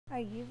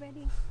you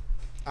ready?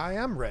 I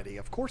am ready.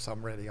 Of course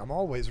I'm ready. I'm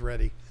always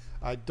ready.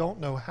 I don't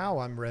know how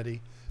I'm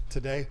ready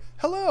today.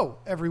 Hello,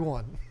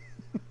 everyone.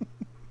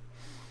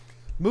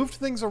 Moved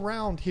things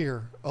around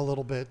here a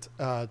little bit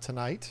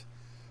tonight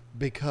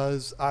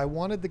because I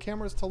wanted the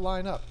cameras to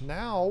line up.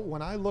 Now,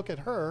 when I look at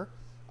her,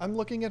 I'm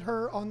looking at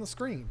her on the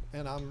screen,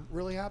 and I'm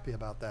really happy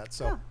about that.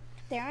 So,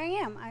 there I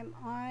am. I'm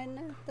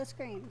on the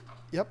screen.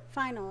 Yep.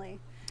 Finally.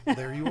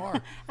 There you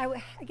are.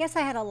 I guess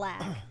I had a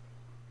lag.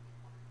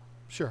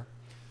 Sure.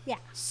 Yeah.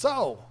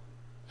 So,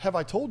 have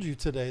I told you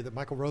today that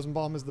Michael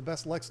Rosenbaum is the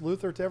best Lex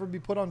Luthor to ever be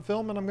put on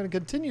film? And I'm going to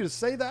continue to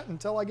say that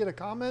until I get a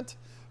comment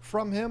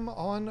from him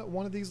on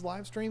one of these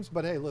live streams.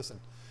 But hey, listen,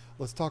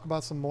 let's talk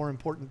about some more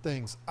important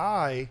things.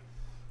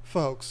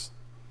 Folks,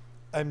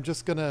 I'm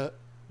just going to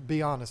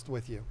be honest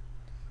with you.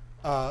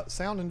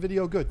 Sound and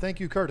video good. Thank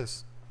you,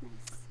 Curtis. Nice.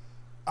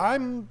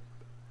 I'm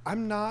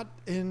not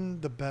in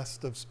the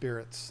best of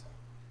spirits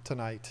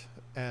tonight,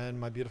 and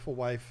my beautiful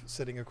wife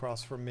sitting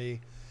across from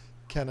me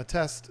can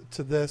attest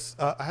to this.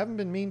 I haven't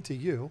been mean to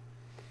you,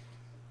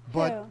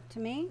 but Who? To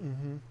me?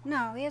 Mm-hmm.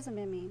 No, he hasn't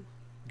been mean.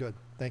 Good.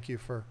 Thank you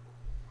for.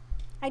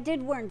 I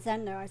did warn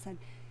Zen though. I said,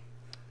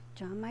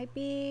 John might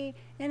be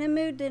in a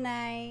mood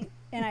tonight,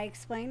 and I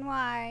explained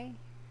why.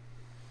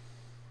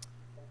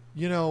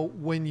 You know,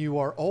 when you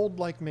are old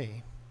like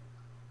me,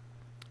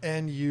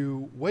 and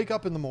you wake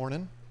up in the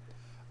morning,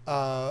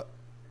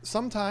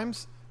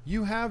 sometimes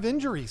you have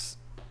injuries.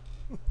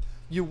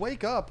 You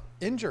wake up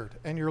injured,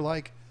 and you're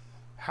like,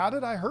 how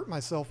did I hurt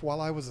myself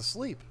while I was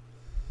asleep?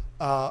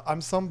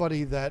 I'm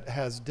somebody that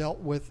has dealt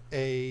with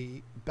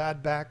a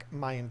bad back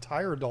my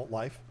entire adult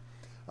life.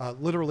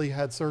 Literally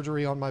had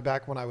surgery on my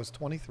back when I was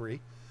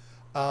 23.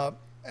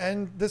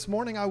 And this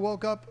morning I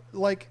woke up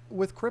like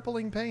with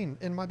crippling pain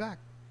in my back.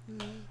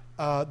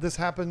 Mm-hmm. This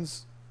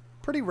happens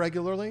pretty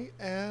regularly,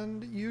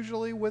 and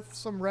usually with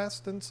some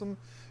rest and some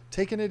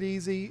taking it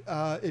easy,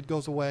 it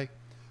goes away.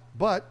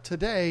 But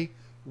today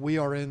we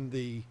are in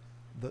the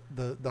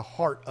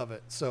heart of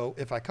it. So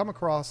if I come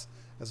across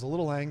as a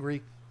little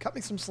angry, cut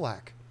me some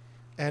slack.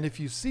 And if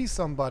you see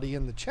somebody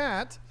in the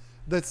chat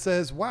that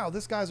says, wow,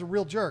 this guy's a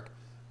real jerk,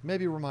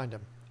 maybe remind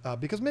him.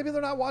 Because maybe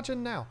they're not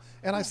watching now.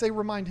 And I say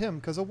remind him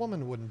because a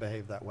woman wouldn't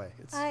behave that way.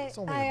 It's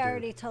only a dude. I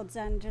already told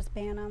Zen, just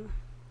ban him.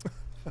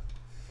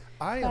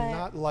 I am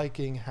not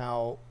liking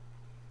how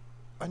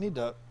I need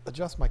to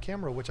adjust my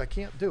camera, which I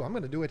can't do. I'm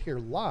going to do it here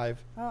live.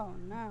 Oh,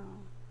 no.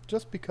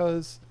 Just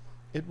because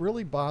it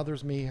really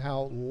bothers me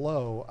how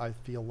low I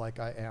feel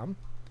like I am.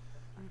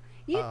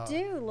 You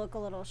do look a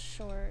little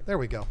short. There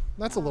we go.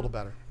 That's a little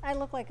better. I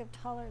look like I'm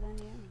taller than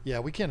you. Yeah,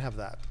 we can't have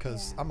that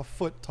because I'm a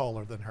foot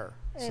taller than her.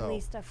 At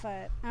least a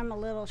foot. I'm a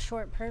little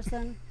short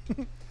person.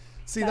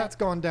 See, that's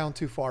gone down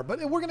too far. But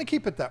we're going to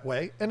keep it that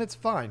way, and it's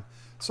fine.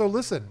 So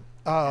listen.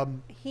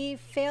 He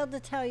failed to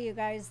tell you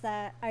guys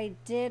that I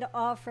did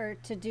offer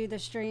to do the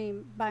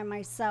stream by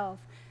myself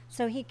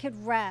so he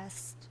could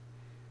rest.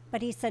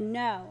 But he said,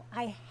 no,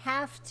 I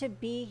have to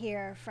be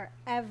here for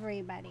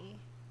everybody.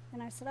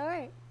 And I said, all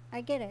right,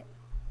 I get it.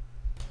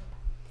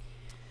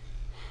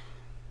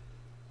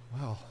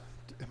 Well,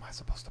 am I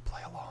supposed to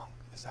play along?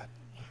 Is that?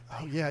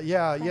 Oh,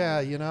 yeah.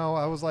 You know,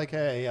 I was like,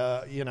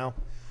 hey, you know,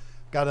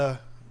 I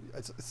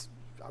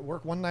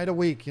work one night a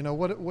week. You know,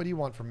 what do you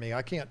want from me?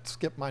 I can't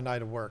skip my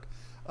night of work.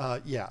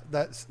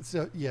 That's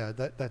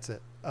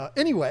it.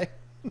 Anyway,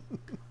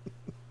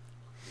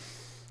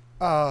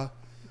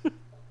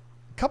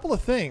 couple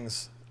of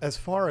things as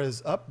far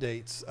as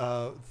updates,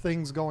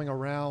 things going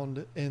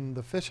around in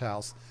the fish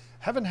house.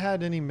 Haven't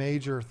had any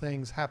major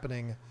things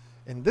happening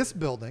in this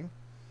building,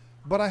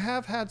 but I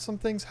have had some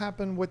things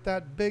happen with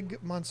that big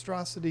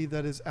monstrosity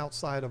that is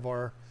outside of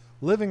our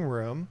living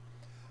room.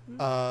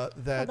 That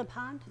the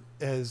pond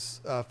is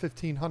a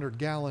 1,500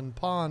 gallon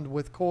pond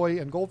with koi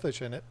and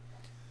goldfish in it.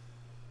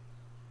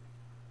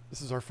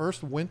 This is our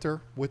first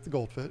winter with the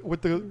goldfish,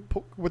 with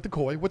the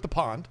koi, with the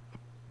pond,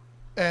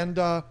 and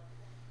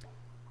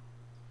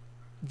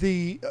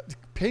the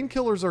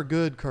painkillers are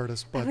good,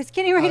 Curtis. But I was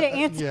getting ready to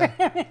answer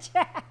him in the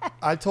chat.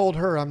 I told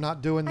her I'm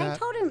not doing that. I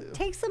told him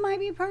take some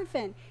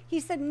ibuprofen.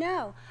 He said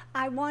no.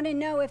 I want to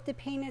know if the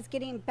pain is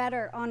getting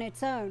better on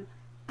its own.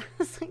 I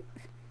was like,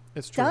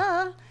 it's true.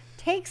 Duh.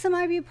 Take some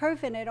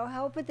ibuprofen. It'll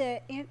help with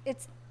it.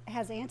 It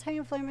has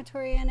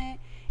anti-inflammatory in it.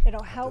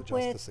 It'll help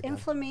with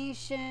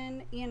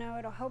inflammation. You know,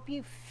 it'll help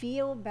you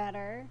feel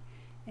better.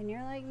 And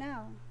you're like,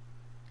 no.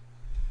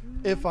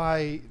 If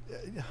I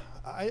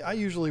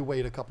usually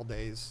wait a couple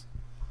days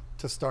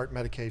to start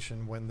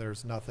medication when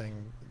there's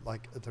nothing,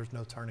 like there's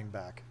no turning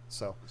back.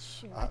 So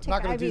I'm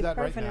not going to do that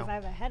right now. If I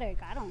have a headache,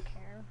 I don't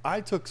care.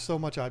 I took so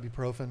much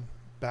ibuprofen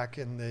back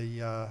in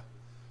the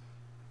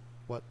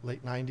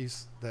late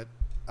 90s that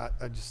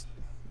I just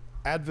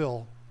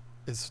Advil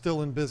is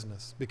still in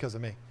business because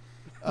of me.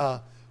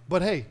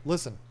 But hey,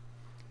 listen,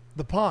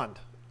 the pond.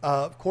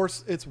 Of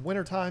course, it's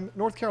wintertime.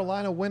 North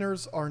Carolina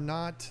winters are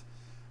not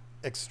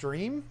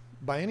extreme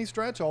by any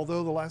stretch,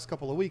 although the last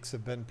couple of weeks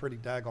have been pretty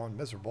daggone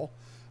miserable.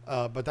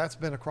 But that's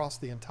been across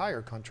the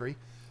entire country.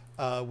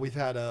 We've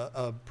had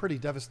a pretty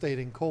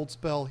devastating cold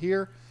spell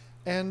here,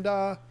 And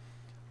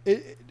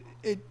it,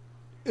 it,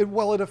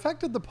 well, it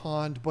affected the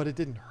pond, but it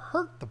didn't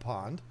hurt the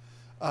pond.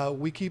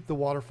 We keep the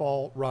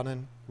waterfall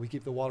running. We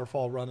keep the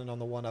waterfall running on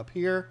the one up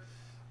here.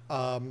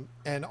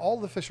 And all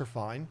the fish are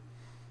fine.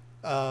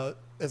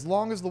 As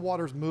long as the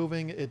water's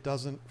moving, it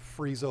doesn't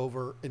freeze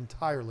over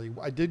entirely.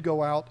 I did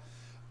go out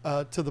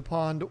to the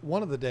pond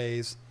one of the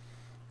days,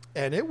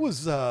 and it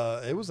was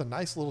a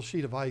nice little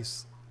sheet of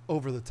ice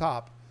over the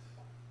top,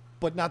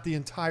 but not the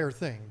entire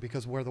thing,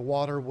 because where the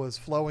water was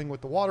flowing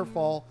with the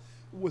waterfall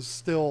was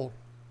still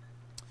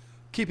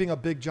keeping a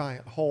big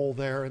giant hole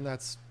there. And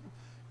that's,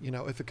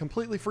 if it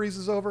completely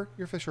freezes over,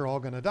 your fish are all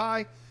going to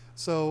die.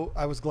 So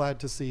I was glad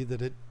to see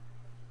that it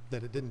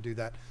didn't do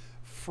that.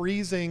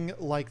 Freezing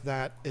like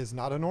that is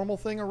not a normal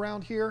thing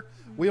around here.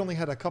 We only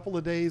had a couple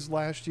of days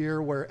last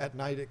year where at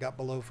night it got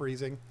below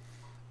freezing.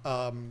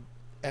 And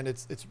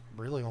it's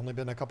really only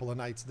been a couple of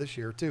nights this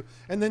year too.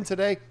 And then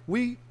today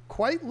we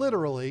quite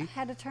literally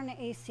had to turn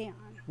the AC on.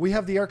 We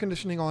have the air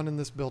conditioning on in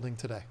this building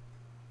today.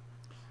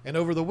 And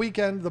over the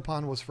weekend, the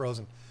pond was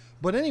frozen.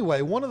 But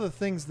anyway, one of the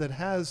things that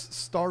has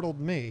startled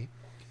me,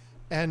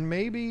 and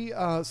maybe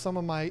some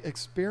of my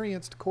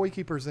experienced koi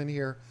keepers in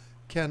here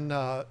can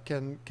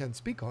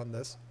speak on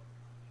this.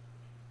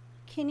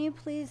 Can you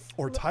please?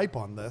 Or type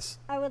on this.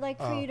 I would like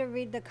for you to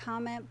read the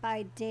comment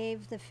by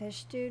Dave the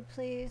Fish Dude,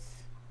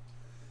 please.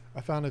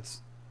 I found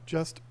it's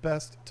just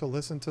best to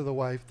listen to the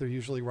wife. They're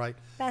usually right.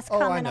 Best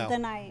comment of the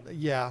night.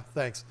 Yeah,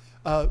 thanks.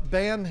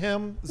 Ban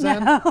him,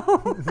 Zen?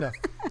 No. No.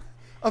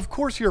 Of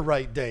course you're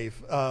right,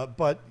 Dave.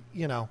 But,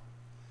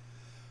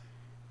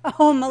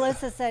 Oh,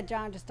 Melissa said,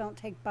 John, just don't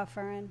take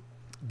buffer in.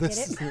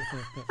 This, Get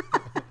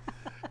it?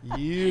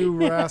 you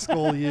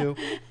rascal, you.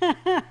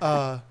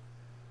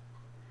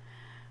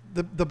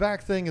 The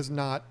back thing is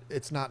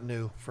it's not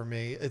new for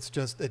me. It's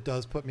just, it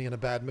does put me in a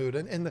bad mood.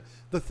 And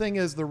the thing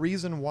is, the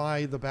reason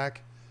why the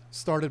back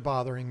started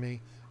bothering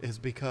me is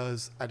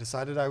because I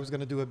decided I was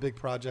going to do a big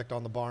project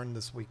on the barn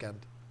this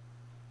weekend.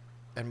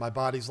 And my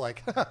body's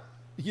like,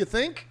 you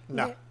think?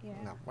 No, Yeah.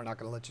 no, we're not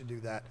going to let you do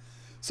that.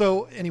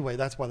 So anyway,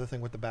 that's why the thing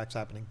with the back's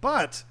happening.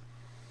 But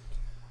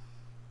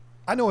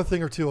I know a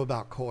thing or two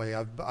about koi.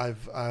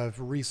 I've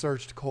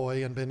researched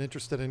koi and been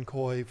interested in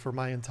koi for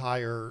my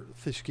entire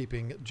fish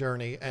keeping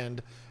journey,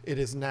 and it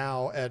is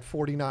now at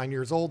 49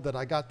 years old that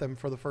I got them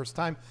for the first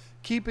time,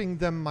 keeping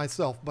them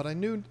myself. But I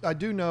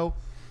do know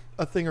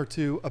a thing or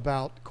two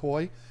about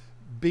koi.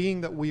 Being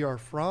that we are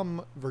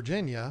from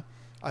Virginia,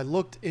 I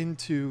looked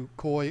into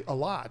koi a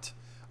lot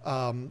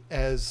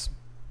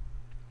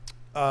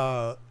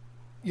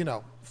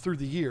through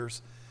the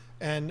years,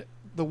 and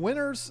the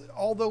winters,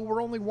 although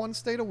we're only one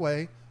state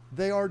away,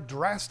 they are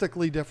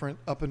drastically different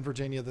up in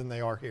Virginia than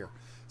they are here.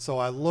 So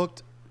I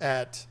looked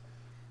at,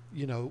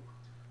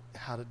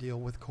 how to deal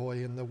with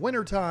koi in the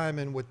wintertime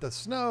and with the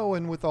snow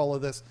and with all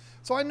of this.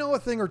 So I know a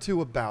thing or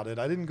two about it.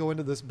 I didn't go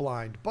into this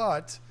blind,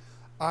 but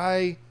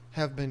I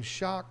have been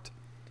shocked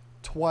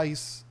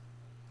twice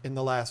in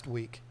the last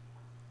week.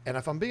 And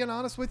if I'm being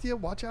honest with you,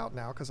 watch out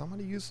now, because I'm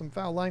going to use some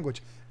foul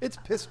language. It's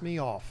pissed me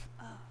off.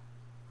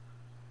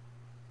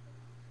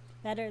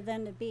 Better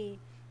than to be.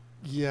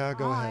 Yeah,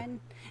 go ahead.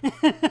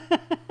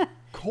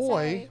 Koi,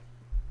 Sorry.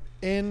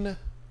 in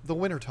the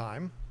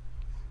wintertime,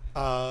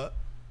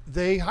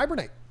 they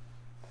hibernate.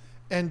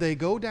 And they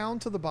go down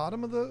to the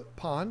bottom of the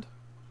pond,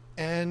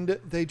 and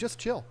they just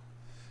chill.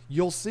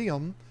 You'll see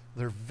them.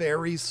 They're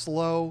very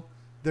slow.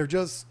 They're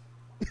just,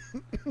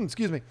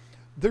 excuse me,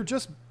 they're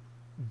just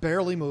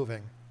barely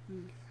moving.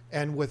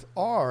 And with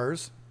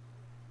ours,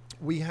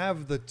 we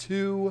have the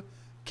 2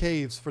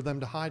 caves for them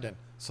to hide in.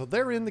 So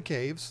they're in the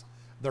caves.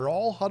 They're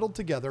all huddled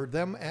together,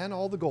 them and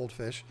all the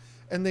goldfish,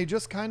 and they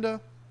just kind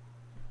of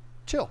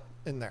chill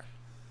in there.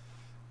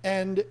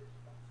 And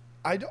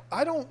I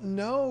don't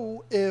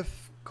know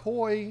if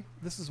koi,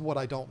 this is what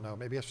I don't know.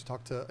 Maybe I should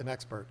talk to an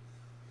expert.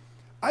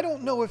 I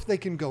don't know if they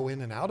can go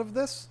in and out of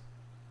this,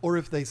 or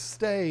if they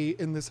stay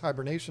in this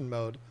hibernation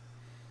mode,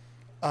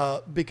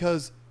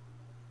 because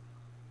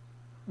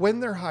when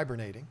they're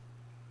hibernating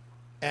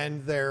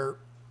and they're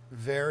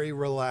very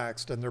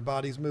relaxed and their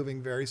body's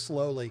moving very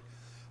slowly,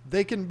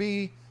 they can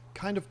be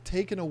kind of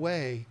taken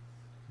away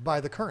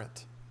by the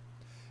current.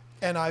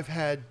 And I've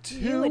had 2...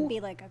 You would be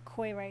like a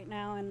koi right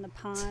now in the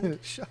pond.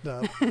 Shut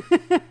up.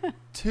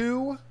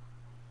 2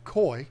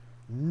 koi,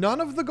 none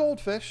of the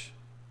goldfish.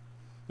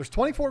 There's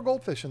 24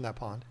 goldfish in that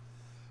pond.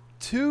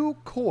 2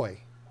 koi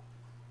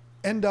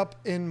end up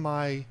in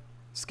my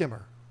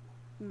skimmer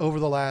over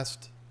the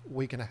last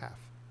week and a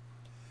half.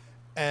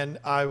 And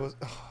I was...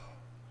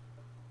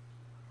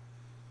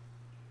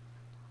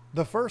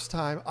 The first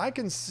time, I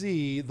can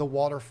see the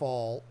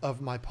waterfall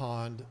of my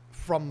pond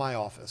from my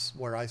office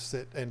where I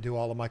sit and do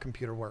all of my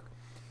computer work.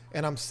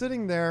 And I'm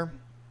sitting there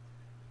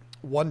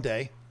one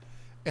day,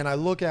 and I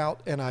look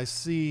out and I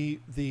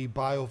see the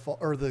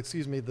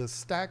the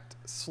stacked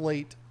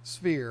slate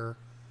sphere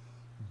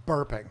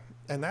burping.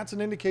 And that's an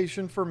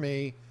indication for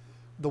me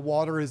the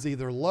water is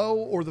either low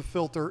or the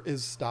filter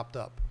is stopped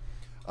up.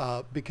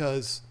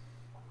 Because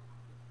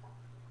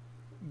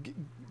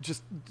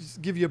just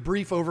give you a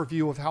brief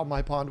overview of how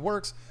my pond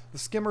works. The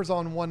skimmer's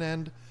on one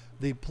end.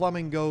 The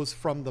plumbing goes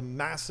from the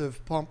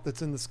massive pump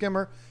that's in the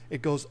skimmer.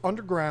 It goes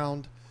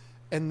underground,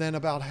 and then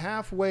about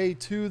halfway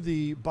to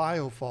the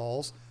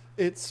biofalls,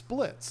 it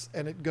splits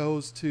and it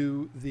goes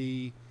to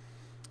the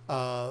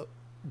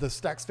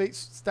stack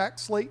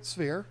slate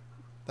sphere.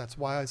 That's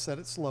why I said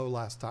it slow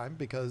last time,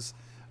 because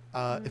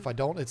if I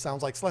don't, it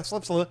sounds like slip,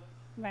 slip, slip.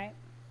 Right.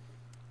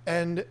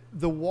 And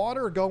the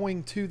water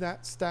going to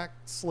that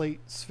stacked slate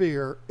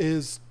sphere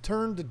is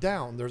turned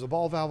down. There's a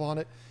ball valve on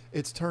it.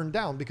 It's turned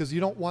down because you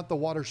don't want the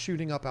water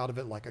shooting up out of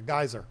it like a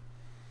geyser.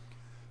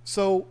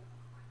 So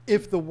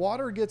if the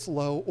water gets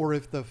low, or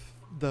if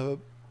the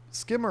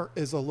skimmer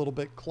is a little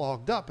bit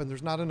clogged up and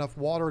there's not enough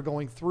water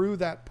going through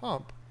that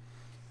pump,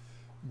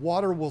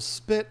 water will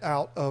spit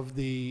out of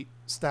the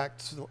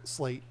stacked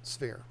slate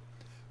sphere.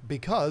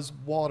 Because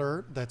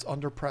water that's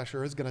under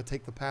pressure is going to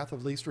take the path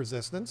of least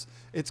resistance,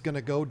 it's going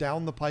to go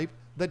down the pipe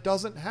that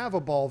doesn't have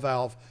a ball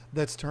valve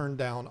that's turned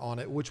down on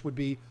it, which would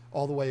be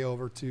all the way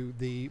over to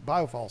the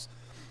biofalls.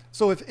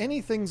 So if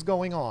anything's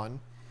going on,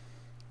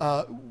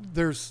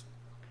 there's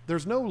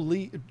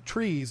no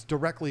trees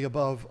directly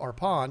above our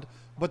pond,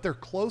 but they're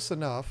close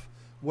enough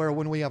where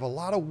when we have a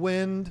lot of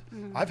wind,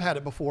 I've had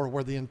it before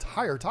where the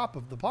entire top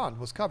of the pond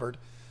was covered.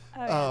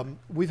 Oh, yeah.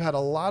 We've had a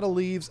lot of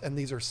leaves, and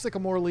these are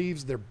sycamore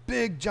leaves. They're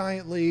big,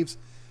 giant leaves.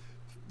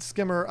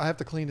 Skimmer, I have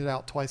to clean it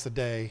out twice a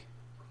day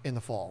in the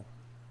fall.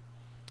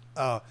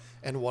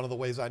 And one of the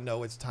ways I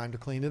know it's time to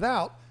clean it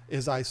out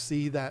is I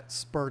see that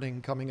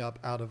spurting coming up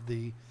out of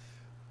the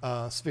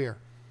sphere.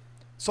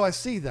 So I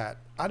see that.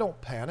 I don't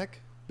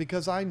panic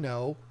because I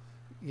know,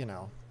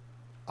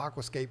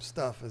 aquascape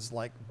stuff is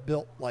like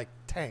built like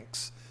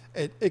tanks.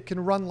 It can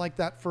run like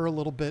that for a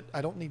little bit.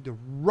 I don't need to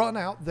run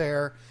out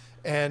there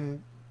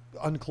and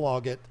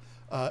unclog it.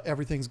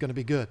 Everything's going to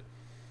be good.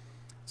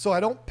 So I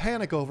don't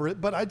panic over it,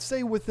 but I'd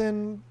say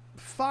within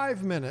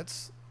 5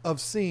 minutes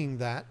of seeing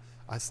that,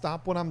 I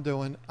stop what I'm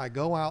doing. I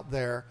go out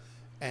there,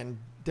 and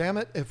damn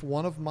it, if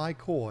one of my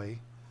koi,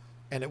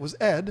 and it was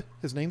Ed,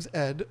 his name's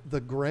Ed, the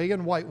gray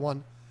and white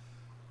one,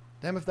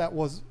 damn if that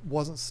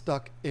wasn't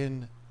stuck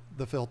in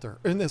the filter,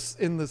 in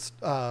this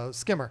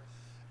skimmer.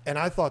 And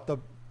I thought the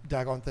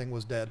daggone thing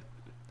was dead.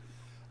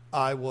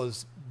 I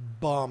was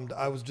bummed.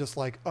 I was just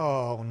like,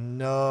 oh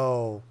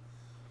no.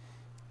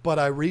 But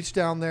I reached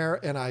down there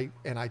and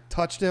I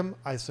touched him.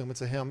 I assume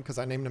it's a him because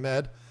I named him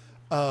Ed.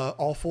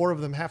 All 4 of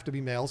them have to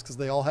be males because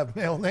they all have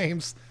male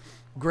names: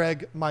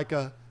 Greg,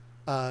 Micah,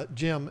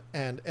 Jim,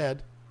 and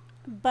Ed.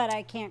 But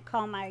I can't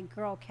call my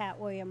girl cat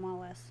William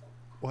Wallace.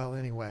 Well,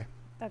 anyway.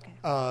 Okay.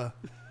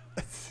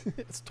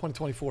 It's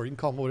 2024. You can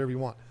call him whatever you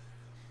want.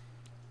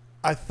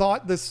 I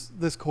thought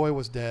this koi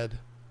was dead.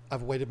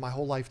 I've waited my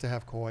whole life to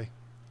have koi.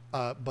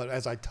 But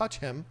as I touch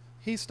him,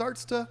 he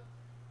starts to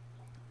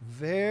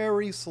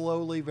very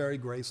slowly, very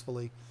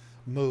gracefully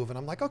move. And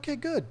I'm like, okay,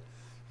 good.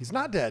 He's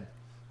not dead.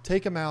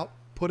 Take him out,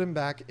 put him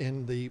back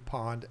in the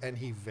pond, and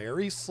he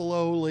very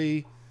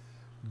slowly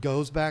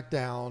goes back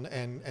down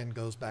and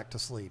goes back to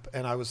sleep.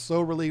 And I was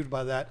so relieved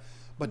by that.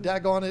 But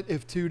daggone it,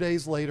 if 2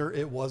 days later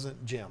it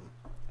wasn't Jim.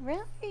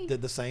 Really?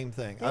 Did the same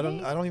thing. I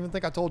don't even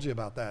think I told you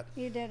about that.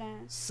 You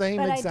didn't. Same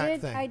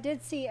exact thing. I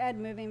did see Ed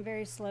moving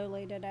very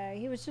slowly today.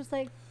 He was just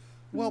like,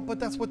 well, but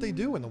that's what they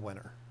do in the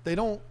winter. They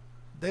don't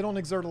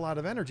exert a lot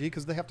of energy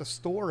because they have to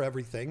store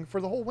everything for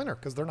the whole winter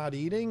because they're not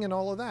eating and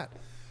all of that.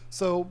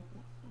 So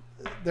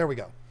there we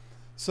go.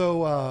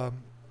 So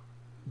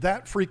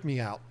that freaked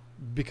me out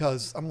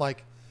because I'm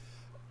like,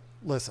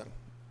 listen,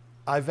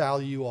 I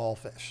value all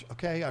fish.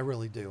 Okay. I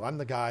really do. I'm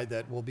the guy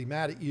that will be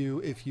mad at you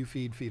if you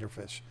feed feeder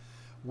fish.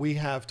 We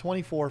have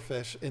 24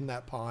 fish in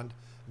that pond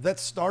that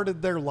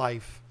started their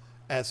life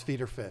as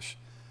feeder fish.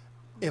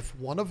 If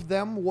one of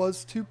them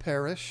was to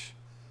perish,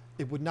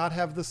 it would not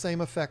have the same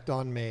effect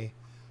on me.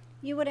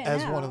 You wouldn't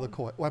as know. One of the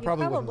koi. Well, I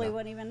probably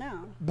wouldn't even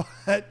know.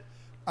 But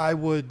I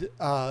would.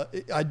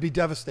 I'd be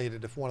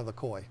devastated if one of the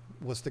koi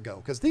was to go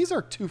because these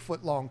are 2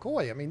 foot long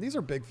koi. I mean, these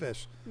are big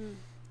fish.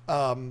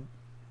 None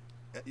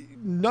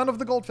of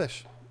the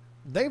goldfish.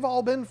 They've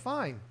all been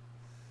fine.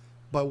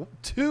 But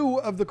 2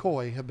 of the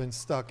koi have been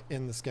stuck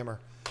in the skimmer.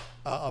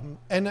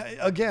 And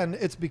again,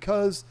 it's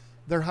because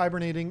they're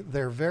hibernating.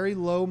 They're very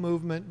low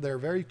movement. They're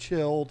very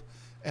chilled.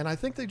 And I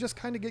think they just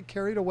kind of get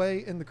carried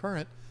away in the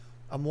current.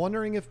 I'm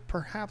wondering if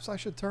perhaps I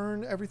should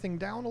turn everything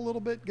down a little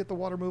bit, get the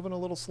water moving a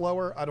little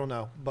slower. I don't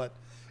know. But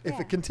if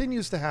it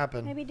continues to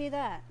happen, maybe do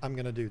that. I'm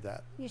going to do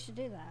that. You should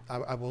do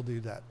that. I will do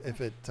that if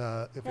it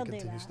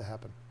continues to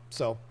happen.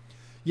 So,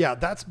 yeah,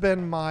 that's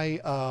been my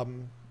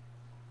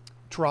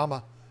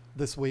trauma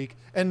this week.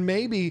 And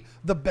maybe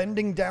the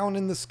bending down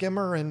in the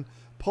skimmer and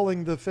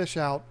pulling the fish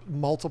out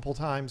multiple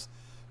times.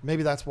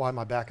 Maybe that's why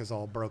my back is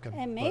all broken.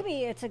 And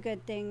maybe it's a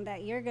good thing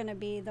that you're going to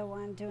be the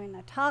one doing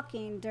the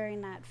talking during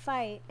that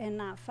fight and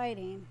not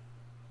fighting.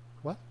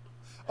 What?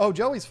 Oh,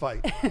 Joey's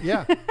fight.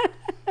 Yeah,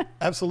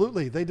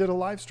 absolutely. They did a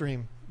live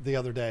stream the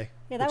other day,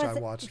 yeah, that which was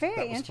I watched.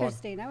 Very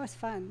interesting. That was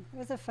fun. It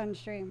was a fun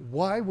stream.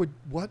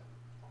 What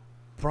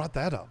brought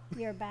that up?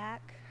 Your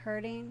back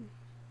hurting.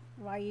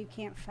 why you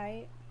can't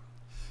fight?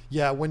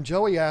 Yeah, when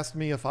Joey asked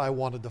me if I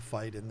wanted to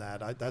fight in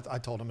that, I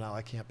told him no,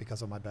 I can't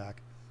because of my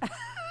back.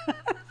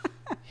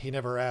 He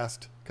never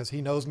asked because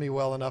he knows me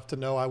well enough to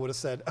know I would have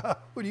said,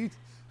 who do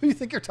you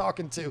think you're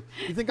talking to?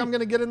 You think I'm going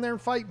to get in there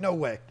and fight? No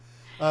way.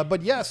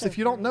 But yes, so if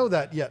you don't know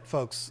that yet,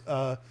 folks,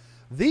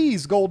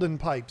 these golden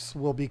pipes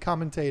will be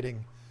commentating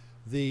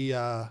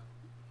the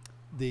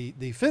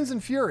Fins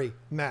and Fury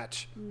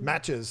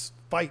matches,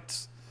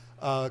 fights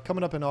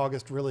coming up in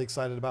August. Really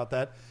excited about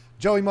that.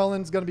 Joey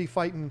Mullen's going to be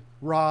fighting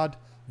Rod,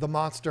 the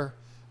monster.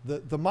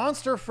 The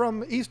monster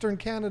from Eastern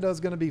Canada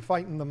is going to be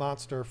fighting the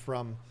monster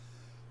from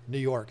New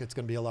York. It's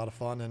going to be a lot of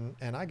fun,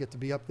 and I get to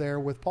be up there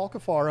with Paul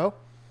Cafaro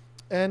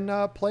and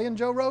playing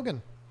Joe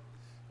Rogan.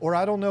 Or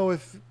I don't know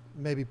if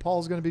maybe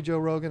Paul's going to be Joe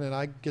Rogan and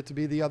I get to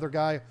be the other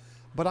guy,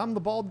 but I'm the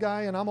bald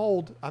guy and I'm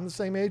old. I'm the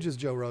same age as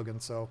Joe Rogan,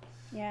 so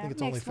Yeah, I think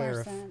it's it only makes more fair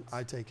if sense.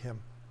 I take him.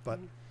 But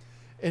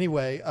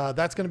anyway,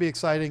 that's going to be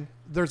exciting.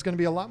 There's going to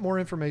be a lot more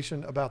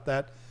information about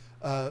that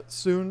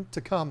soon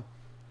to come.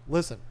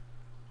 Listen,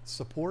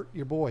 support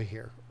your boy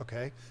here,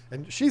 okay?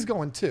 And she's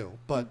going too,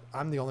 but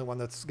I'm the only one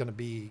that's going to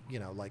be,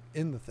 like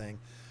in the thing.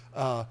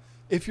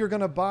 If you're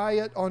going to buy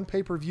it on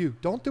pay-per-view,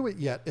 don't do it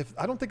yet.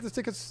 I don't think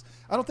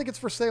it's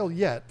for sale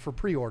yet for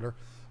pre-order,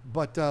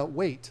 but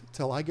wait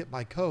till I get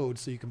my code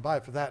so you can buy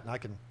it for that and I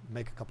can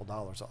make a couple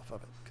dollars off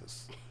of it.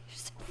 Because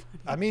So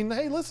I mean,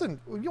 hey, listen,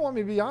 you want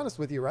me to be honest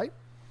with you, right?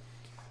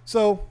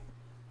 So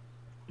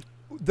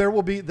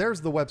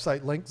there's the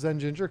website link, Zen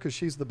Ginger, because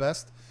she's the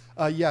best.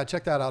 Yeah,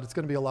 check that out. It's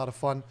going to be a lot of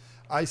fun.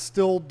 I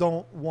still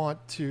don't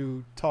want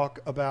to talk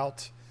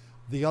about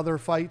the other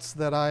fights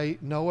that I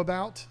know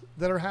about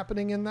that are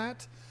happening in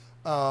that.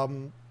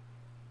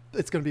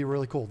 It's going to be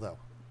really cool, though.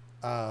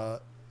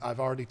 I've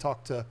already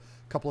talked to a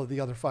couple of the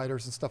other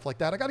fighters and stuff like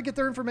that. I got to get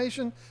their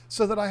information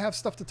so that I have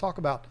stuff to talk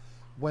about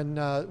when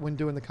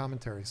doing the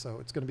commentary. So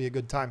it's going to be a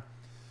good time.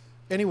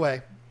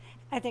 Anyway,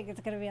 I think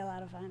it's going to be a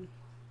lot of fun.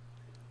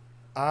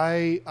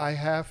 I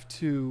have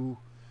to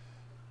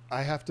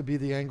be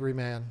the angry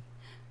man.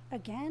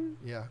 Again?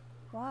 Yeah.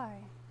 Why?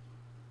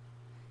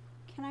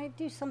 Can I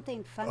do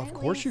something fun? Of at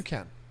course least you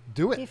can.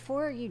 Do it.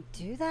 Before you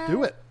do that?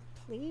 Do it.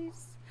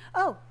 Please?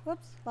 Oh,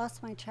 whoops.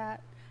 Lost my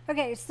chat.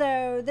 Okay,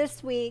 so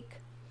this week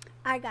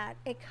I got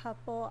a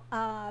couple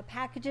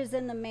packages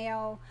in the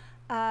mail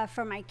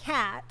for my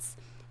cats.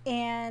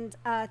 And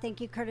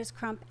thank you, Curtis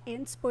Crump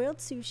and Spoiled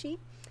Sushi,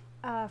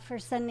 for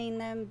sending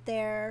them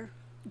their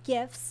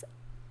gifts.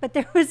 But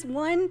there was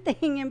one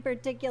thing in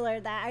particular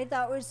that I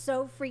thought was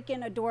so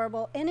freaking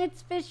adorable, and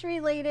it's fish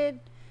related,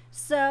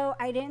 so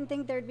I didn't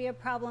think there'd be a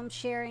problem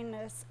sharing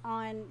this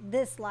on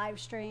this live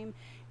stream.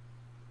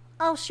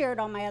 I'll share it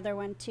on my other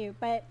one too.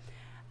 But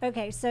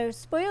okay, so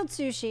Spoiled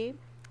Sushi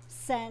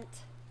sent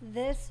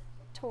this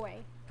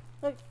toy.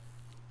 Look,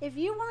 if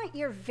you want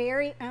your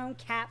very own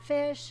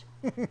catfish,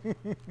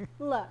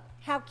 look,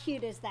 how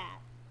cute is that?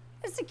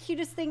 It's the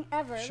cutest thing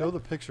ever. Show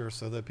the picture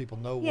so that people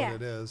know Yeah.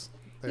 what it is.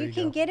 There You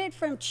can go. get it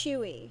from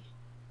Chewy.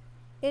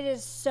 It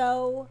is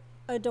so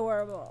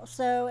adorable.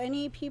 So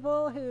any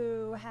people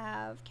who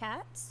have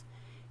cats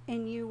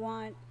and you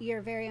want your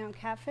very own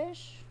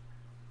catfish,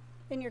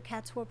 then your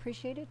cats will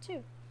appreciate it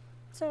too.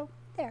 So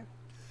there.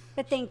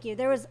 But thank you.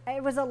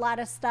 It was a lot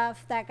of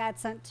stuff that got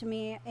sent to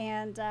me,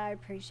 and I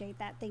appreciate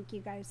that. Thank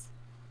you guys.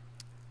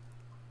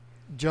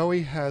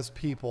 Joey has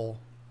people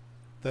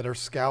that are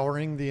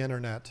scouring the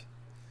internet,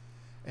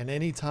 and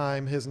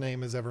anytime his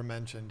name is ever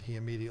mentioned, he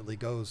immediately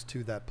goes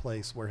to that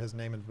place where his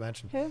name is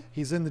mentioned. Who?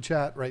 He's in the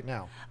chat right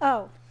now.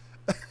 Oh,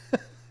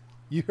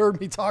 You heard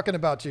me talking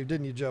about you,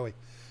 didn't you, Joey?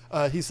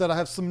 He said, I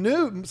have some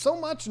news, so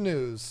much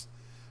news,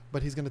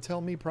 but he's going to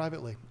tell me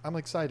privately. I'm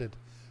excited.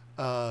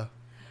 oh,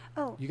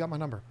 You got my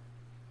number.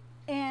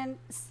 and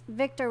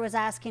Victor was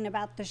asking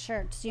about the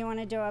shirts. Do you want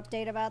to do an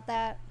update about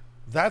that?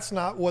 That's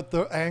not what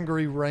the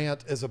angry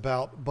rant is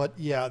about, but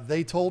yeah,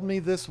 they told me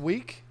this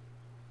week.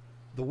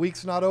 The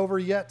week's not over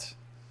yet.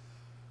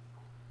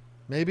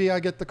 Maybe I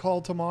get the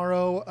call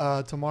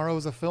tomorrow. Tomorrow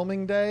is a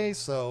filming day,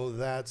 so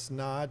that's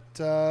not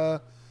going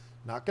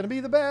to be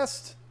the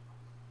best.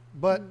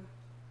 But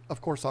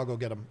of course, I'll go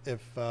get them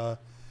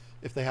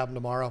if they have them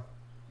tomorrow.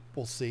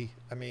 We'll see.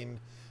 I mean,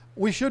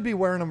 we should be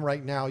wearing them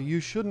right now. You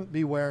shouldn't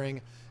be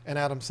wearing an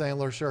Adam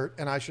Sandler shirt,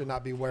 and I should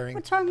not be wearing.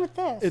 What's wrong with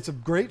this? It's a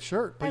great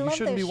shirt, but I you love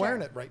shouldn't be this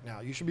wearing shirt. it right now.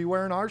 You should be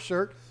wearing our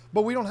shirt,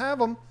 but we don't have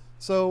them.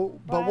 So,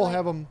 but Well, I we'll like-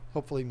 have them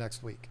hopefully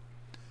next week.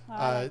 Well,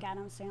 I like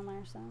Adam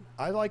Sandler, so.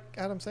 I like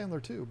Adam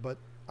Sandler too, but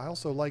I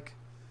also like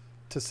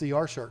to see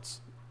our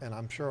shirts, and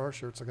I'm sure our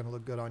shirts are going to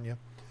look good on you.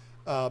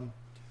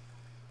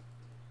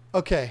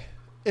 Okay,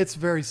 it's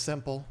very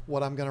simple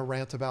what I'm going to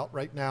rant about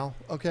right now.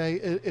 Okay,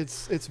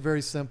 it's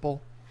very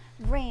simple.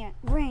 Rant,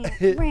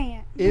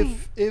 rant.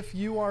 If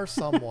you are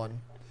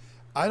someone,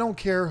 I don't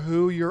care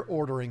who you're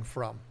ordering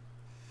from.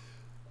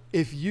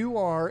 If you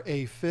are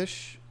a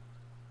fish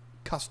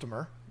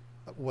customer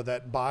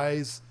that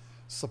buys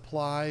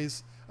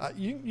supplies,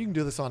 you can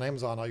do this on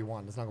Amazon all you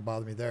want. It's not going to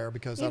bother me there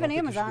because I Even don't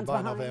think you should be Amazon's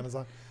buying off behind.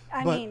 Amazon.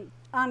 I But mean,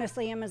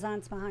 honestly,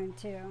 Amazon's behind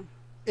too.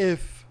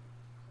 if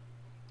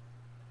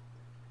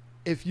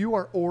if you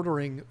are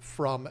ordering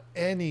from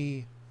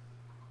any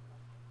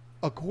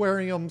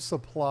aquarium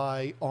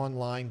supply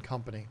online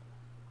company,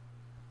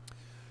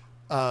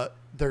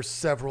 there's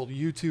several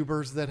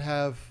YouTubers that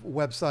have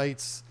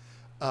websites,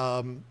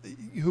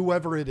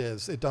 whoever it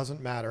is, it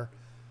doesn't matter.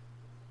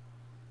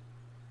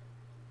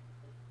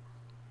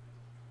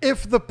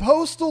 If the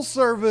Postal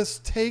Service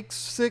takes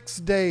 6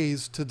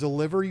 days to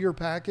deliver your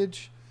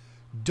package,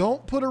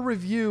 don't put a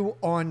review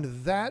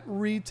on that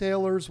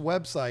retailer's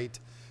website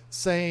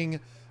saying,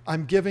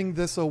 I'm giving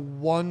this a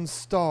 1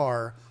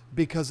 star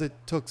because it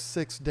took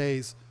 6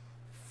 days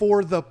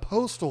for the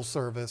Postal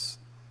Service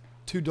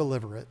to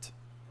deliver it.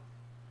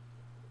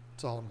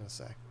 That's all I'm going to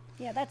say.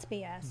 Yeah, that's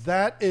BS.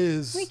 That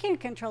is... We can't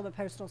control the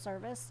Postal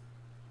Service.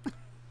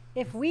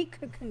 If we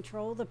could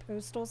control the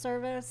Postal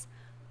Service,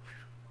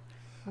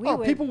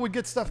 people would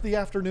get stuff the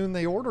afternoon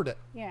they ordered it.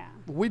 Yeah.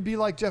 We'd be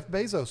like Jeff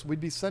Bezos.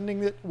 We'd be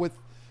sending it with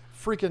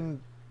freaking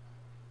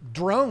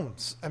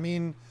drones. I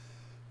mean,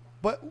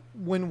 but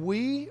when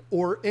we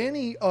or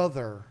any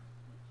other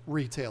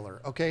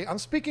retailer, okay, I'm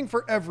speaking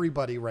for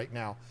everybody right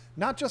now,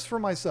 not just for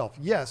myself.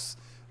 Yes,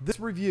 this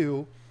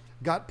review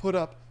got put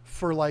up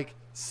for like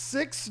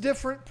 6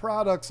 different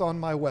products on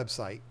my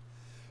website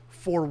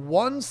for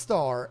 1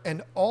 star,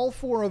 and all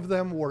 4 of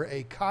them were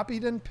a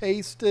copied and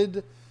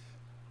pasted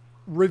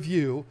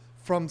review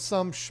from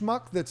some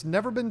schmuck that's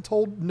never been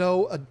told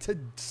no a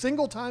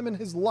single time in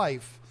his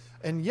life.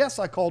 And yes,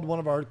 I called one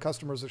of our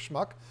customers a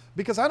schmuck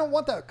because I don't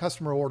want that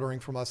customer ordering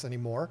from us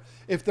anymore.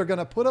 If they're going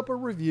to put up a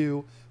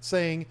review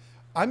saying,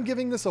 I'm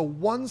giving this a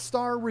 1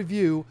 star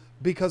review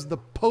because the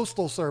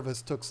Postal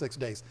Service took 6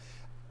 days.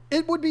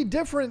 It would be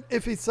different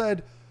if he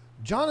said,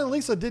 John and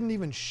Lisa didn't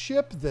even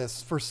ship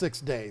this for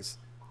 6 days.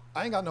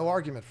 I ain't got no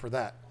argument for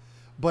that.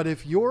 But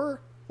if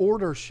your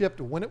order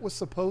shipped when it was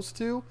supposed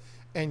to,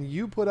 and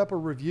you put up a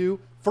review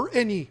for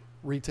any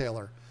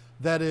retailer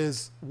that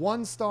is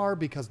 1 star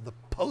because the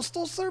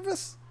Postal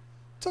Service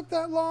took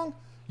that long,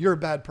 you're a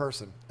bad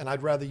person. And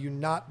I'd rather you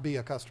not be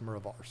a customer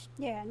of ours.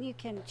 Yeah, and you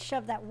can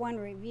shove that 1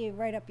 review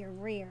right up your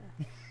rear.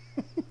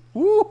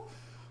 Woo!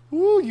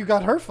 Woo, you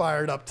got her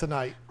fired up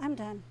tonight. I'm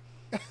done.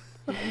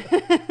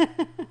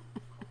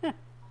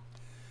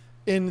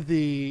 In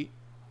the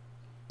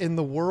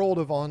world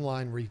of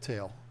online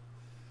retail,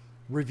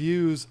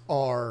 reviews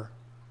are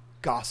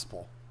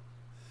gospel.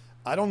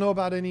 I don't know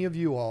about any of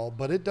you all,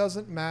 but it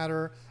doesn't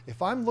matter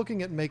if I'm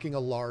looking at making a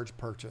large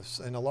purchase,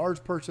 and a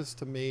large purchase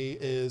to me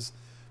is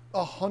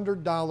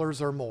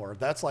 $100 or more.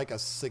 That's like a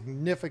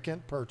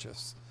significant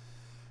purchase.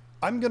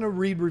 I'm going to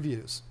read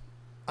reviews.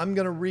 I'm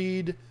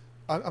going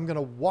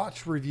to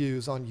watch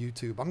reviews on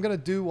YouTube. I'm going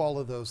to do all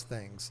of those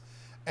things.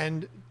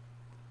 And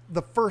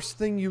the first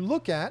thing you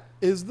look at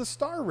is the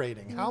star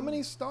rating. How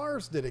many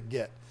stars did it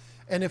get?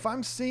 And if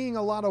I'm seeing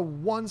a lot of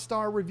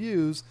 1-star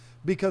reviews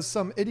because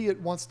some idiot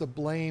wants to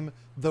blame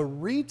the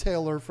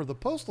retailer for the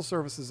Postal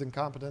Service's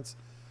incompetence,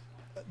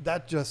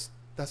 that's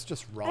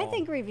just wrong. I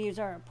think reviews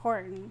are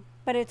important,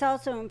 but it's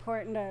also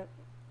important to,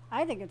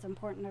 I think it's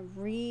important to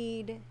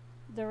read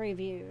the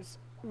reviews.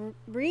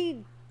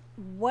 Read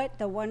what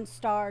the 1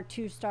 star,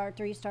 2 star,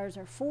 3 stars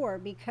are for,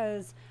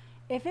 because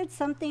if it's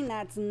something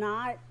that's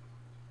not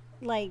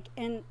like,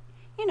 and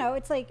you know,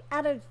 it's like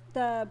out of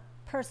the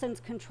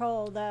person's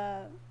control,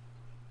 the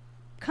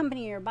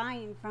company you're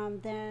buying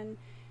from, then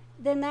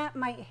that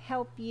might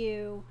help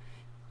you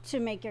to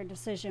make your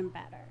decision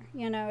better.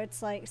 You know,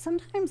 it's like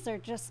sometimes they're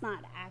just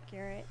not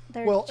accurate.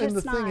 They're well, just and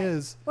the not, thing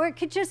is, or it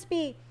could just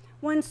be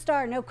 1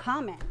 star, no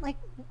comment. Like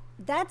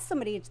that's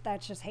somebody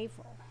that's just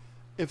hateful.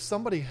 if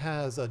somebody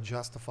has a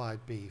justified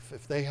beef,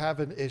 if they have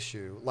an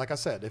issue, like I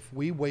said, if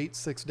we wait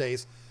 6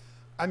 days,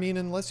 I mean,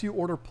 unless you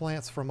order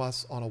plants from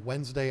us on a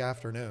Wednesday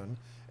afternoon,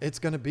 it's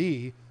going to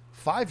be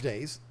 5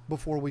 days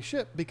before we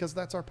ship, because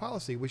that's our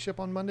policy. We ship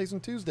on Mondays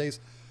and Tuesdays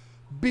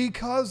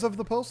because of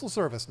the Postal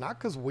Service, not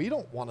because we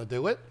don't want to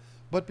do it,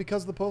 but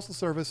because the Postal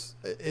Service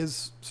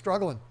is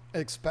struggling,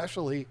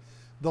 especially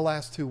the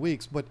last 2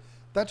 weeks. But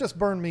that just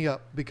burned me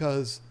up,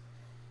 because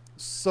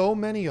so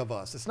many of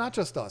us, it's not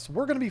just us,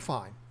 we're going to be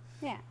fine.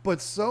 Yeah. But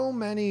so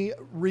many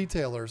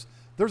retailers,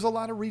 there's a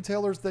lot of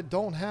retailers that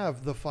don't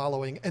have the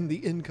following and the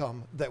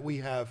income that we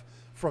have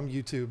from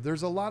YouTube.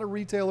 There's a lot of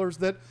retailers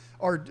that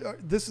are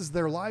this is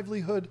their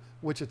livelihood,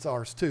 which it's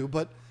ours too,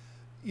 but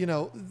you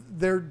know,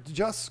 they're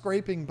just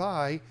scraping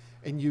by,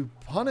 and you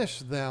punish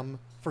them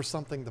for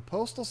something the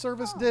Postal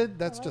Service did.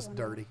 That's just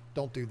dirty.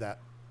 Don't do that.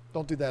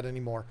 Don't do that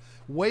anymore.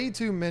 Way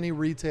too many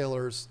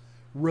retailers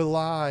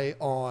rely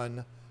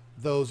on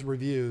those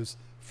reviews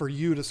for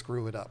you to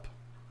screw it up.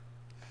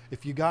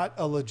 If you got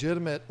a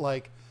legitimate,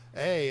 like,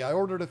 hey, I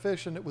ordered a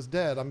fish and it was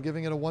dead, I'm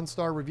giving it a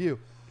 1-star review.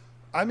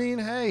 I mean,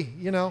 hey,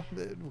 you know,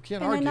 we can't argue with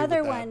that. And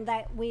another one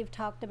that we've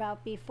talked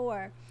about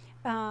before,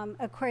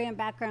 Aquarium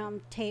Background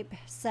Tape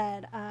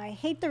said, I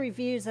hate the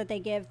reviews that they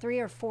give 3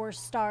 or 4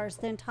 stars,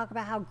 then talk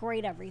about how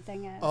great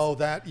everything is. Oh,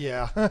 that,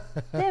 yeah.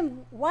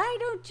 Then why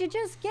don't you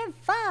just give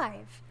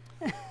 5?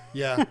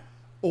 Yeah.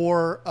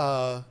 Or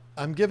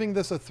I'm giving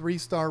this a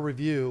 3-star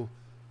review,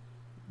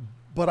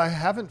 but I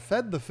haven't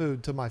fed the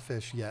food to my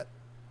fish yet.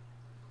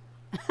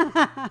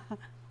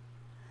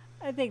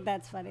 I think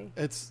that's funny.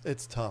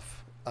 It's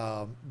tough,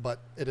 but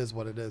it is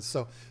what it is.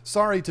 So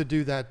sorry to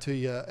do that to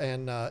you.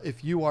 And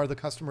if you are the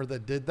customer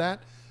that did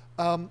that,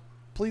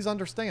 please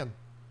understand,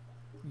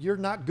 you're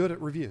not good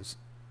at reviews.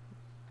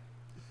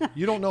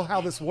 You don't know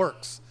how this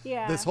works.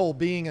 Yeah. This whole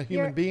being a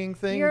human being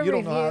thing, you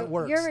don't know how it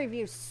works. Your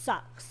review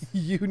sucks.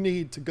 You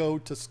need to go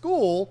to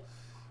school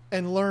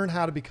and learn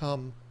how to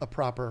become a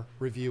proper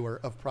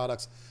reviewer of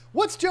products.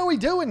 What's Joey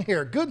doing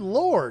here? Good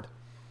Lord.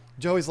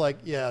 Joey's like,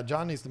 yeah,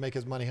 John needs to make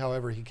his money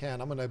however he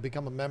can. I'm going to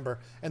become a member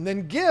and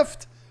then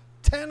gift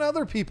 10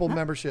 other people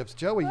memberships.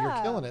 Joey,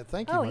 you're killing it.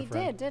 Thank you, my friend. Oh,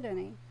 he did, didn't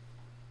he?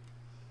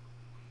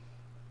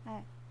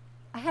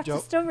 I have to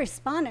still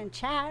respond in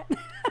chat.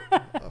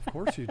 Of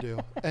course you do.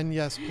 And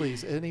yes,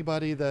 please,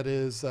 anybody that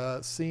is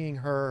seeing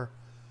her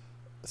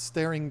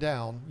staring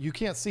down, you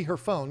can't see her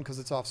phone because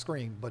it's off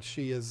screen, but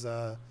she is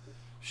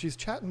she's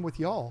chatting with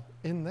y'all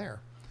in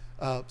there.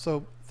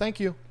 So thank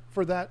you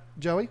for that,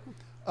 Joey.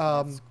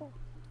 That's cool.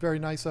 Very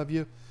nice of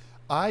you.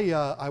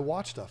 I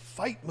watched a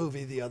fight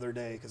movie the other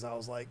day because I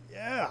was like,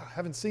 yeah,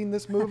 haven't seen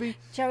this movie.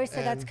 Joey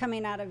said that's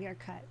coming out of your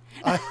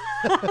cut.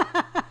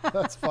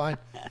 That's fine.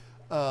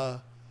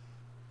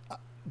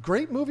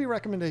 Great movie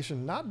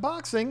recommendation. Not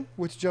boxing,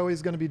 which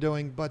Joey's going to be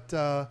doing,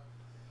 but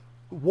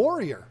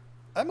Warrior.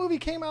 That movie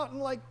came out in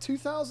like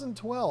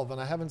 2012,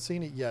 and I haven't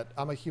seen it yet.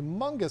 I'm a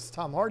humongous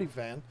Tom Hardy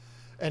fan,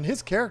 and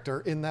his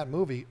character in that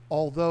movie,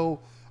 although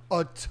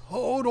a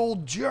total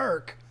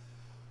jerk,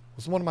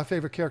 was one of my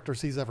favorite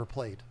characters he's ever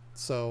played.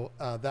 So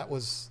that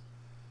was...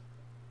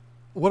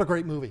 What a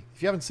great movie.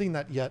 If you haven't seen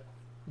that yet,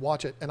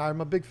 watch it. And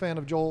I'm a big fan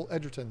of Joel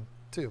Edgerton,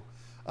 too.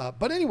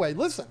 But anyway,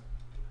 listen.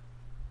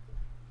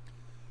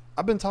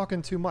 I've been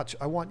talking too much.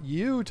 I want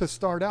you to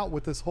start out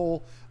with this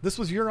whole... This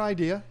was your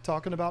idea,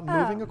 talking about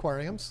moving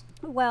aquariums.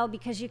 Well,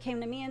 because you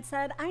came to me and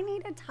said, I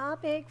need a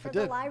topic for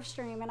the live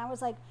stream. And I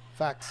was like...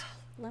 Facts.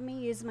 Let me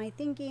use my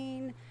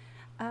thinking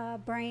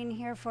brain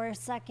here for a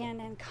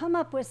second and come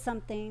up with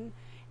something.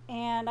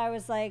 And I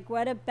was like,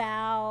 what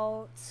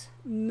about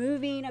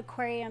moving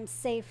aquariums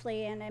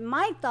safely? And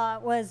my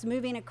thought was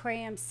moving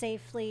aquariums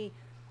safely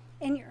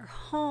in your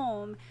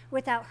home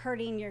without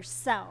hurting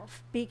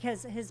yourself,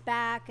 because his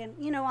back and,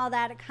 you know, all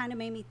that, it kind of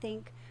made me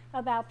think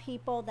about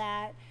people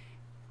that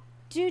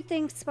do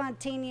things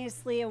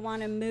spontaneously and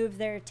want to move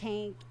their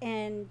tank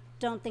and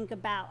don't think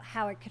about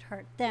how it could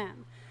hurt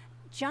them.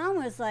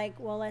 John was like,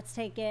 well, let's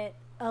take it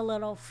a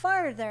little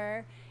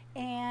farther,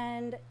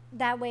 and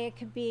that way it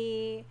could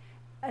be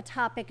a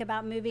topic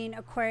about moving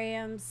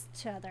aquariums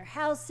to other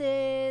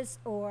houses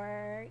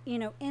or, you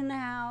know, in the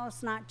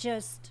house, not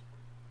just,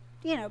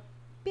 you know,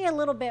 be a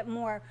little bit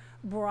more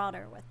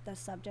broader with the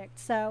subject.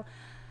 So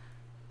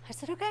I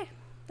said, okay,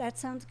 that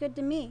sounds good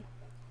to me.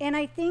 And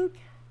I think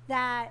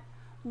that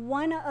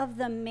one of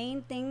the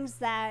main things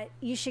that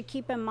you should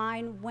keep in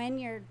mind when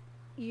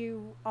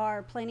you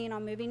are planning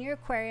on moving your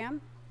aquarium,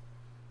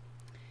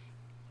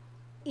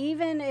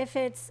 even if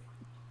it's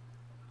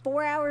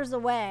 4 hours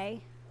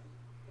away,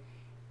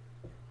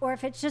 or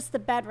if it's just the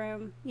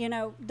bedroom, you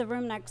know, the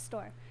room next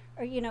door,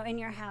 or, you know, in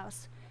your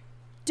house,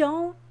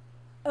 don't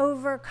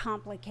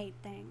overcomplicate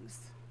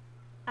things.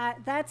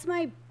 That's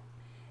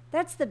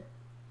the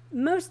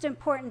most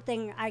important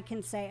thing I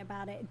can say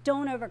about it.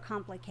 Don't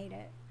overcomplicate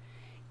it.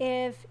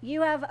 If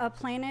you have a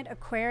Planet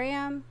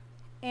aquarium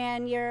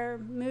and you're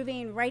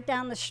moving right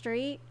down the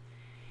street,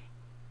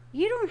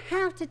 you don't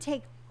have to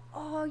take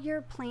all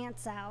your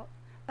plants out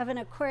of an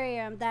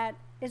aquarium that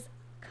is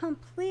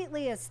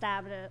completely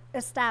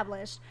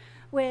established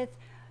with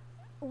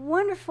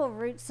wonderful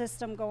root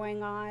system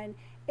going on.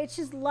 It's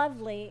just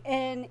lovely.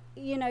 And,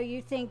 you know,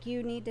 you think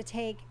you need to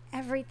take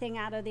everything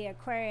out of the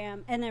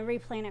aquarium and then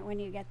replant it when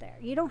you get there.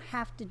 You don't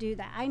have to do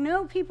that. I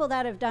know people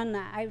that have done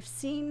that. I've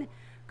seen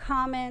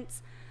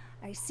comments,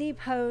 I see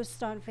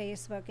posts on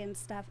Facebook and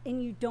stuff,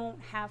 and you don't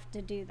have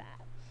to do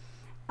that.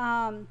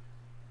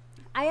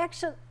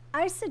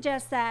 I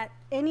suggest that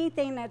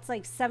anything that's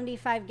like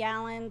 75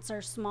 gallons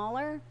or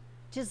smaller,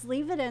 just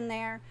leave it in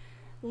there.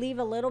 Leave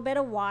a little bit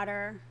of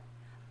water.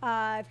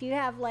 If you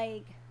have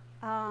like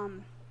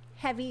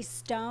heavy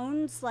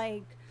stones,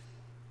 like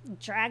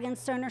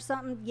dragonstone or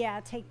something, yeah,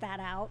 take that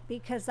out,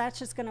 because that's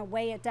just going to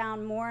weigh it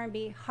down more and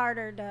be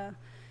harder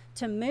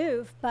to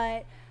move.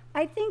 But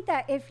I think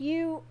that if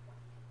you,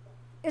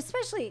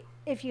 especially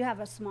if you have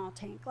a small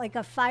tank, like a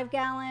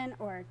 5-gallon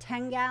or a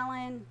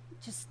 10-gallon,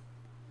 just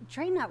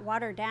drain that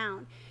water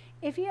down.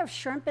 If you have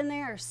shrimp in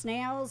there or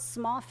snails,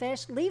 small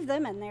fish, leave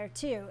them in there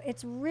too.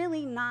 It's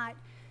really not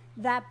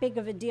that big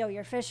of a deal.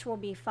 Your fish will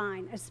be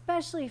fine,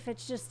 especially if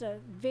it's just a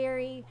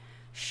very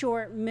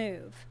short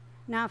move.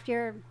 Now, if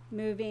you're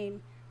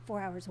moving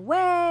 4 hours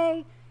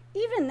away,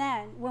 even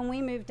then, when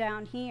we moved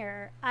down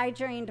here, I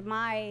drained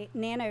my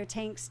nano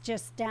tanks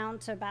just down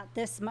to about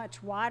this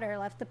much water,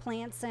 left the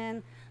plants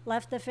in,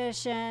 left the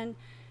fish in,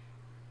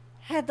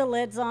 had the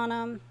lids on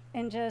them,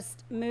 and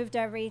just moved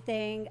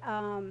everything.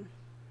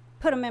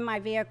 put them in my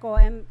vehicle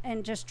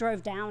and just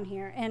drove down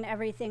here, and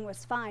everything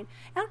was fine.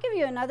 I'll give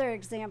you another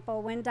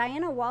example. When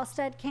Diana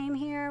Wallstead came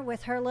here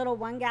with her little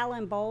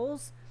 1-gallon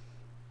bowls,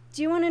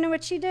 do you want to know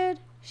what she did?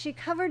 She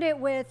covered it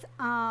with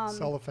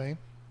cellophane.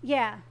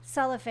 Yeah,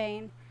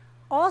 cellophane.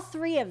 All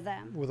 3 of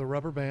them. With a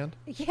rubber band.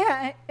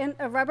 Yeah, and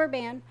a rubber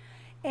band.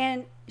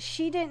 And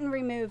she didn't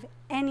remove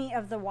any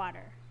of the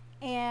water.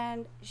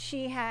 And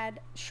she had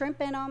shrimp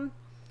in them,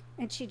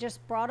 and she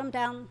just brought them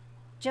down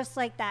just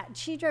like that.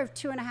 She drove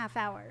 2.5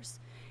 hours,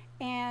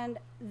 and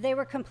they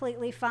were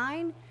completely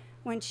fine.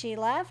 When she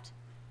left,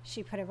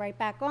 she put it right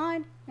back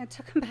on and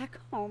took them back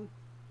home.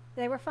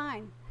 They were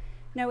fine.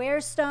 No air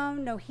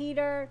stone, no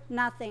heater,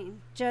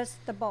 nothing,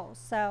 just the bowls.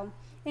 So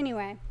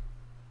anyway,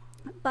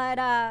 but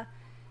and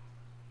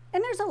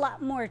there's a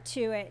lot more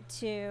to it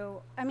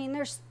too. I mean,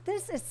 this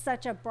is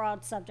such a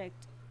broad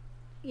subject,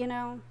 you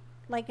know,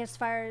 like as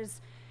far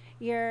as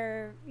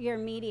your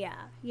media,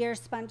 your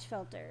sponge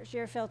filters,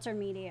 your filter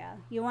media.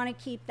 You want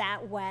to keep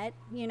that wet.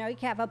 You know, you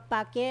can have a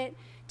bucket,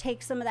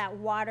 take some of that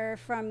water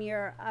from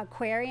your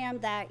aquarium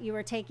that you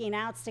were taking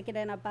out, stick it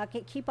in a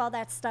bucket, keep all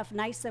that stuff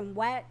nice and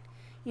wet,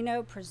 you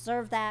know,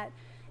 preserve that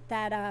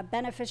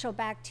beneficial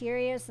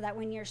bacteria so that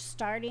when you're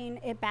starting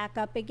it back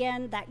up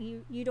again, that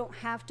you don't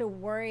have to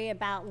worry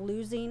about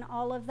losing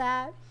all of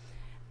that.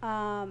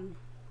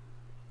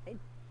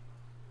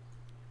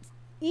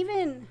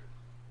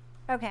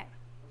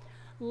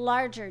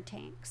 Larger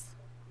tanks.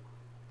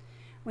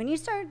 When you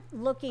start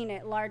looking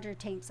at larger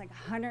tanks, like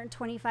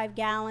 125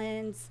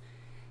 gallons,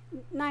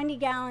 90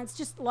 gallons,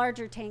 just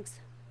larger tanks,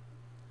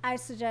 I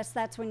suggest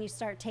that's when you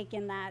start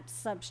taking that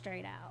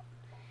substrate out.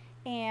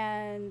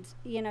 And,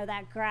 you know,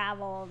 that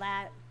gravel,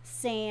 that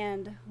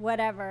sand,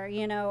 whatever,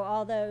 you know,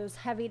 all those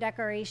heavy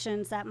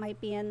decorations that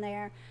might be in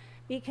there,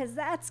 because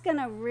that's going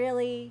to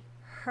really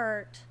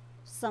hurt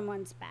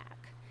someone's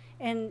back.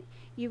 And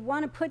you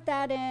want to put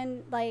that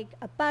in like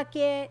a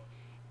bucket.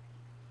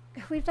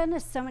 We've done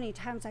this so many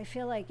times. I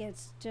feel like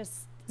it's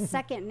just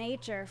second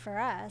nature for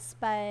us.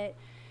 But,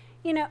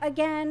 you know,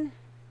 again,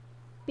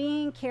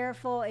 being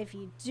careful. If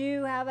you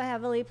do have a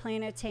heavily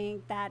planted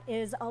tank that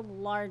is a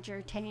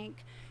larger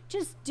tank,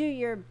 just do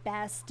your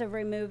best to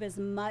remove as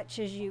much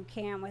as you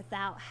can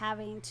without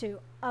having to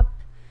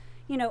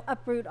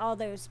uproot all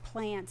those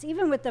plants,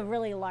 even with the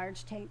really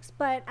large tanks.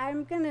 But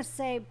I'm going to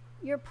say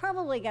you're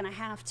probably going to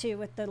have to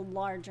with the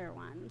larger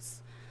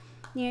ones.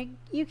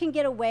 You can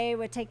get away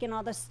with taking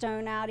all the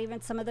stone out, even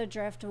some of the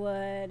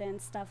driftwood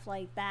and stuff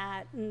like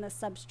that, and the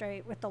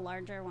substrate with the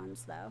larger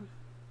ones, though.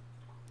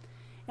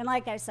 And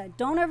like I said,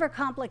 don't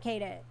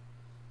overcomplicate it.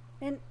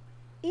 And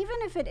even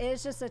if it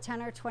is just a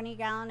 10 or 20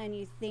 gallon and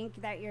you think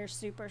that you're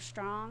super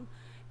strong,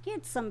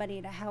 get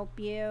somebody to help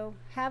you.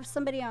 Have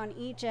somebody on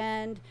each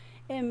end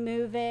and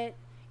move it,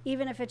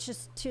 even if it's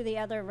just to the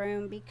other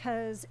room,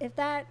 because if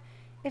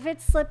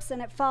it slips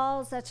and it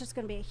falls, that's just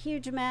going to be a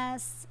huge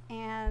mess,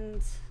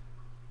 and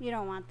you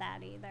don't want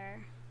that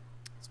either.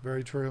 It's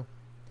very true.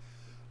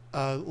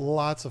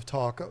 Lots of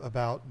talk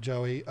about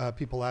Joey.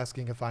 People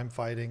asking if I'm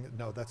fighting.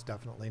 No, that's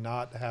definitely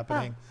not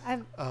happening.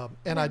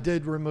 And I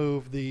did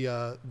remove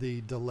the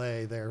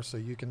delay there, so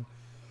you can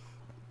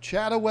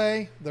chat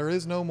away. There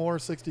is no more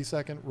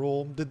 60-second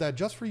rule. Did that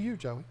just for you,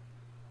 Joey.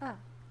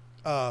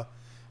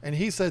 And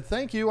he said,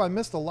 "Thank you. I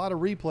missed a lot of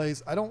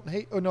replays. I don't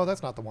hate." Oh no,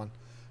 that's not the one.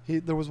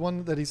 There was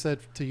one that he said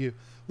to you,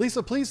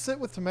 "Lisa, please sit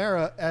with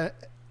Tamara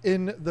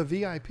in the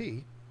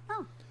VIP.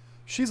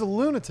 She's a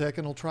lunatic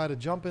and will try to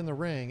jump in the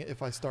ring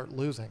if I start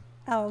losing."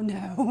 Oh,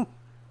 no.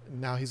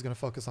 Now he's going to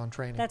focus on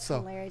training. That's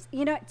hilarious.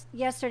 You know,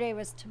 yesterday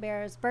was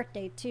Tamara's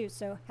birthday, too,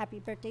 so happy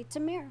birthday,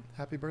 Tamara.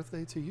 Happy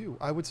birthday to you.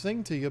 I would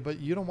sing to you, but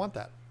you don't want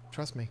that.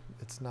 Trust me.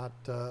 It's not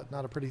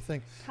a pretty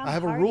thing. Tom I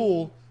have Hardy. a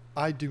rule.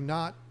 I do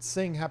not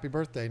sing happy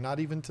birthday, not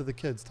even to the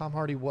kids. Tom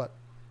Hardy what?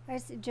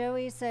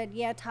 Joey said,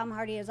 yeah, Tom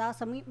Hardy is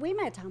awesome. We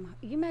met Tom.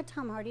 You met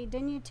Tom Hardy.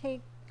 Didn't you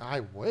take... I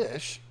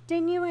wish.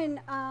 Didn't you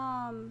and...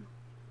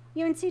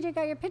 You and CJ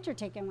got your picture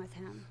taken with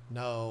him.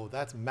 No,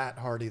 that's Matt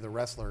Hardy, the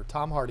wrestler.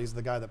 Tom Hardy's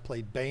the guy that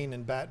played Bane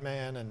in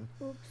Batman, and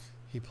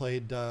he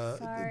played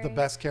the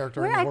best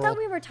character in the world. I thought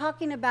we were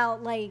talking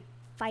about like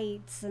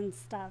fights and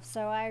stuff,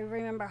 so I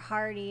remember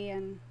Hardy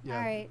and all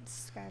right,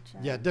 scratch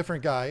that. Yeah,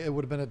 different guy. It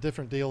would have been a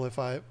different deal if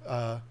I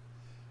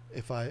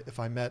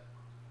met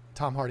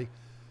Tom Hardy.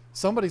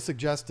 Somebody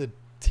suggested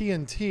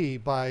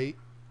TNT by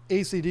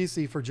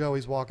AC/DC for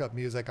Joey's walk-up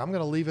music. I'm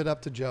going to leave it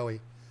up to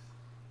Joey.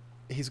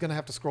 He's going to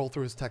have to scroll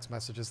through his text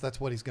messages.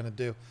 That's what he's going to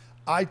do.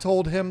 I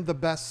told him the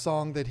best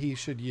song that he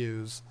should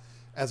use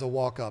as a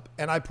walk-up,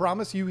 and I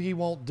promise you he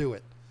won't do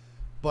it.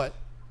 But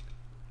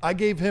I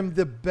gave him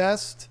the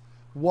best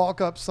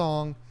walk-up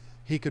song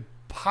he could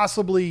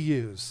possibly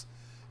use,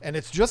 and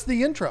it's just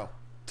the intro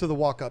to the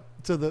walk-up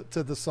to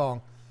the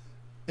song.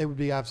 It would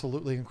be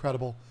absolutely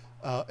incredible,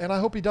 and I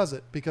hope he does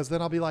it, because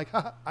then I'll be like,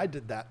 ha, I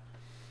did that.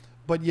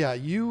 But yeah,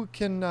 you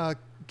can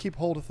keep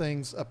hold of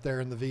things up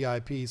there in the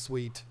VIP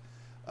suite.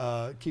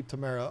 Keep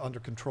Tamara under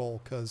control,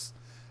 because,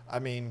 I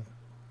mean,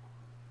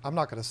 I'm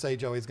not going to say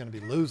Joey's going to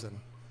be losing.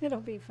 It'll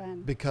be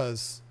fun.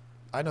 Because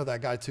I know that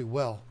guy too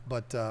well.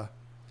 But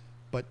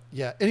But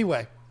yeah,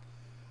 anyway,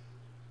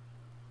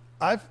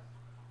 I've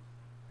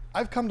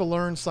come to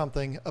learn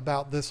something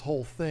about this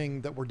whole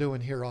thing that we're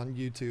doing here on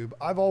YouTube.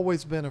 I've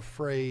always been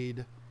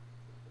afraid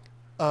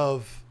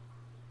of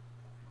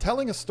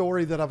telling a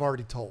story that I've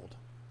already told.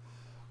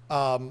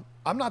 I'm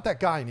not that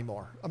guy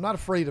anymore. I'm not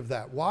afraid of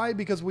that. Why?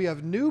 Because we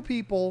have new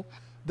people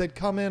that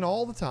come in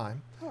all the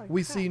time.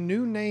 We see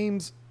new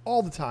names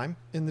all the time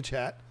in the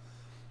chat.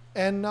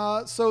 And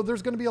so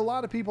there's going to be a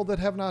lot of people that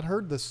have not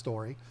heard this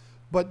story.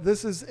 But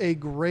this is a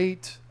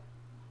great...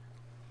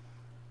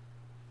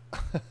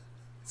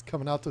 It's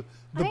coming out to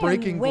the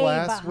breaking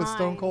glass with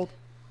Stone Cold.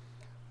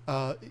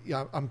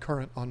 Yeah, I'm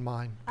current on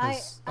mine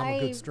because I'm a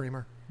good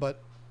streamer. But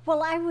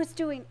well, I was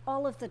doing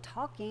all of the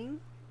talking.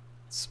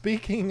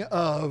 Speaking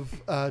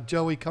of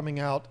Joey coming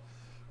out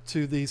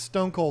to the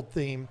Stone Cold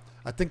theme,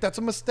 I think that's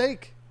a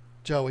mistake,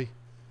 Joey.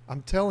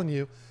 I'm telling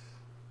you.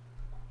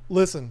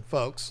 Listen,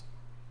 folks.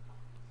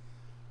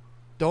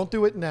 Don't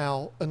do it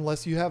now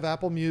unless you have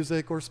Apple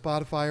Music or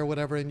Spotify or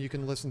whatever and you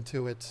can listen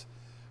to it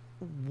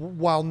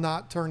while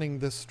not turning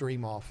this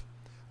stream off.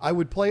 I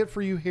would play it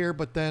for you here,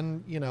 but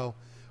then, you know,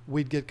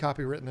 we'd get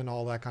copywritten and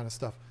all that kind of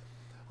stuff.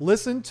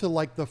 Listen to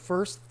like the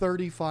first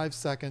 35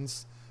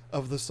 seconds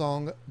of the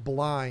song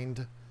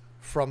Blind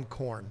from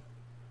Korn.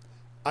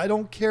 I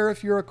don't care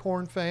if you're a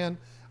Korn fan.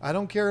 I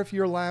don't care if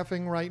you're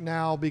laughing right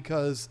now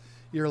because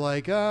you're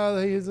like,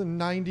 he's a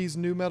 90s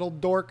nu metal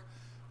dork.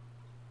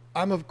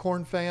 I'm a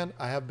Korn fan.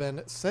 I have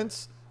been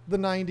since the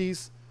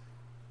 90s.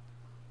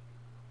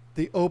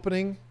 The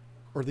opening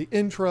or the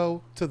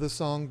intro to the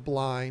song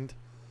Blind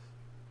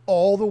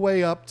all the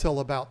way up till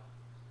about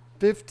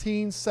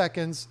 15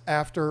 seconds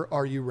after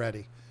Are You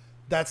Ready?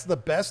 That's the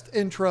best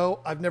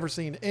intro. I've never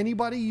seen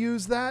anybody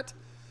use that.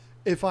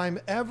 If I'm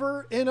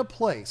ever in a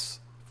place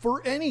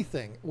for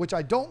anything, which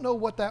I don't know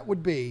what that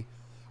would be,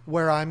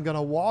 where I'm going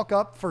to walk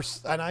up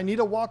and I need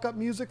a walk up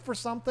music for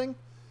something,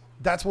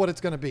 that's what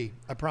it's going to be.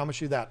 I promise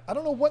you that. I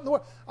don't know what in the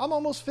world. I'm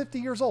almost 50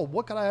 years old.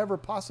 What could I ever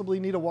possibly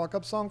need a walk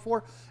up song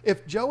for?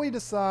 If Joey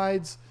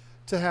decides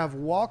to have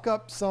walk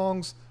up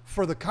songs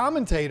for the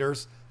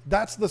commentators,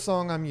 that's the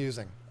song I'm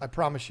using. I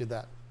promise you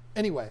that.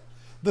 Anyway,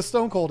 the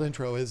Stone Cold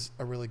intro is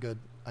a really good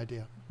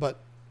idea, but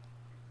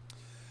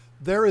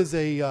there is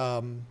there's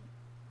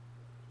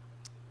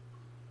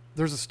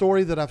a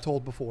story that I've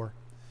told before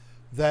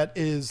that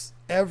is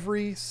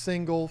every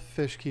single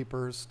fish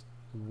keeper's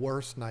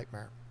worst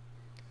nightmare,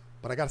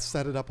 but I got to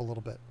set it up a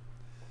little bit.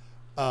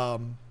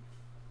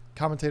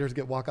 Commentators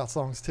get walkout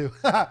songs too.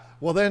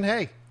 Well then,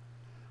 hey,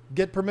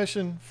 get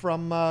permission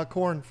from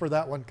Korn for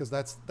that one, because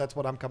that's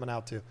what I'm coming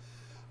out to.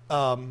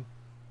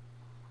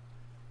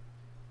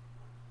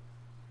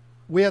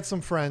 We had some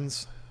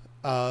friends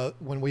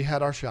when we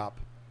had our shop.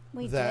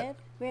 We did?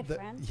 We had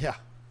friends? Yeah.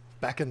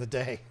 Back in the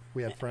day,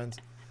 we had friends.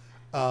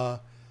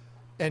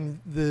 And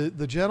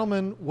the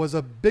gentleman was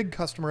a big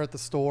customer at the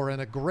store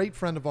and a great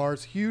friend of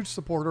ours, huge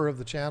supporter of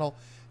the channel.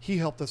 He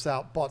helped us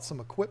out, bought some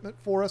equipment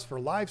for us for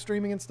live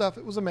streaming and stuff.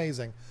 It was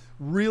amazing.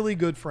 Really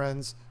good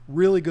friends,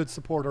 really good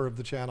supporter of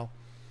the channel.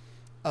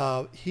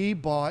 He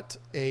bought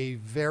a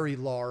very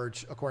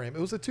large aquarium.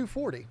 It was a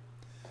 240.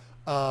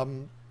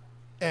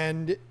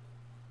 And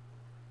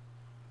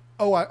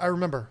I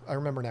remember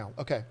now.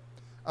 Okay.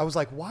 I was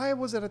like, why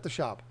was it at the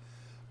shop?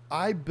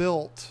 I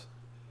built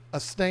a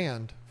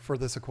stand for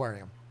this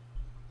aquarium.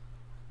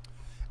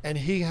 And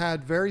he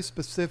had very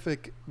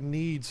specific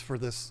needs for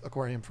this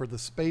aquarium, for the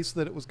space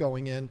that it was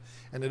going in.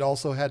 And it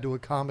also had to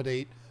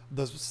accommodate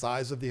the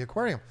size of the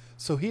aquarium.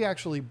 So he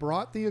actually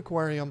brought the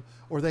aquarium,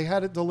 or they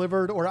had it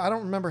delivered, or I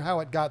don't remember how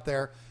it got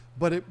there,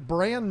 but it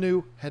brand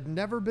new, had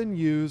never been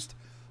used,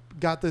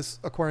 got this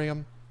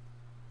aquarium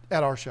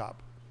at our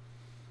shop.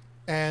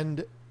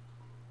 And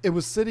it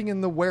was sitting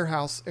in the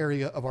warehouse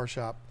area of our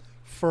shop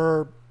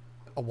for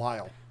a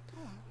while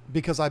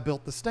because I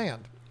built the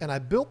stand. And I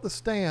built the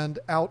stand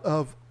out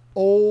of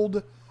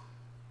old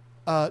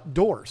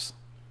doors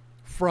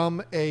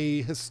from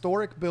a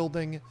historic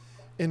building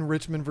in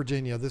Richmond,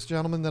 Virginia. This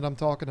gentleman that I'm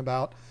talking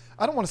about,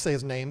 I don't want to say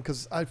his name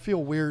because I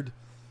feel weird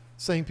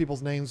saying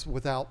people's names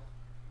without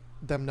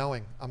them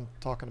knowing I'm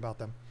talking about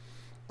them.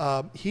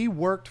 He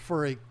worked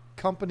for a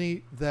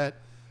company that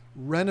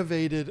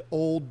renovated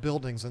old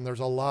buildings, and there's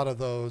a lot of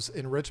those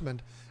in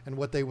Richmond. And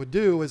what they would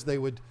do is they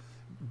would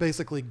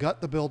basically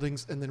gut the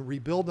buildings and then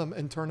rebuild them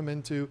and turn them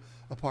into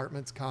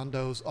apartments,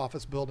 condos,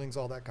 office buildings,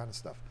 all that kind of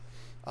stuff.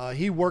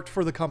 He worked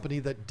for the company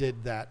that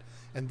did that,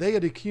 and they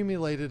had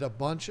accumulated a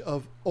bunch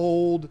of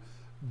old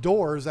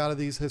doors out of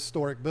these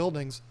historic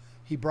buildings.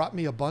 He brought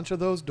me a bunch of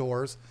those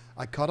doors.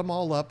 I cut them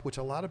all up, which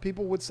a lot of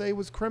people would say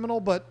was criminal,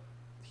 but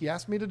he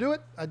asked me to do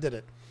it. I did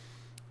it.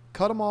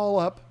 Cut them all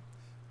up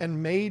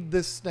and made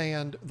this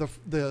stand,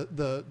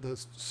 the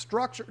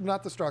structure,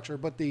 not the structure,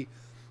 but the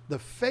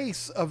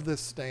face of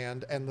this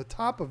stand and the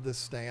top of this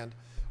stand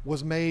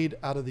was made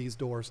out of these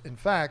doors. In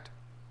fact,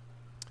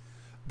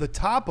 the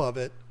top of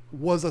it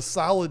was a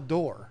solid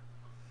door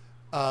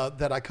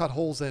that I cut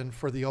holes in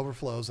for the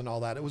overflows and all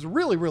that. It was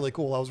really, really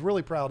cool. I was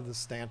really proud of this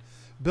stand.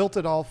 Built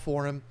it all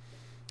for him.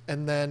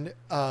 And then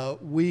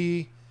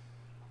we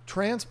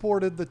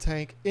transported the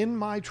tank in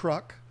my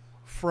truck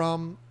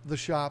from the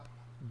shop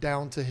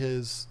down to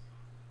his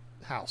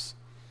house.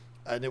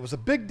 And it was a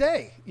big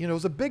day. You know, it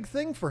was a big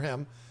thing for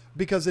him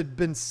because it'd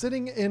been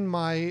sitting in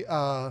my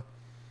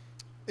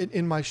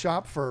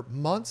shop for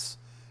months.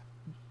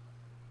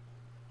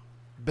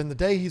 Been the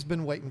day he's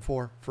been waiting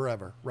for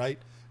forever, right?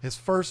 His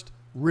first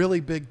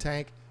really big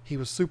tank. He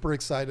was super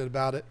excited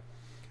about it.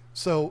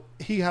 So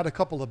he had a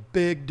couple of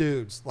big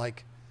dudes,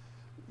 like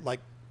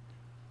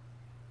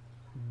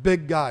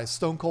big guys,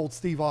 Stone Cold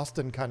Steve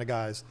Austin kind of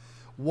guys.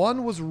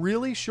 One was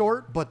really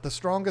short, but the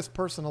strongest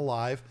person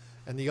alive.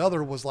 And the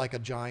other was like a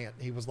giant.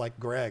 He was like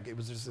Greg. It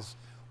was just this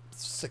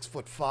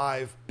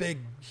 6'5", big,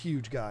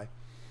 huge guy.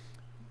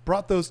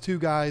 Brought those two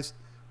guys.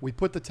 We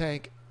put the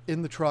tank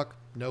in the truck.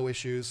 No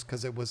issues,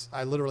 because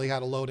I literally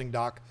had a loading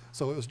dock.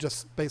 So it was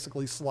just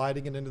basically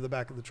sliding it into the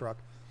back of the truck.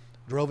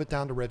 Drove it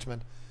down to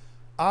Richmond.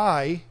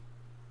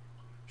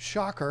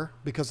 Shocker,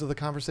 because of the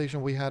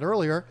conversation we had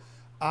earlier,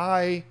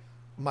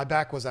 my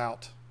back was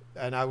out.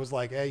 And I was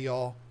like, hey,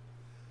 y'all,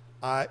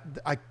 I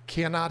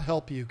cannot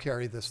help you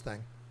carry this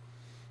thing.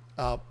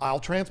 I'll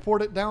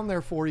transport it down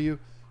there for you,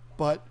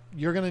 but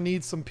you're going to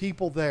need some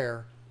people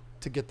there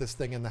to get this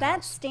thing in the house.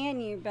 That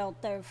stand you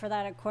built, though, for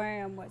that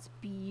aquarium was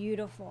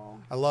beautiful.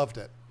 I loved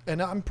it.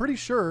 And I'm pretty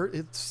sure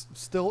it's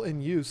still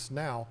in use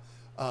now.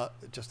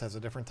 It just has a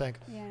different tank.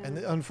 Yeah. And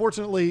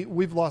unfortunately,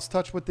 we've lost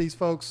touch with these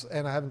folks,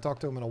 and I haven't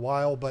talked to them in a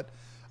while. But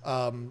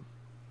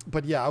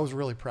yeah, I was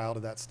really proud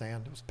of that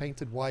stand. It was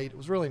painted white. It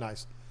was really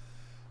nice.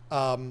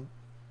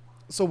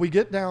 So we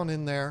get down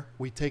in there.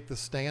 We take the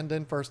stand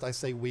in first. I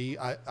say we.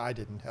 I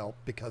didn't help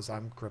because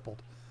I'm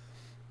crippled.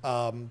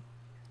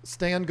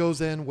 Stand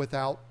goes in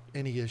without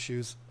any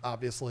issues,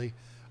 obviously.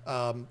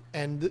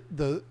 And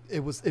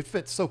it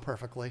fits so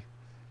perfectly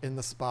in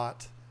the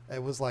spot.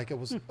 It was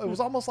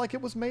almost like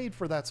it was made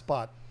for that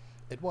spot.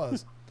 It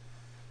was.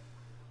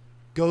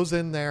 Goes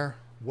in there.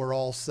 We're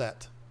all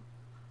set.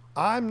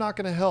 I'm not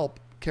going to help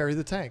carry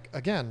the tank.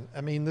 Again,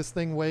 I mean, this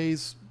thing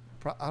weighs,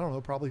 I don't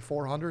know, probably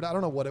 400. I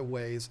don't know what it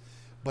weighs,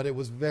 but it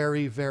was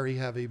very, very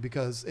heavy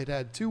because it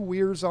had two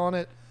weirs on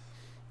it,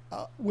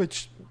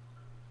 which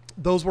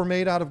those were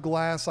made out of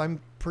glass. I'm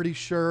pretty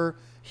sure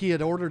he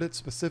had ordered it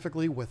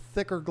specifically with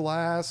thicker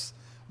glass.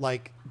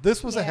 Like,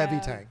 this was a heavy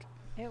tank.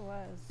 It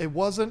was. It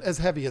wasn't as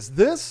heavy as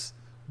this,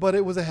 but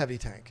it was a heavy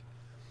tank.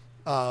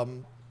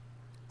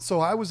 So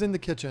I was in the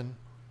kitchen,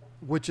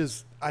 which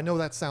is, I know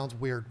that sounds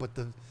weird, but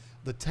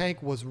the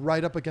tank was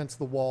right up against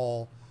the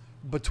wall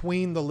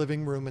between the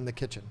living room and the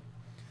kitchen.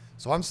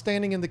 So I'm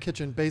standing in the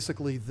kitchen,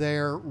 basically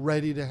there,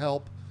 ready to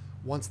help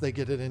once they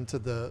get it into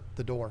the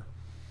door.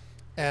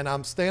 And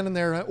I'm standing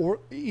there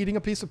eating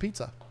a piece of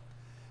pizza.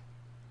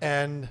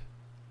 And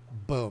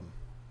boom.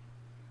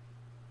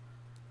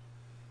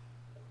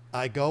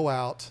 I go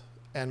out,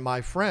 and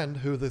my friend,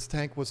 who this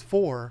tank was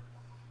for,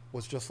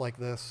 was just like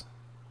this.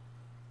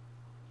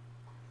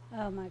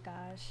 Oh, my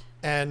gosh.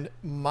 And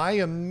my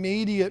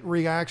immediate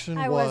reaction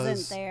was... I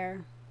wasn't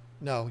there.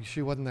 No,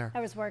 she wasn't there.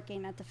 I was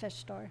working at the fish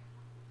store.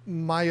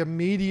 My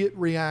immediate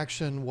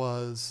reaction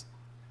was,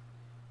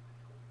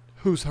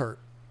 who's hurt?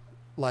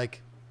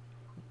 Like,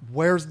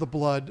 where's the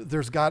blood?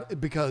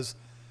 Because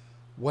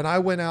when I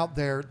went out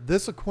there,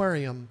 this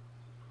aquarium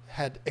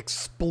had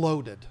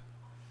exploded.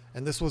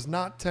 And this was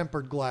not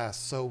tempered glass.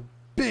 So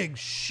big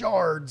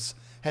shards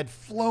had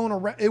flown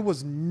around. It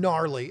was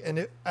gnarly.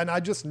 And I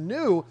just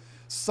knew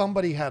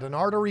somebody had an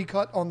artery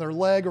cut on their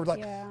leg, or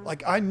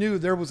like I knew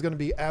there was going to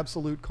be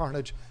absolute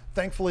carnage.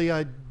 Thankfully,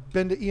 I'd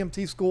been to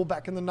EMT school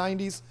back in the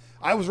 90s.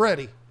 I was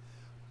ready,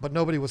 but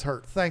nobody was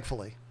hurt,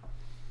 thankfully.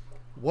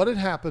 What had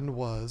happened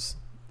was,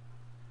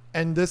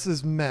 and this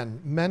is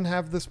men. Men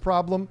have this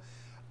problem.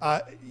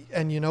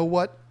 And you know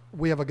what?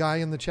 We have a guy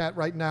in the chat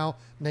right now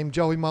named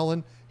Joey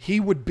Mullen. He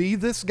would be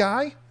this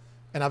guy,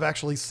 and I've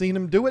actually seen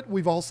him do it.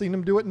 We've all seen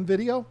him do it in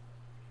video.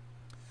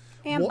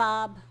 And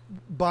Bob.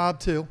 Bob,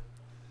 too.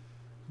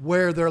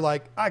 Where they're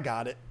like, I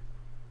got it.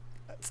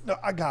 No,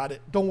 I got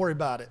it. Don't worry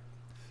about it.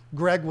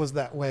 Greg was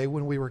that way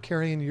when we were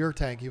carrying your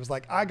tank. He was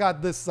like, I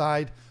got this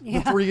side. The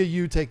three of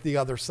you take the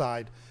other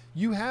side.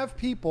 You have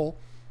people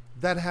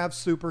that have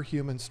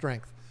superhuman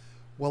strength.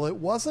 Well, it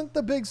wasn't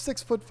the big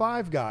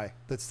 6'5" guy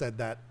that said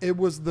that. It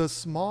was the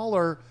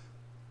smaller,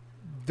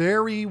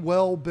 very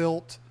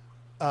well-built,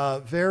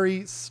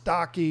 very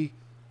stocky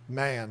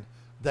man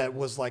that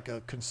was like a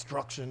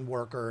construction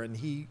worker.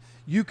 And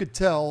you could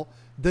tell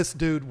this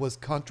dude was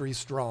country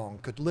strong,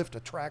 could lift a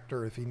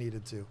tractor if he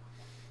needed to.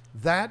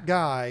 That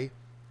guy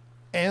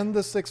and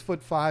the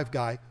 6'5"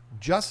 guy,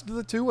 just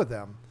the two of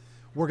them,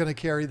 were going to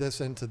carry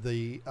this into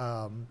the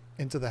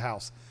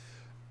house.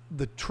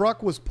 The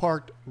truck was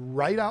parked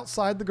right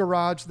outside the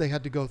garage. They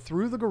had to go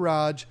through the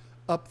garage,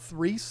 up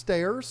 3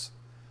 stairs,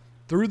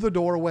 through the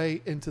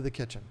doorway into the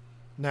kitchen.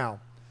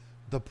 Now,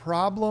 the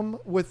problem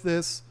with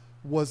this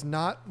was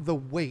not the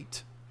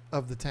weight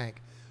of the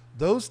tank.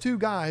 Those two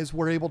guys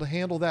were able to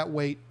handle that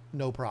weight,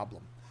 no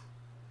problem.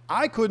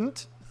 I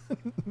couldn't.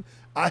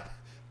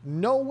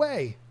 No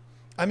way.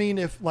 I mean,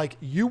 if like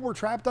you were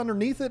trapped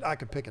underneath it, I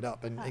could pick it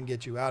up and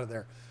get you out of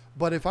there.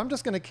 But if I'm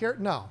just going to carry,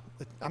 no,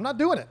 I'm not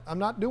doing it. I'm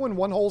not doing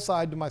one whole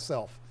side to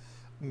myself.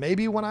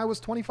 Maybe when I was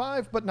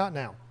 25, but not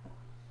now.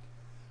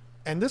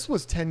 And this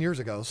was 10 years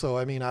ago. So,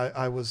 I mean,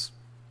 I was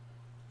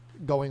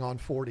going on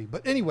 40.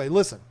 But anyway,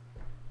 listen.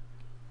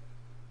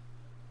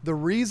 The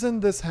reason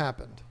this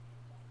happened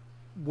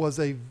was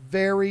a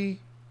very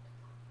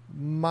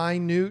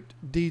minute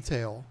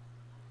detail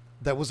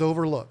that was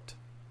overlooked.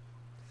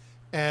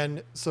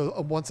 And so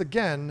once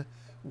again,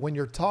 when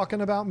you're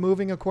talking about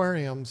moving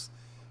aquariums,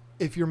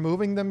 if you're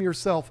moving them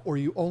yourself or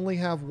you only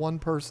have one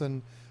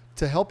person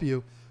to help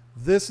you,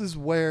 this is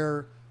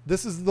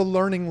the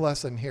learning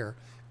lesson here.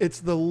 It's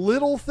the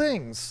little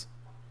things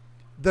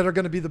that are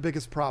going to be the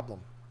biggest problem.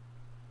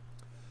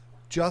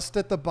 Just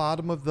at the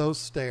bottom of those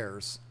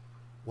stairs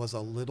was a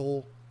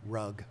little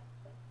rug.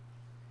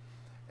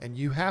 And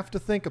you have to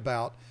think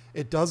about,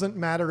 it doesn't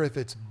matter if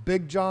it's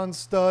Big John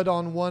Stud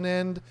on one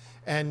end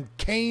and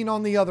Kane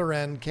on the other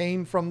end,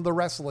 Kane from the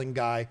wrestling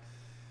guy.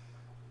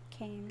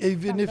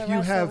 Even if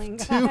you have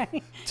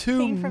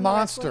two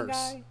monsters,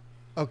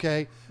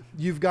 okay,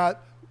 you've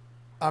got,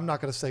 I'm not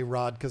going to say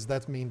Rod because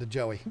that's mean to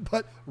Joey,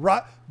 but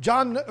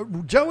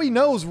Joey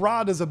knows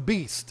Rod is a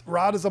beast.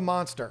 Rod is a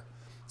monster.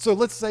 So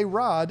let's say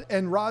Rod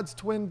and Rod's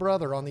twin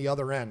brother on the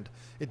other end.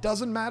 It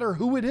doesn't matter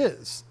who it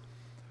is.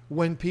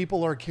 When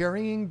people are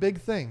carrying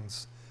big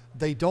things,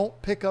 they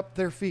don't pick up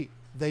their feet.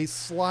 They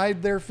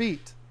slide their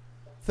feet.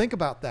 Think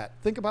about that.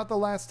 Think about the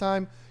last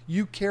time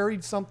you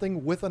carried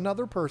something with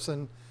another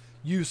person.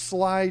 You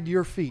slide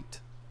your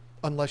feet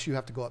unless you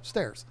have to go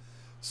upstairs.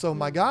 So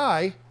my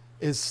guy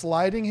is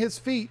sliding his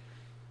feet,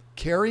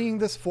 carrying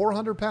this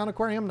 400-pound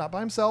aquarium, not by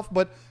himself,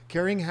 but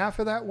carrying half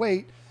of that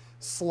weight,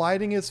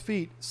 sliding his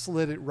feet,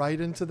 slid it right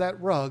into that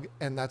rug,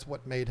 and that's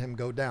what made him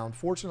go down.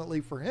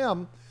 Fortunately for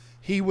him,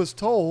 he was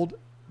told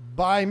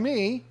by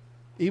me,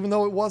 even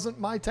though it wasn't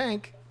my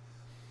tank,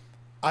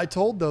 I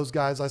told those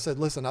guys, I said,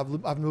 listen,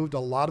 I've moved a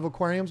lot of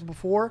aquariums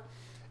before,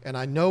 and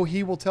I know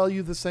he will tell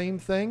you the same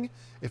thing.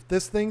 If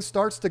this thing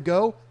starts to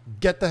go,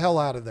 get the hell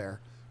out of there.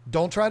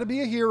 Don't try to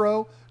be a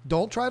hero.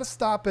 Don't try to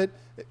stop it,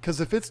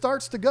 because if it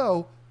starts to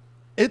go,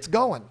 it's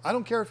going. I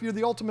don't care if you're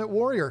the ultimate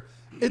warrior.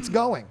 It's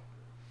going.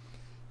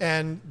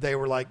 And they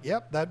were like,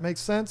 yep, that makes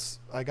sense.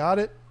 I got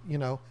it. You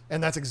know,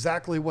 and that's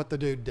exactly what the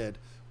dude did.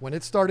 When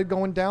it started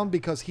going down,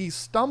 because he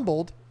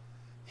stumbled,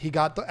 he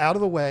got out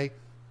of the way,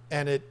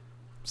 and it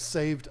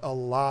saved a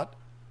lot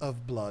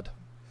of blood.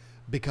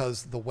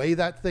 Because the way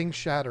that thing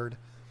shattered,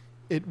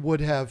 it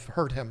would have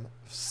hurt him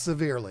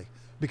severely,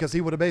 because he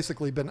would have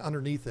basically been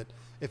underneath it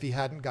if he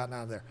hadn't gotten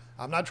out of there.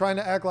 I'm not trying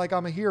to act like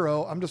I'm a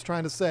hero. I'm just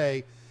trying to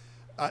say,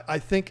 I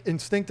think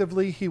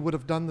instinctively he would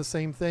have done the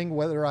same thing,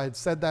 whether I had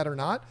said that or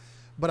not.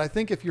 But I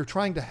think if you're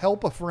trying to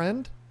help a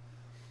friend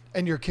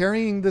and you're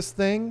carrying this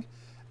thing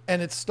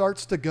and it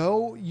starts to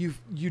go, you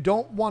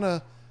don't want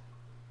to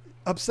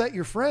upset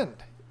your friend.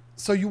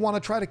 So you want to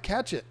try to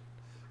catch it.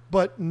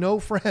 But no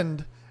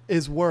friend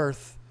is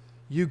worth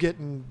you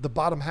getting the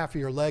bottom half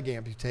of your leg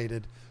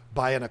amputated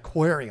by an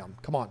aquarium.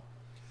 Come on.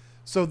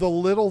 So the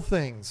little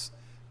things.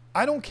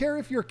 I don't care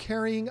if you're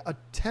carrying a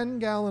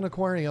 10-gallon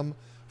aquarium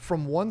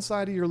from one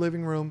side of your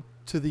living room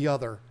to the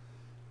other.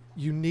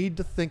 You need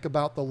to think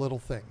about the little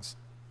things.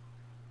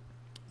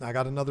 I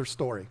got another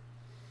story.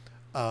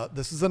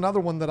 This is another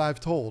one that I've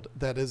told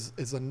that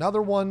is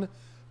another one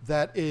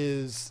that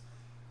is,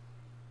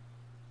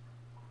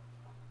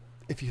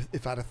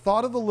 if I'd have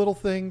thought of the little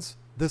things,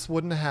 this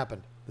wouldn't have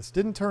happened. This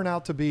didn't turn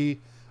out to be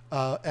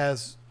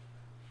as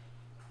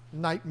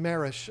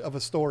nightmarish of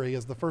a story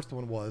as the first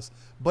one was,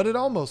 but it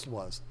almost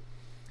was.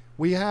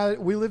 We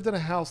lived in a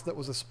house that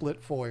was a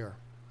split foyer.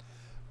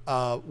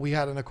 We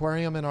had an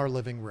aquarium in our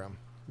living room.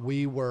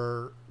 We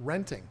were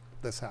renting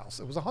this house.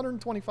 It was a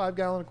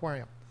 125-gallon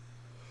aquarium.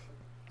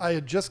 I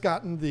had just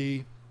gotten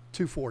the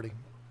 240.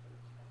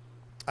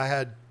 I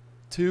had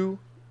 2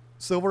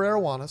 silver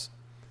arowanas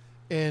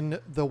in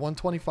the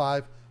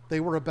 125. They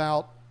were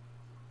about,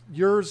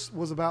 yours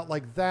was about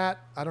like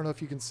that. I don't know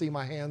if you can see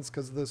my hands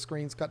because the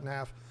screen's cut in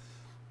half.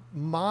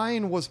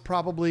 Mine was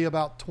probably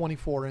about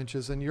 24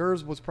 inches and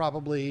yours was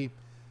probably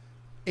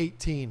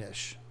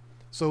 18-ish.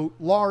 So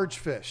large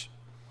fish.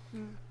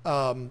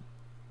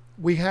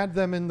 We had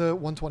them in the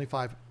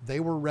 125. They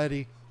were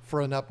ready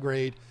for an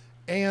upgrade.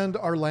 And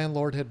our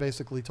landlord had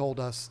basically told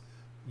us,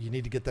 you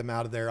need to get them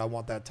out of there. I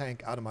want that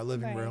tank out of my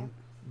living room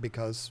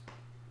because,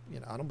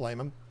 I don't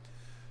blame him.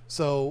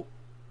 So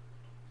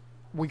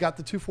we got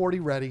the 240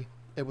 ready.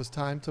 It was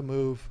time to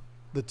move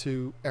the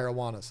 2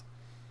 arowanas.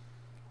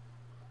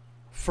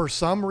 For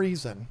some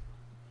reason,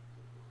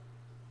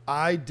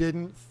 I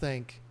didn't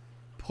think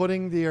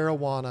putting the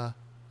arowana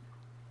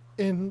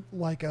in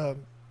like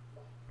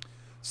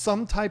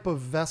some type of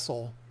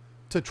vessel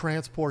to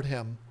transport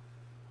him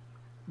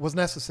was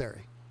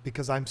necessary,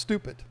 because I'm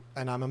stupid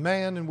and I'm a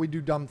man and we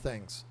do dumb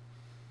things.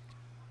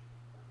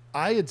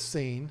 I had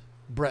seen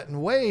Brett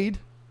and Wade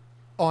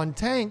on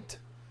Tanked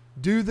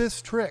do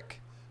this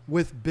trick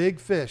with big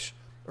fish,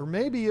 or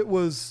maybe it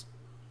was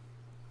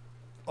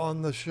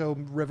on the show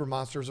River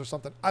Monsters or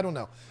something. I don't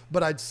know,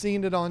 but I'd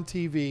seen it on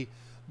TV.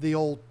 the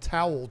old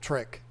towel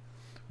trick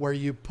where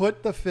you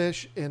put the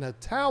fish in a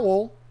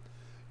towel,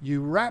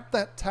 you wrap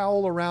that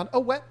towel around, a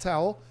wet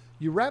towel,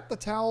 you wrap the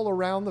towel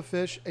around the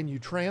fish and you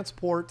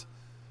transport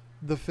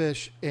the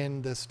fish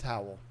in this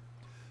towel.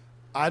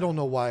 I don't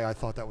know why I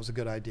thought that was a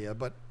good idea,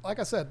 but like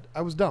I said,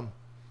 I was dumb.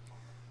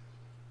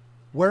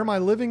 Where my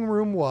living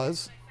room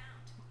was,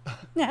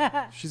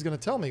 she's going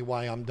to tell me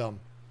why I'm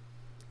dumb.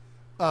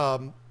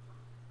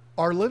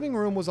 Our living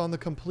room was on the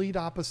complete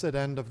opposite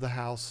end of the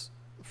house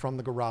from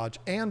the garage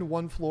and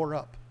one floor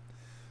up.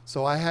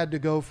 So I had to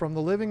go from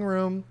the living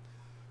room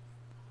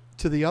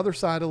to the other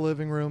side of the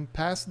living room,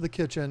 past the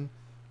kitchen,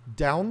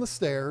 down the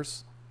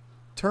stairs,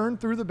 turn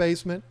through the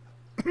basement,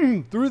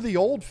 through the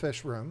old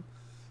fish room,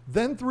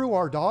 then through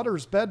our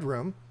daughter's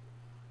bedroom,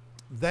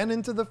 then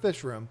into the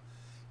fish room.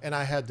 And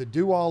I had to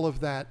do all of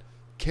that,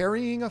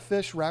 carrying a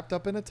fish wrapped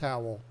up in a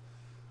towel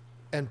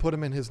and put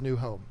him in his new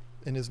home,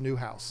 in his new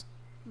house.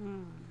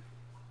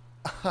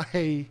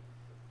 I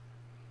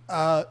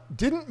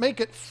didn't make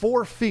it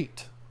 4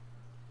 feet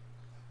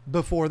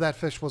before that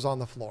fish was on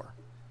the floor.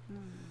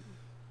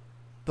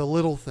 The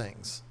little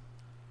things.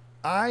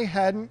 I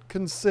hadn't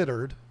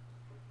considered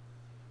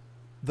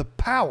the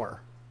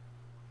power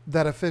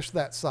that a fish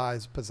that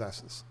size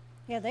possesses.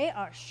 Yeah, they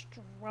are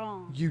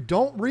strong. You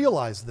don't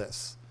realize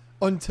this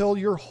until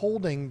you're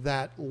holding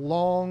that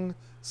long,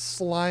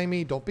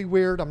 slimy, don't be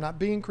weird, I'm not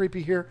being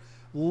creepy here,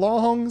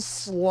 long,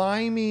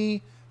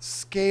 slimy,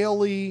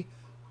 scaly,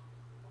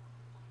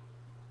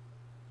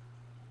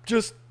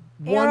 just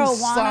one Arowana.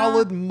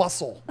 solid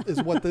muscle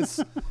is what this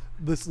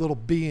little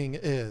being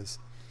is.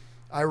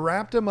 I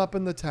wrapped him up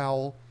in the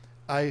towel.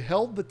 I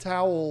held the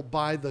towel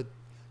by the,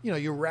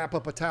 you wrap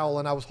up a towel,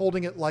 and I was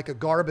holding it like a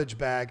garbage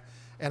bag,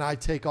 and I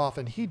take off,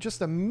 and he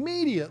just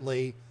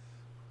immediately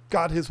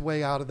got his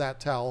way out of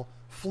that towel,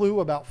 flew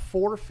about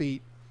 4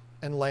 feet,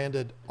 and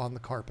landed on the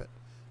carpet.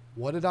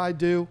 What did I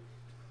do?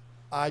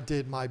 I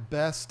did my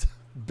best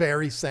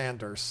Barry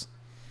Sanders.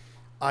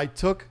 I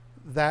took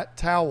that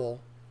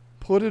towel,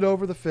 put it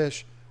over the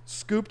fish,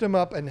 scooped him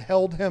up, and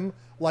held him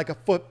like a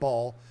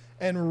football,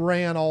 and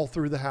ran all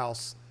through the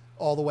house,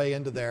 all the way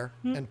into there,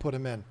 and put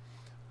him in.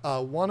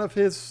 One of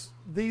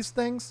these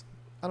things,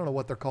 I don't know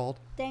what they're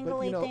called.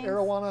 Dangly but, things.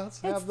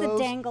 Arowanas have It's those.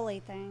 the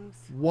dangly things.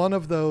 One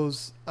of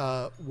those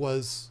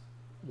was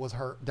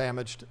hurt,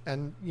 damaged,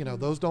 and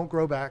those don't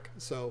grow back.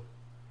 So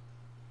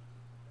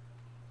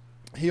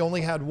he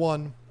only had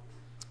one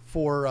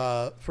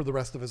for the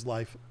rest of his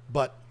life.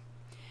 But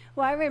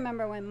Well, I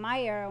remember when my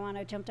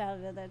arowana jumped out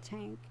of the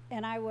tank,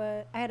 and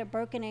I had a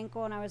broken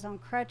ankle and I was on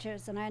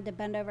crutches, and I had to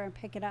bend over and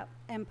pick it up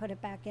and put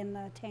it back in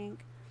the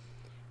tank.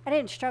 I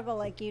didn't struggle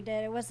like you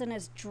did. It wasn't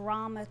as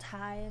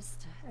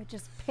dramatized. I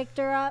just picked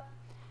her up,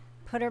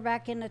 put her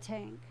back in the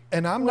tank.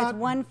 And with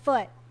 1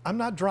 foot. I'm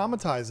not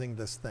dramatizing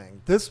this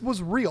thing. This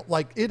was real.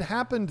 Like, it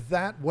happened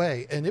that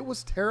way, and it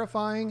was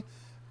terrifying.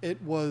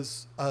 It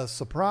was a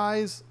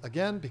surprise,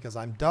 again, because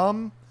I'm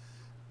dumb.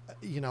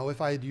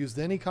 If I had used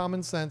any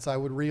common sense, I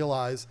would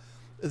realize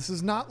this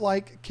is not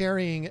like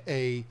carrying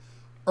a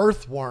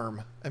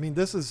earthworm. I mean,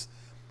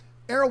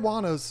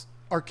 arowanas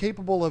are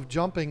capable of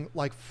jumping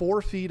like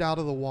 4 feet out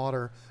of the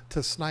water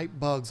to snipe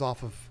bugs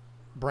off of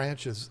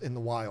branches in the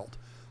wild.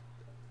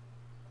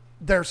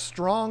 They're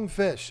strong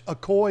fish. A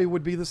koi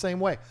would be the same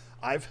way.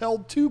 I've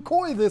held 2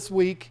 koi this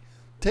week,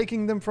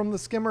 taking them from the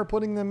skimmer,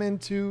 putting them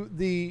into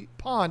the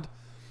pond.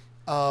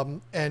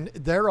 And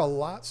they're a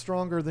lot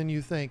stronger than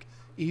you think,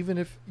 even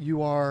if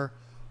you are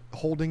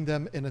holding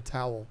them in a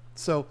towel.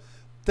 So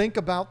think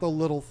about the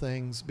little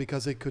things,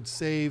 because it could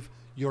save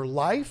your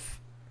life.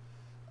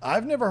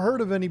 I've never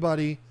heard of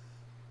anybody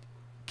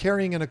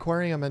carrying an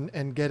aquarium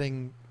and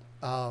getting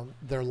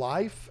their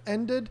life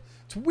ended.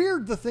 It's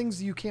weird, the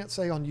things you can't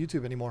say on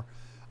YouTube anymore.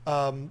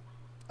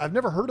 I've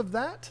never heard of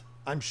that.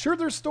 I'm sure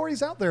there's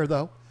stories out there,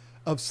 though,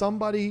 of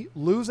somebody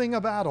losing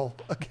a battle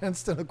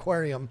against an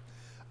aquarium.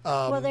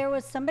 Well, there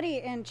was somebody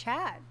in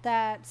chat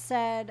that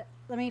said,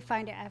 let me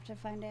find it. I have to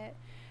find it.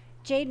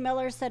 Jade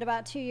Miller said,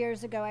 about 2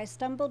 years ago, I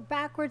stumbled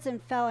backwards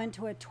and fell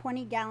into a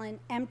 20-gallon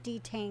empty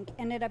tank.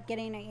 Ended up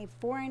getting a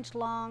 4-inch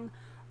long,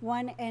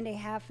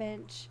 1.5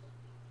 inch.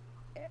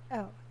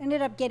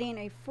 Ended up getting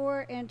a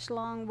 4-inch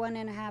long,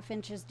 1.5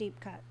 inches deep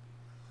cut.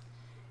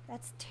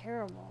 That's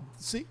terrible.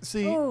 See,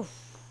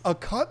 Oof. A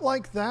cut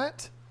like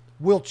that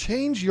will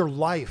change your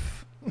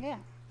life. Yeah.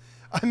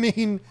 I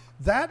mean,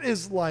 that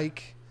is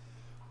like,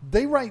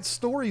 they write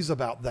stories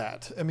about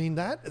that. I mean,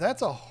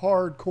 that's a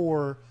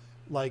hardcore,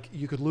 like,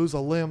 you could lose a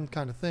limb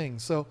kind of thing.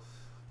 So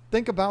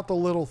think about the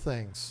little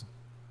things,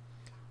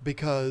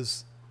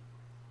 because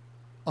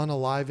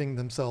unaliving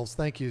themselves.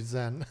 Thank you,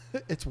 Zen.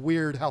 It's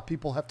weird how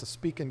people have to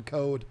speak in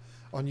code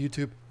on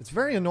YouTube. It's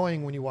very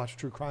annoying when you watch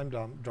true crime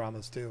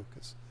dramas too.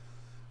 Because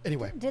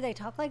anyway, Do they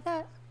talk like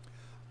that?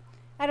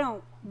 I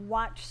don't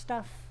watch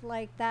stuff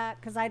like that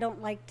because I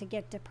don't like to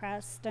get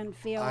depressed and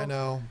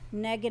feel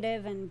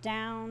negative and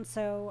down.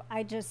 So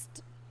I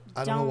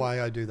don't know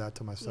why I do that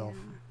to myself.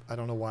 Yeah. I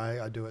don't know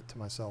why I do it to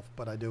myself,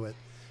 but I do it.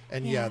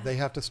 And yeah, they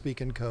have to speak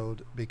in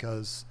code,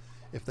 because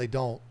If they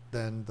don't,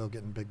 then they'll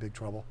get in big, big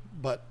trouble.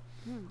 But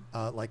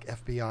like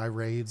FBI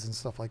raids and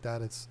stuff like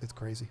that, it's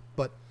crazy.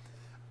 But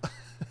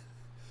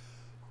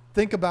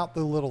think about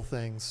the little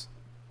things.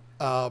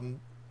 When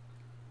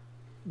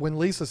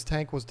Lisa's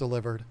tank was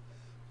delivered,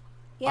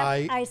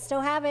 Yep, I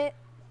still have it.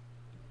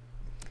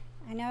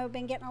 I know I've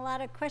been getting a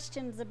lot of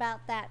questions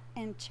about that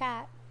in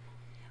chat.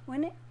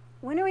 When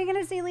are we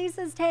going to see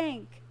Lisa's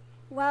tank?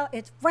 Well,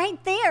 it's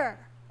right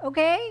there,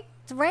 okay?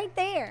 It's right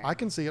there. I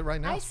can see it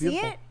right now. I It's see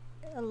beautiful. it.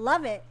 I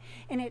love it.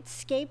 And it's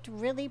scaped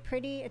really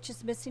pretty. It's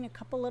just missing a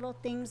couple little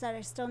things that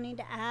I still need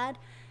to add.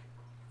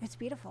 It's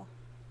beautiful.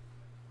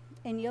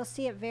 And you'll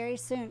see it very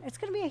soon. It's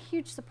going to be a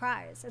huge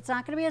surprise. It's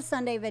not going to be a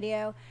Sunday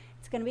video.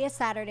 It's going to be a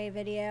Saturday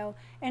video.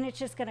 And it's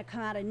just going to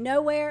come out of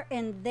nowhere,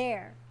 and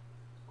there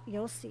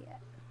you'll see it.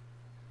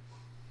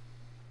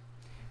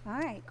 All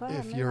right, go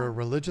ahead. If you're a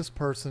religious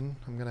person,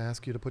 I'm going to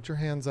ask you to put your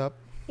hands up.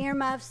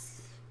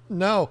 Earmuffs.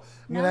 No,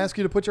 I'm going No? to ask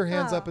you to put your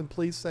hands up Oh. and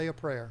please say a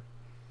prayer.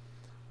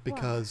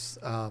 Because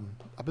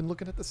I've been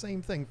looking at the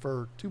same thing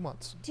for 2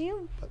 months. Do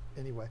you But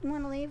anyway,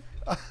 want to leave?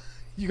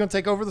 you going to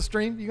take over the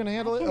stream? You going to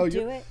handle I it? can Oh,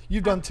 do it.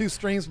 You've done 2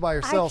 streams by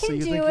yourself, so can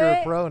you do think you're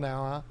a it. pro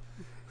now,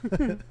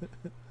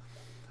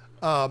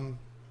 huh?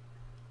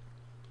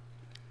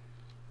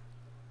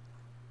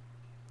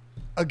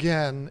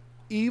 Again,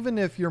 even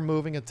if you're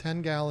moving a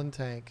 10-gallon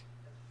tank,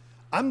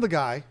 I'm the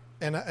guy,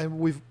 and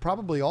we've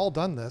probably all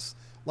done this.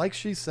 Like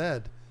she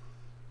said,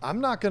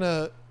 I'm not going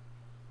to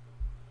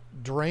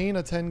drain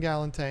a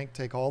 10-gallon tank,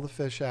 take all the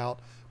fish out,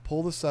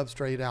 pull the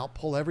substrate out,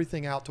 pull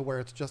everything out to where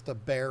it's just a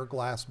bare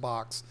glass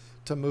box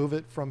to move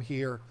it from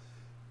here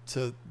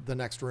to the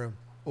next room,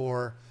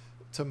 or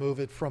to move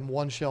it from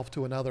one shelf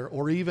to another,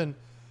 or even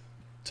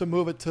to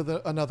move it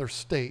to another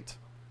state.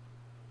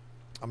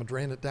 I'm going to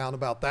drain it down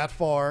about that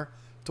far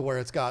to where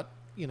it's got,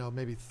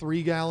 maybe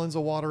 3 gallons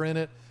of water in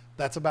it.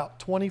 That's about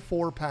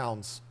 24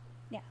 pounds.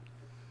 Yeah.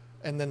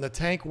 And then the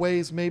tank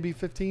weighs maybe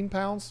 15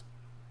 pounds.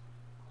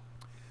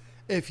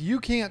 If you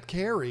can't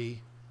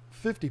carry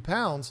 50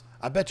 pounds,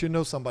 I bet you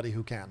know somebody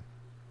who can.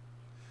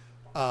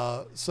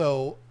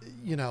 So,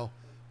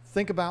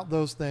 think about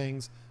those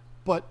things.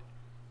 But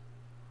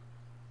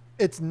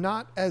it's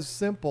not as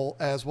simple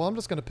as, well, I'm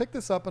just going to pick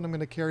this up and I'm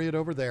going to carry it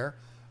over there.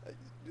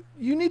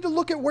 You need to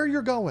look at where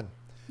you're going.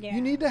 Yeah.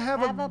 You need to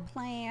have a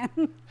plan.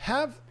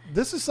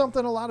 This is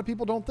something a lot of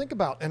people don't think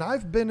about. And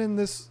I've been in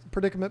this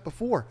predicament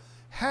before.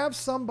 Have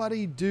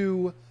somebody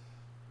do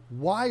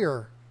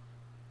wire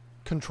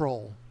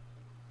control.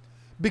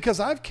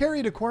 Because I've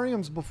carried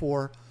aquariums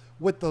before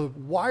with the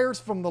wires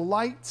from the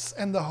lights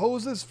and the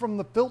hoses from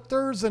the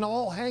filters and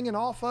all hanging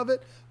off of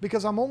it,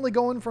 because I'm only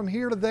going from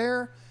here to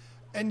there.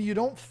 And you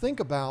don't think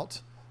about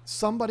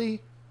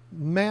somebody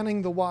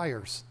manning the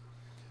wires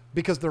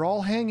because they're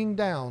all hanging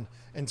down.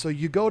 And so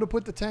you go to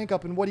put the tank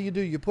up, and what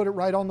do? You put it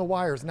right on the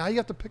wires. Now you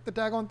have to pick the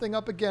daggone thing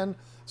up again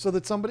so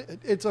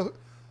that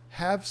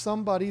have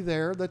somebody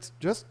there that's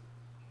just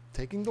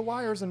taking the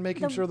wires and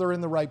making sure they're in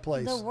the right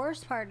place. The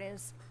worst part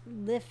is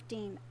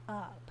lifting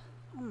up.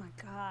 Oh my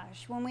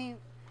gosh. When we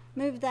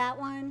moved that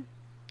one,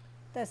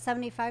 the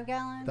 75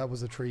 gallon. That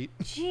was a treat.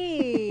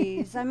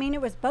 Jeez. I mean,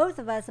 it was both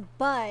of us,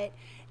 but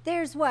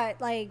there's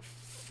like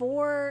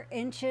 4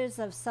 inches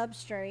of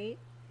substrate.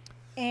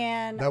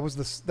 And that's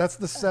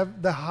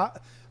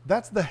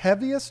the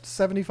heaviest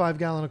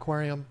 75-gallon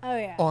aquarium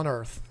on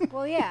Earth.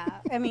 Well, yeah.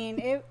 I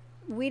mean,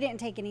 we didn't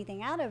take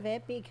anything out of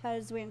it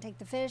because we didn't take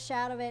the fish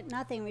out of it,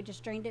 nothing. We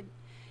just drained it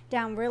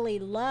down really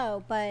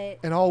low,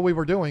 and all we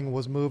were doing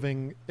was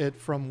moving it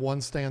from one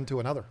stand to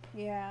another.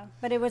 Yeah,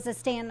 but it was a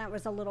stand that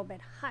was a little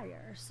bit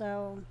higher,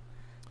 so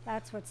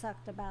that's what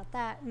sucked about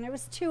that. And there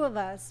was 2 of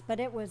us, but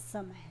it was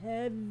some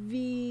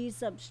heavy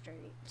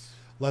substrate.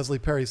 Leslie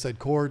Perry said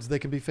cords, they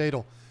can be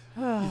fatal.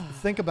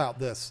 Think about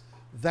this.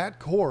 That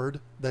cord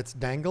that's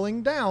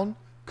dangling down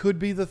could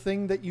be the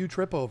thing that you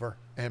trip over,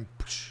 and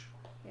psh.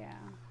 Yeah.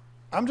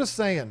 I'm just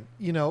saying,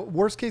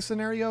 worst case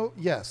scenario,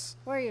 yes.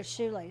 Or your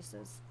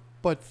shoelaces.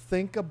 But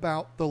think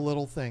about the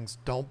little things.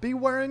 Don't be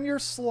wearing your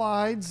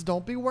slides.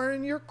 Don't be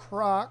wearing your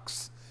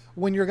Crocs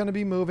when you're going to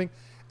be moving.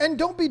 And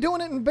don't be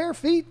doing it in bare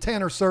feet,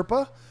 Tanner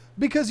Serpa,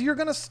 because you're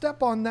going to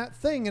step on that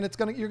thing and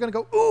you're going to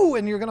go, ooh,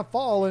 and you're going to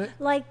fall. And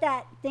like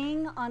that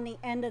thing on the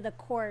end of the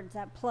cords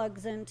that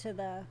plugs into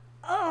the,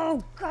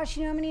 oh gosh,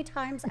 you know how many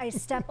times I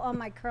step on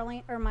my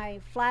curling or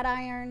my flat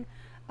iron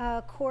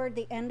cord,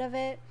 the end of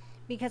it,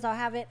 because I'll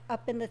have it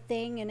up in the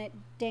thing and it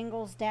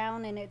dangles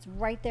down and it's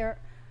right there.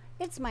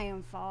 It's my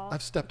own fault.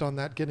 I've stepped on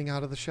that getting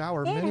out of the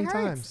shower It many hurts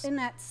times. in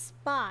that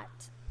spot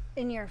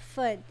in your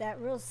foot,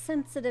 that real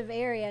sensitive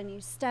area, and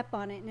you step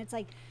on it and it's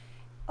like,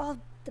 all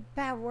the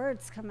bad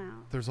words come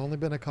out. There's only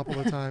been a couple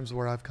of times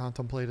where I've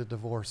contemplated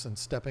divorce, and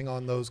stepping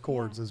on those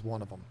cords is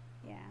one of them.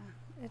 Yeah,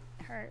 it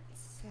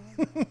hurts.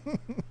 So.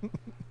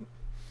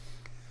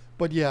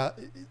 But yeah,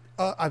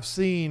 I've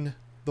seen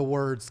the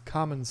words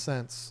common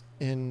sense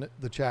in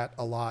the chat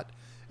a lot,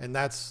 and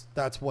that's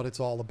what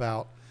it's all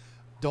about.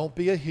 Don't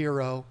be a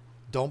hero.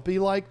 Don't be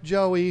like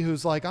Joey,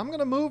 who's like, I'm going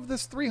to move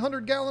this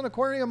 300-gallon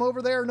aquarium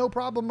over there. No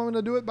problem. I'm going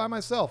to do it by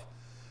myself.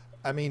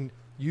 I mean,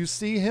 you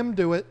see him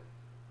do it.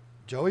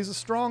 Joey's a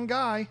strong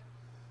guy.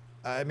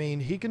 I mean,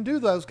 he can do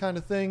those kind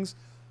of things.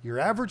 Your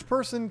average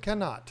person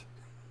cannot.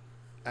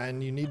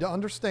 And you need to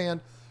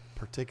understand,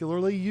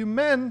 particularly you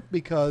men,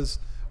 because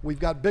we've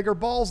got bigger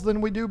balls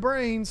than we do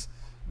brains,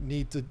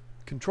 need to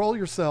control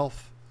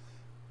yourself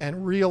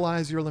and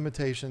realize your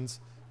limitations,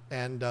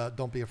 and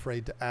don't be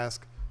afraid to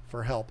ask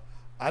for help.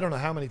 I don't know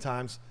how many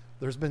times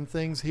there's been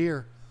things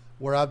here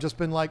where I've just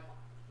been like,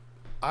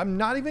 I'm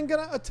not even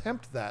going to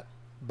attempt that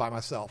by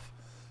myself.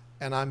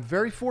 And I'm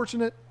very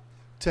fortunate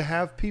to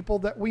have people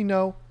that we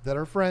know that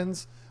are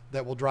friends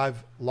that will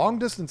drive long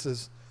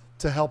distances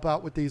to help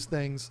out with these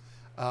things.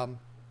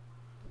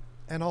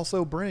 And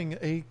also bring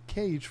a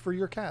cage for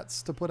your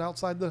cats to put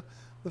outside the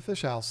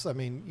fish house. I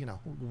mean, you know,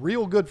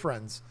 real good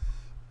friends.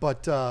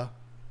 But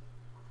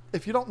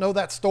if you don't know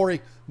that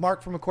story,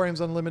 Mark from Aquariums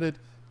Unlimited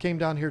came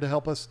down here to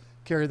help us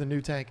carry the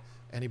new tank,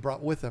 and he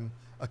brought with him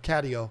a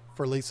catio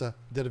for Lisa.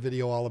 Did a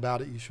video all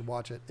about it. You should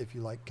watch it if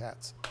you like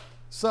cats.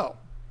 So,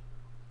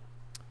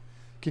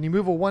 can you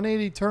move a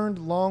 180 turned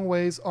long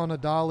ways on a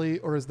dolly,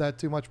 or is that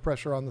too much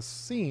pressure on the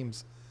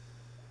seams?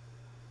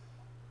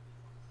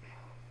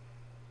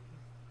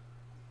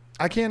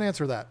 I can't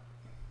answer that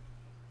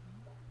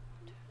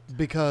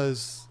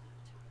because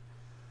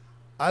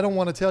I don't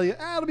want to tell you,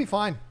 it'll be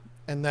fine,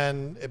 and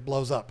then it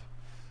blows up.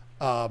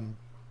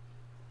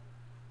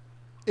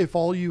 If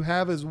all you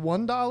have is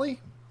one dolly,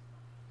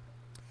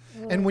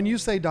 and when you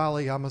say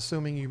dolly, I'm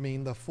assuming you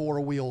mean the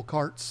 4-wheel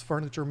carts,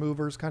 furniture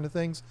movers kind of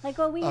things. Like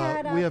what we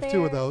had out we have there.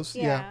 2 of those.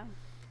 Yeah.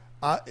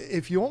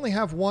 If you only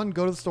have one,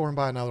 go to the store and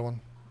buy another one.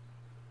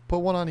 Put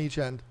one on each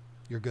end.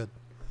 You're good.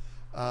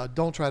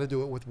 Don't try to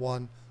do it with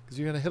one, because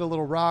you're going to hit a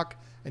little rock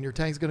and your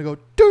tank's going to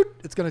go doot.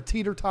 It's going to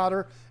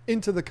teeter-totter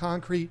into the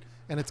concrete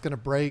and it's going to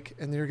break.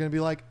 And then you're going to be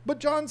like, but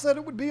John said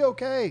it would be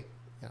okay.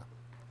 Yeah.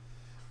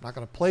 I'm not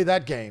going to play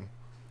that game.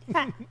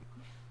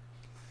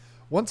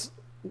 Once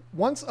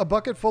a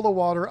bucket full of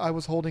water I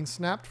was holding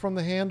snapped from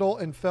the handle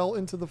and fell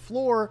into the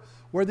floor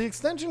where the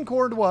extension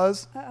cord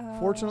was. Uh-oh.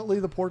 Fortunately,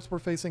 the ports were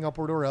facing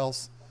upward, or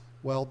else,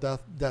 well,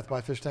 death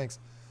by fish tanks.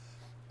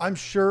 I'm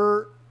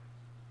sure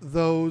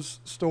those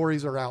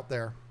stories are out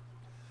there.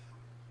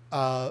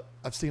 I've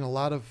seen a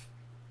lot of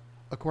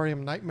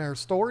aquarium nightmare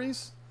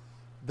stories.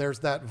 There's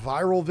that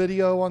viral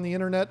video on the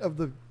internet of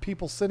the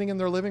people sitting in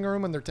their living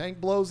room and their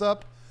tank blows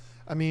up.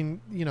 I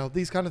mean, you know,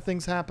 these kind of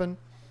things happen.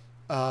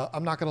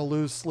 I'm not going to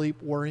lose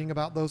sleep worrying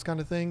about those kind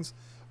of things,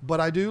 but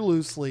I do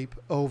lose sleep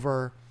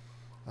over,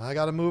 I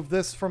got to move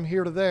this from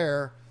here to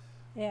there.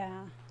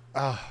 Yeah.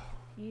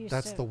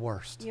 That's the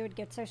worst. You would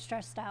get so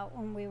stressed out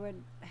when we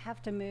would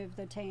have to move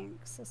the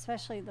tanks,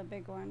 especially the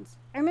big ones.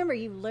 I remember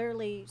you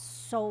literally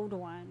sold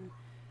one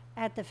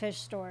at the fish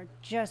store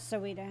just so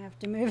we didn't have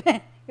to move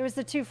it. It was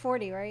the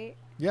 240, right?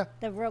 Yeah.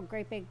 The real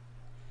great big.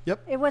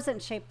 Yep. It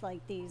wasn't shaped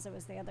like these. It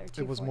was the other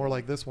 240. It was more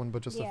like this one,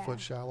 but just a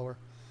foot shallower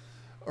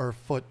or a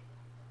foot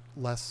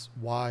less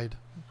wide.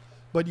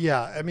 But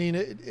yeah, I mean,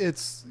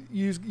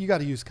 you got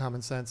to use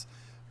common sense,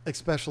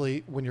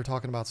 especially when you're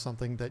talking about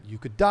something that you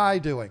could die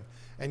doing.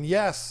 And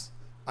yes,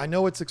 I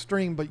know it's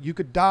extreme, but you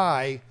could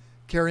die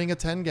carrying a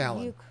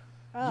 10-gallon.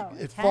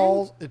 It 10?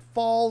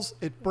 falls,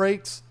 it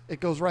breaks, it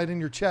goes right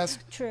in your chest.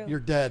 True. You're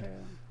dead. True.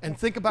 And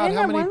think about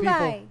how many people.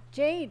 Guy,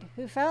 Jade,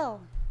 who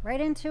fell right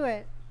into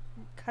it,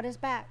 cut his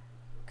back.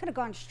 Could have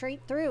gone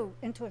straight through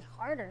into his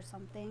heart or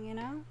something, you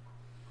know?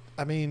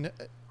 I mean,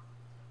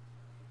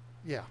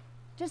 yeah.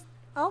 Just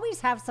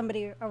always have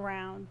somebody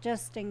around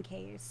just in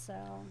case.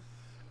 So.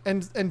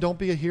 And don't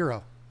be a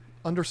hero.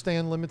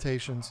 Understand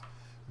limitations.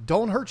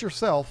 Don't hurt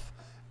yourself,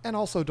 and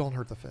also don't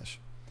hurt the fish.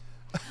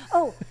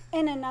 Oh,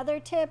 and another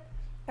tip.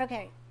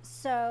 Okay,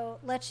 so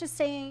let's just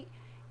say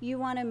you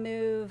want to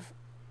move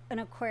an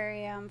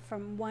aquarium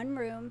from one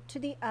room to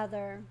the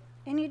other,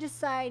 and you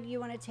decide you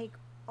want to take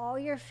all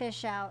your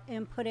fish out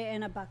and put it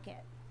in a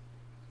bucket.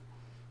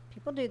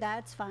 People do that,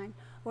 it's fine.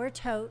 Or a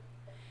tote.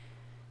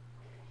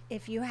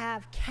 If you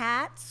have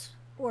cats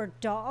or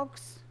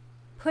dogs,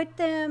 put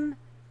them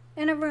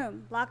in a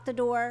room. Lock the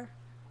door.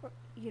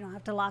 You don't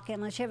have to lock it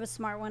unless you have a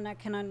smart one that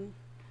can,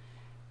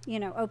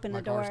 open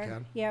the door. Ours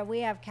can. Yeah, we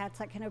have cats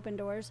that can open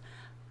doors.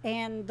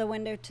 And the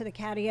window to the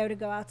catio to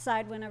go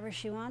outside whenever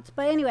she wants.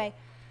 But anyway,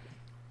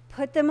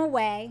 put them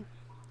away,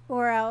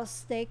 or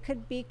else they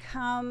could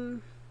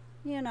become,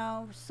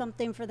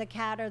 something for the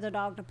cat or the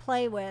dog to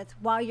play with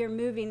while you're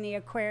moving the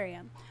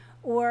aquarium.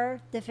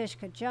 Or the fish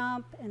could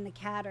jump and the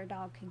cat or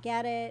dog could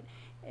get it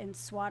and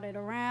swat it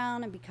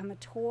around and become a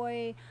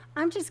toy.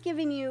 I'm just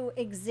giving you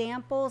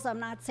examples. I'm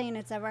not saying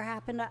it's ever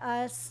happened to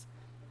us.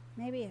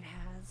 Maybe it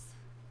has.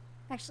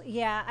 Actually,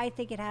 yeah, I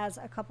think it has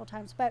a couple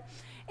times. But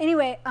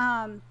anyway,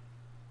 and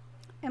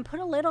put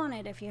a lid on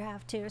it if you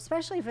have to,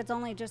 especially if it's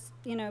only just,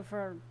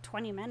 for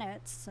 20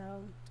 minutes.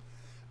 So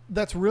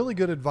that's really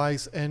good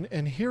advice.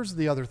 And here's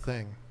the other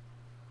thing.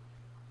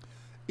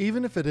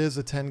 Even if it is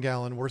a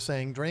 10-gallon, we're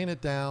saying drain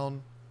it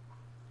down,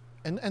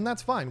 and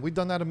that's fine. We've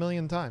done that a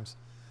million times.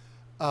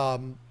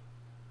 I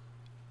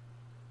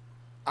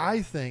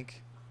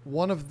think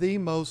one of the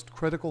most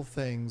critical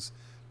things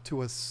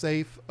to a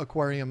safe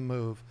aquarium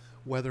move,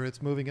 whether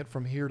it's moving it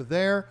from here to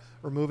there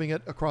or moving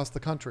it across the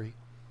country.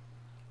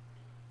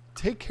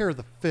 Take care of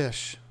the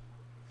fish.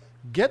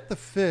 Get the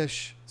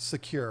fish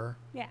secure.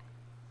 Yeah.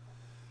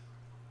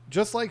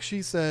 Just like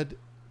she said,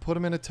 put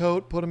them in a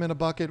tote, put them in a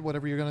bucket,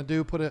 whatever you're going to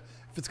do.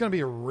 If it's going to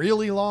be a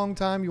really long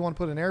time, you want to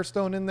put an air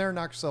stone in there,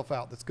 knock yourself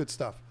out. That's good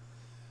stuff.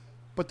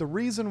 But the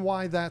reason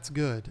why that's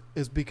good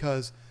is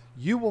because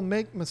you will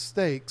make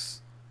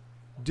mistakes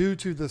due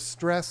to the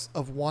stress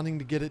of wanting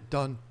to get it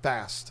done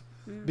fast.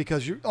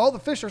 Because all the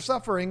fish are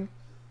suffering,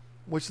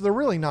 which they're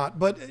really not.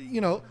 But,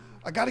 you know,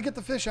 I got to get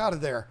the fish out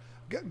of there.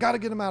 Got to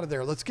get them out of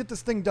there. Let's get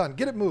this thing done.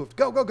 Get it moved.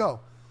 Go, go, go.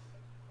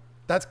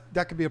 That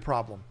could be a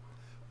problem.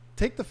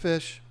 Take the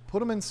fish, put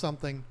them in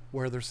something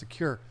where they're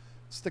secure.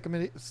 Stick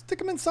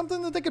them in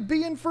something that they could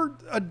be in for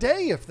a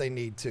day if they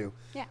need to.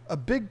 Yeah. A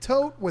big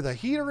tote with a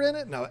heater in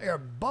it and an air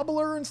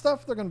bubbler and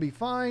stuff. They're going to be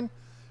fine.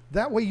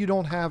 That way you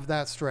don't have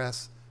that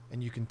stress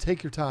and you can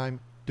take your time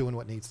doing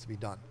what needs to be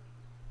done.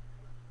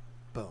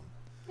 Boom.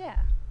 Yeah.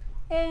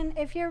 And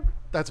if you're...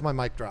 That's my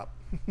mic drop.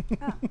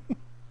 Oh.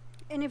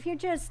 And if you're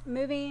just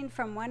moving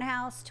from one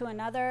house to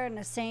another in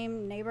the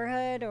same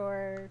neighborhood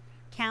or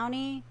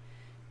county,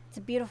 it's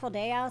a beautiful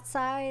day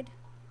outside,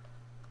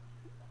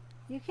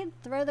 you can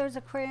throw those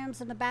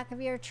aquariums in the back of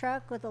your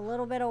truck with a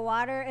little bit of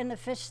water and the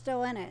fish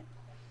still in it.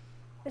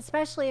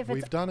 Especially if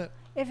We've done it.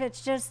 If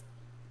it's just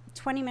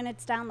 20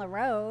 minutes down the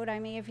road. I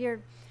mean, if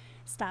you're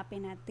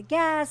stopping at the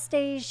gas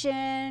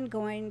station,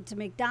 going to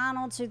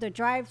McDonald's through the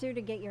drive-thru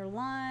to get your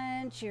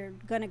lunch, you're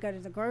going to go to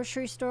the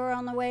grocery store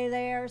on the way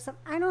there. So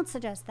I don't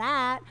suggest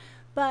that.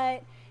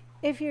 But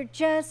if you're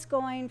just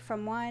going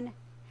from one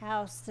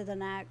house to the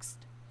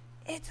next,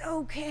 it's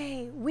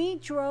okay. We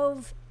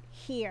drove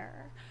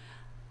here.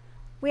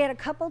 We had a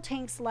couple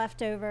tanks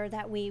left over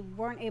that we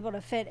weren't able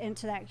to fit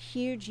into that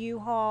huge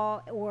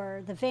U-Haul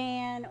or the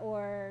van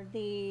or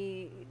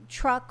the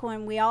truck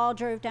when we all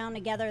drove down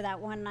together that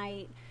one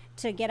night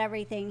to get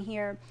everything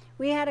here.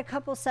 We had a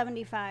couple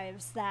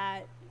 75s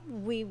that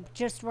we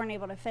just weren't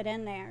able to fit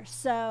in there.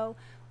 So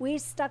we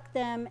stuck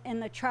them in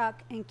the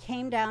truck and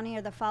came down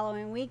here the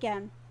following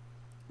weekend.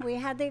 We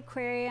had the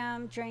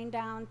aquarium drained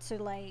down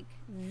to like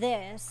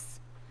this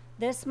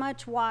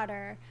much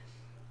water.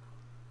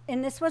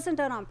 And this wasn't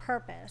done on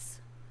purpose.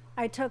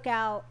 I took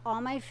out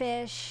all my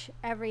fish,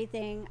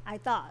 everything. I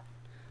thought,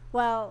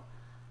 well,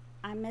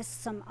 I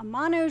missed some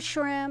Amano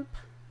shrimp,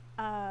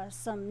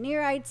 some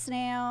near-eyed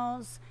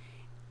snails.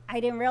 I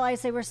didn't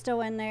realize they were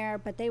still in there,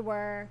 but they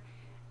were.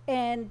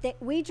 And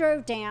we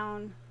drove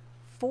down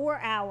 4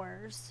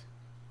 hours.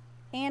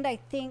 And I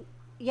think,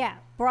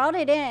 brought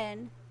it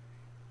in,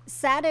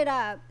 set it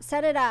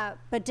up,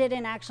 but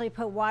didn't actually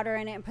put water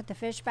in it and put the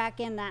fish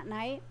back in that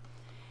night.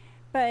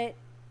 But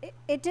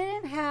it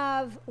didn't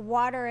have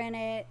water in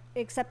it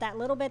except that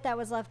little bit that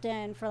was left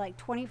in for like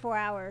 24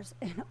 hours.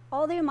 And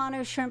all the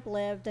Amano shrimp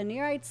lived, the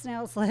near-eyed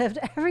snails lived,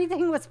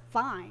 everything was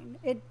fine.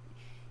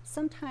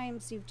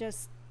 Sometimes you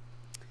just,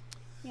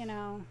 you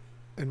know.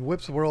 And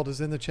Whip's World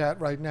is in the chat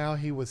right now.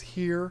 He was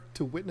here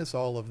to witness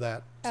all of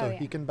that. So yeah.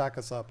 He can back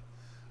us up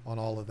on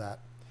all of that.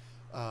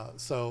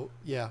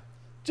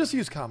 Just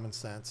use common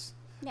sense.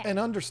 Yeah. And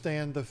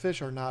understand the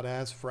fish are not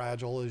as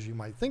fragile as you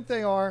might think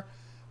they are.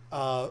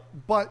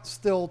 But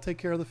still take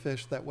care of the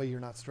fish. That way you're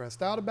not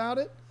stressed out about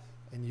it.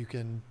 And you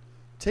can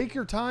take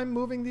your time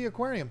moving the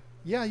aquarium.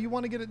 Yeah, you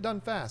want to get it done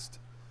fast.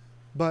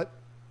 But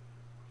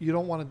you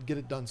don't want to get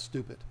it done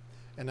stupid.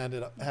 And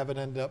have it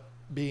end up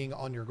being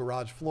on your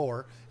garage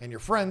floor and your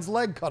friend's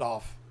leg cut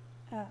off.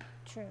 Oh,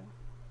 true.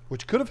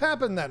 Which could have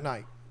happened that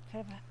night.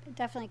 It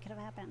definitely could have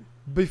happened.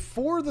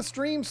 Before the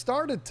stream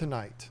started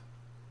tonight.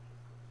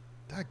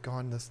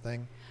 Daggone this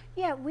thing.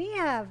 Yeah, we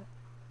have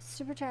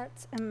super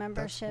chats and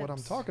memberships. That's what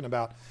I'm talking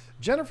about.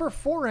 Jennifer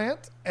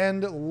Forant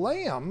and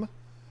Lamb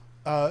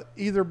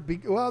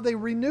they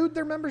renewed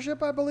their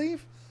membership, I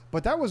believe.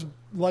 But that was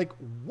like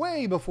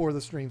way before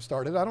the stream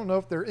started. I don't know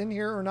if they're in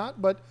here or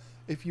not, but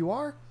if you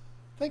are,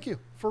 thank you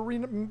for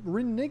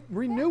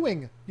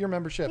renewing your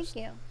memberships.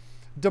 Thank you.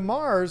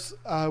 Demars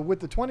with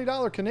the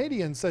 $20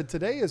 Canadian said,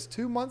 today is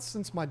 2 months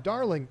since my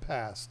darling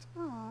passed.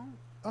 Aww.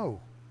 Oh,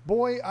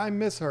 boy, I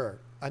miss her.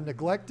 I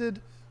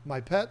neglected my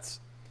pets.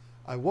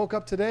 I woke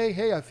up today.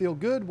 Hey, I feel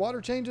good.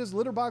 Water changes,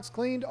 litter box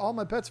cleaned. All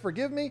my pets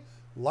forgive me.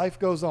 Life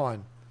goes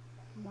on.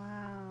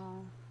 Wow.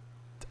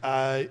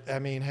 I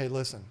mean, hey,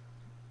 listen.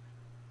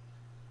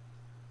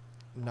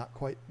 Not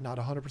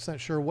 100%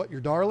 sure what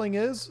your darling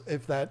is.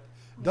 If that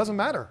doesn't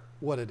matter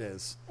what it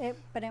is.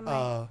 But it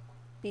might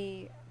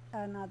be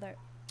another.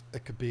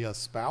 It could be a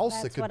spouse.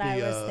 That's it could what be I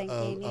was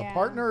thinking, a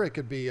partner. It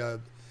could be a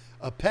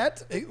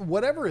pet.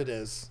 Whatever it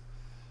is.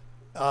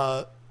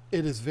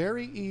 It is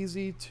very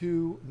easy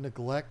to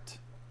neglect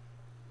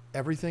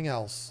everything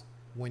else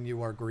when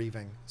you are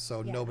grieving.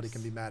 So Yes. Nobody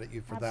can be mad at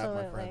you for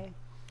Absolutely. that, my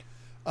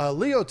friend.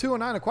 Leo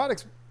 209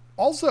 Aquatics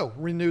also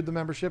renewed the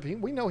membership.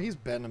 We know he's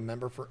been a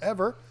member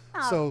forever.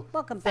 Oh, so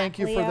welcome back, thank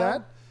you Leo. for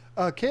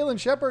that. Kaylin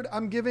Shepard,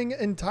 I'm giving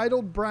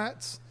entitled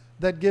brats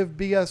that give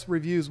BS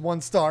reviews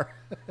 1 star.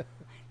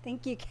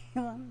 Thank you,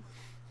 Caleb.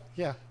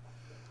 Yeah.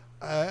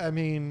 I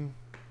mean,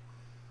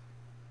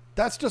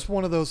 that's just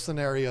one of those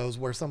scenarios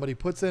where somebody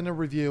puts in a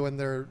review and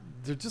they're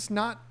just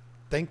not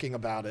thinking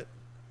about it.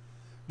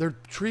 They're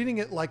treating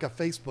it like a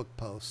Facebook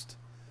post,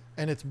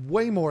 and it's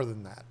way more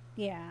than that.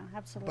 Yeah, But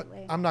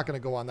absolutely. I'm not going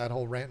to go on that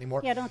whole rant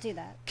anymore. Yeah, don't do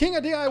that. King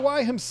of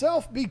DIY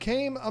himself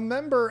became a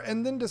member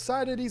and then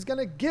decided he's going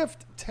to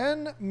gift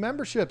 10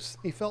 memberships.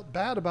 He felt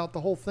bad about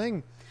the whole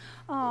thing.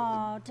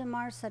 Oh,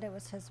 Demars said it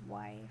was his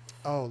wife.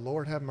 Oh,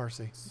 Lord have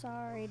mercy.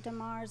 Sorry,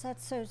 Demars.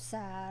 That's so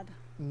sad.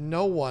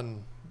 No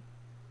one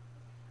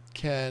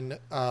can,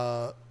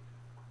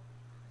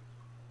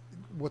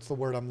 what's the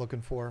word I'm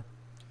looking for?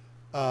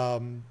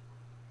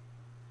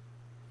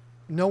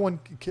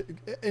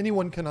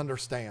 Anyone can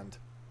understand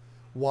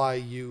why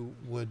you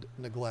would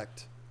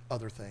neglect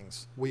other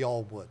things. We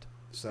all would.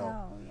 So,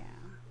 Oh,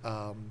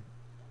 yeah.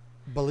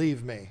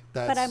 believe me,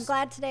 But I'm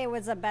glad today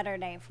was a better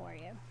day for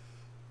you.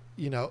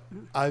 you know,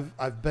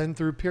 I've been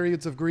through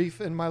periods of grief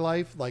in my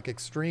life, like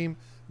extreme,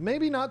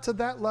 maybe not to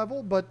that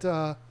level, but,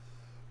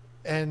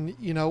 and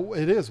you know,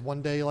 it is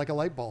one day like a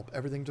light bulb.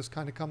 Everything just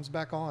kind of comes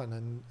back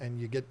on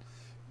and you get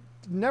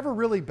never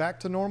really back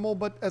to normal,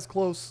 but as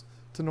close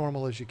to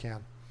normal as you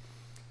can.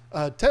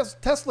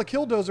 Tesla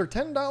Killdozer,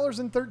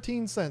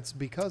 $10.13,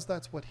 because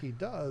that's what he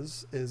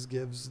does, is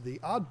gives the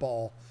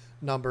oddball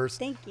numbers.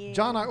 Thank you.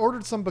 John, I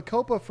ordered some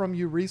Bacopa from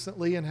you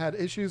recently and had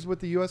issues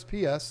with the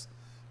USPS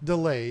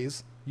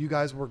delays. You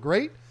guys were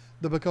great.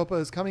 The Bacopa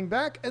is coming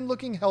back and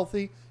looking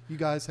healthy. You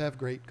guys have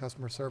great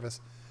customer service.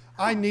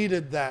 I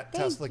needed that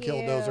Thank Tesla you.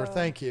 Killdozer.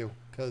 Thank you.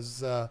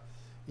 Because,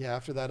 yeah,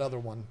 after that other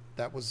one,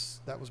 that was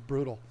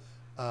brutal.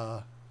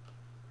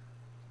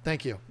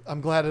 Thank you.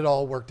 I'm glad it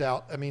all worked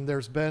out. I mean,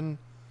 there's been...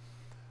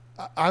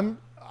 I'm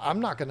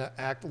not going to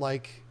act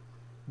like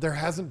there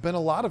hasn't been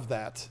a lot of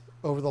that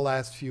over the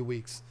last few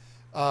weeks.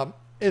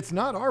 It's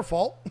not our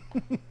fault.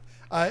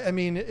 I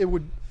mean, it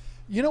would,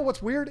 you know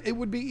what's weird? It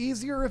would be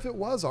easier if it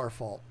was our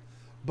fault,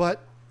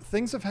 but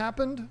things have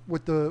happened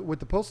with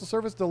the Postal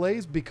Service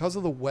delays because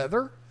of the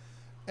weather.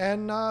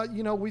 And,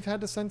 you know, we've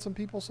had to send some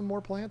people some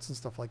more plants and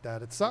stuff like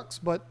that. It sucks,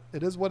 but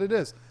it is what it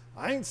is.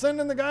 I ain't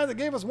sending the guy that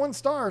gave us 1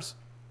 star.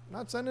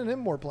 Not sending him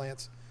more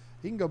plants.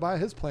 He can go buy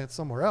his plants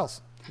somewhere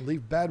else.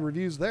 Leave bad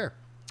reviews there.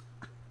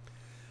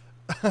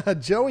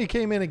 Joey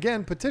came in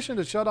again. Petition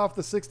to shut off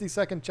the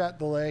 60-second chat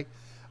delay.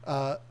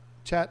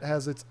 Chat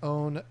has its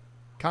own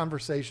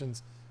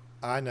conversations.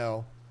 I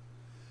know.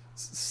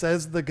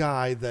 Says the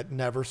guy that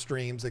never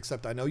streams,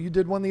 except I know you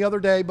did one the other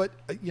day, but,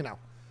 you know,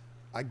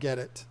 I get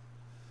it.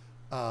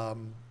 There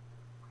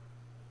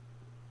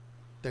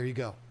you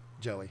go,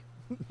 Joey.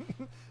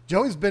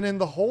 Joey's been in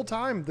the whole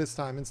time this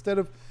time instead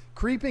of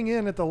creeping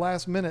in at the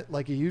last minute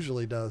like he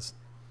usually does.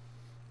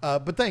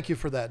 But thank you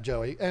for that,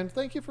 Joey. And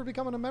thank you for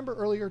becoming a member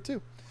earlier,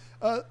 too.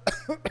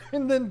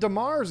 And then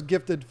Damar's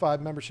gifted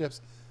 5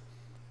 memberships.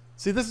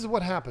 See, this is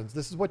what happens.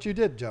 This is what you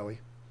did, Joey.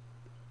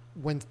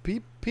 When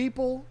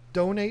people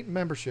donate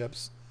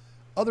memberships,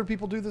 other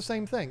people do the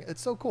same thing.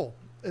 It's so cool.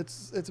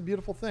 It's a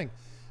beautiful thing.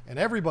 And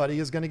everybody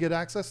is going to get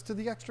access to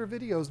the extra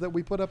videos that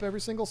we put up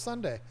every single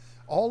Sunday.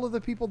 All of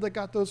the people that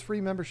got those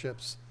free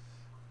memberships.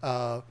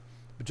 But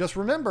just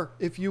remember,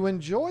 if you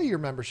enjoy your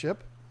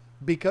membership,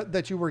 because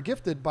that you were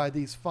gifted by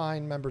these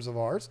fine members of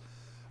ours,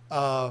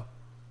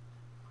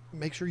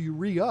 make sure you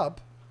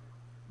re-up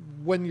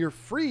when your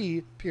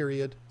free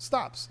period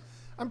stops.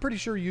 I'm pretty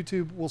sure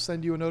YouTube will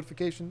send you a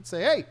notification,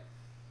 say, hey,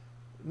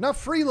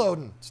 enough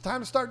freeloading. It's time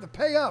to start to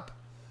pay up.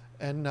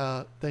 And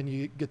then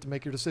you get to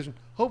make your decision.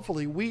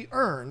 Hopefully we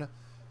earn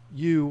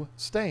you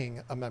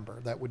staying a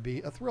member. That would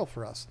be a thrill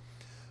for us.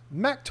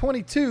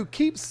 Mac22,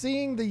 keep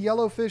seeing the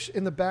yellowfish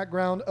in the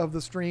background of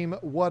the stream.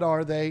 What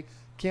are they?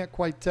 Can't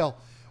quite tell.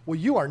 Well,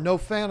 you are no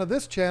fan of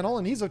this channel,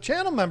 and he's a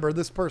channel member,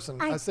 this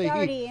person. I say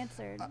already he.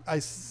 Answered. I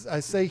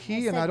say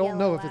he, and I don't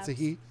know if it's a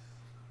he.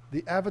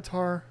 The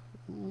avatar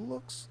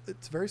looks,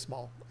 it's very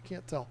small. I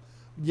can't tell.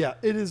 Yeah,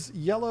 it is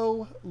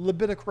yellow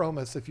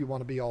libidochromis if you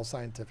want to be all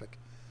scientific.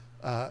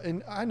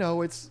 And I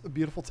know it's a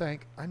beautiful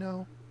tank. I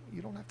know.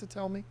 You don't have to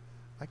tell me.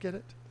 I get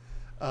it.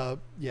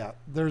 Yeah,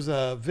 there's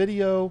a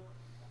video.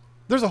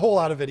 There's a whole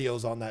lot of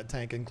videos on that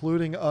tank,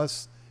 including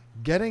us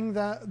getting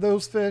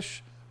those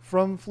fish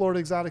from Florida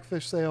Exotic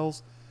Fish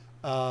Sales,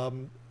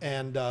 and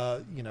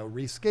you know,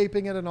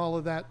 rescaping it and all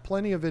of that.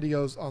 Plenty of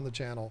videos on the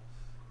channel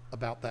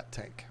about that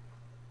tank.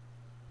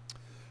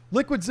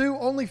 Liquid Zoo,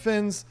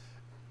 OnlyFins.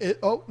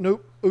 Oh,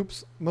 nope.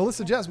 Oops.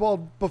 Melissa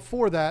Jeswald,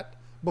 before that,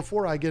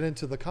 before I get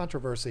into the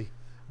controversy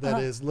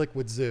that is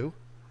Liquid Zoo,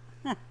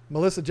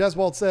 Melissa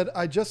Jeswald said,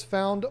 I just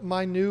found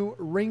my new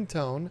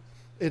ringtone.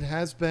 It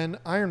has been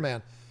Iron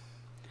Man.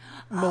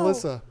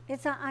 Melissa.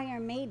 It's an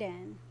Iron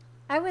Maiden.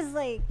 I was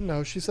like...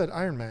 No, she said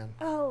Iron Man.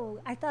 Oh,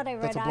 I thought I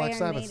read That's a Black Iron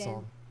Sabbath Maiden.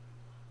 song.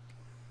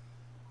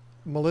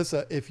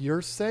 Melissa, if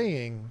you're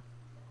saying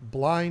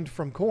Blind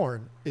from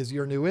Korn is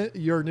your new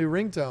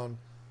ringtone,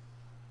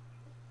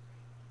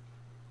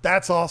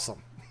 that's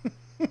awesome.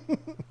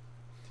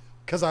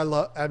 Because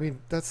I mean,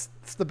 it's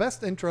the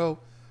best intro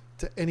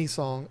to any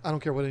song. I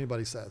don't care what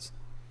anybody says.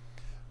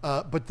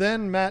 But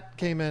then Matt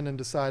came in and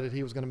decided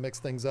he was going to mix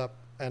things up.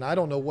 And I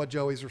don't know what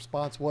Joey's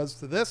response was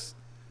to this.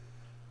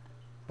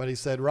 But he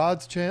said,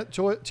 Rod's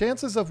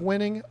chances of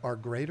winning are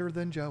greater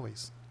than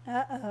Joey's.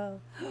 Uh-oh.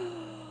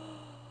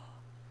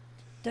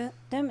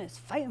 Them is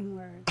fighting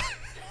words.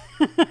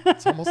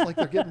 It's almost like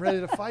they're getting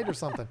ready to fight or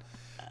something.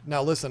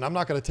 Now, listen, I'm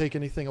not going to take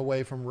anything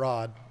away from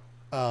Rod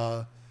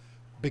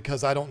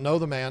because I don't know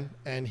the man,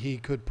 and he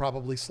could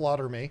probably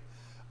slaughter me.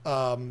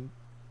 I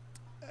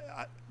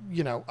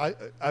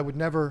would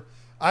never.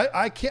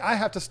 I can't. I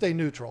have to stay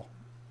neutral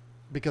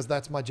because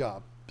that's my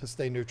job, to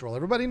stay neutral.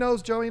 Everybody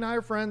knows Joey and I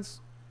are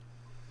friends.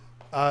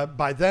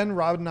 By then,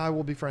 Rod and I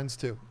will be friends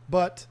too.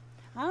 But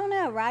I don't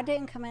know. Rod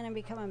didn't come in and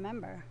become a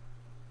member.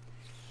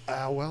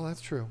 Well,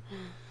 that's true.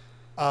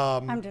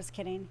 I'm just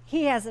kidding.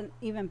 He hasn't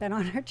even been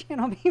on our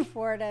channel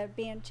before to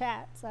be in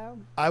chat. So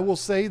I will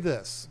say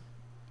this,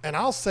 and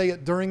I'll say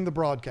it during the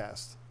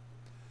broadcast.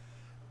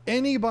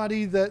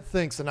 Anybody that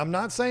thinks, and I'm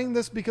not saying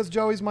this because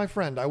Joey's my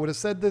friend. I would have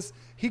said this.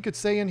 He could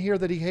say in here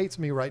that he hates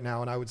me right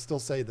now, and I would still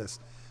say this.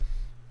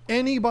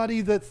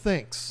 Anybody that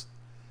thinks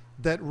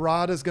that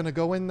Rod is going to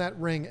go in that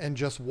ring and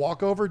just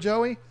walk over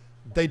Joey,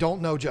 they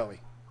don't know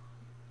Joey.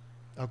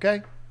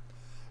 Okay?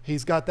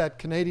 He's got that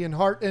Canadian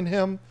heart in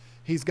him.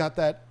 He's got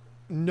that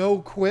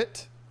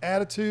no-quit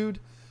attitude,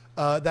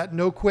 that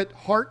no-quit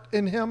heart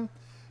in him.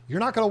 You're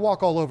not going to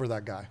walk all over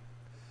that guy.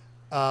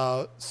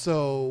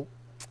 So,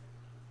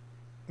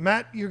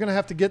 Matt, you're going to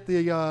have to get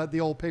the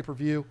old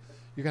pay-per-view.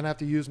 You're going to have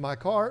to use my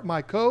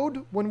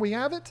code when we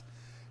have it,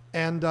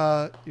 and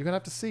you're going to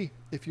have to see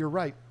if you're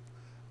right.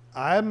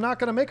 I'm not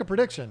going to make a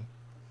prediction.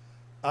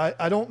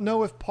 I don't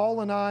know if Paul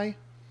and I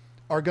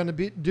are going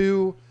to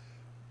do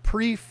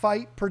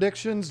pre-fight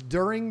predictions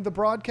during the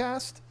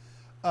broadcast.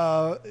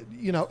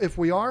 If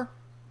we are,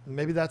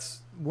 maybe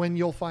that's when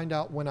you'll find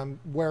out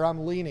where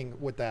I'm leaning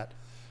with that.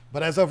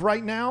 But as of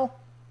right now,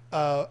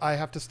 I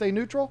have to stay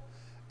neutral.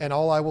 And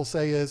all I will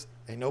say is,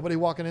 ain't nobody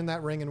walking in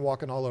that ring and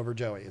walking all over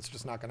Joey. It's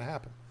just not going to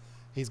happen.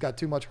 He's got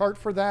too much heart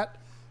for that.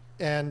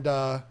 And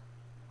I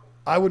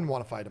wouldn't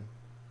want to fight him.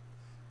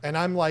 And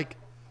I'm like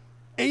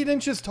 8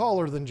 inches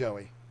taller than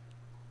Joey.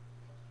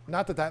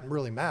 Not that that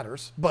really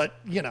matters, but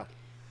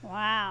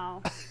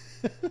Wow.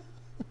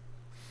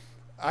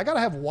 I got to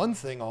have one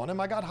thing on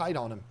him. I got height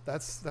on him.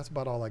 That's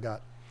about all I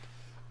got.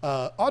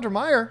 Audra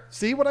Meyer,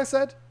 see what I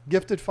said?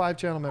 Gifted 5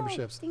 channel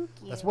memberships. Thank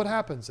you. That's what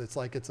happens. It's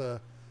like it's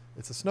a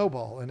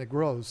snowball and it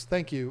grows.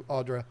 Thank you,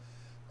 Audra.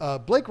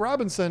 Blake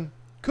Robinson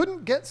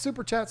couldn't get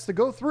super chats to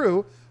go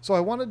through, so I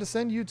wanted to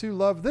send you to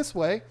Love This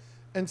Way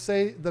and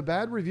say the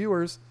bad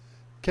reviewers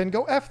can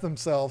go F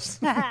themselves.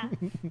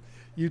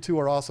 You two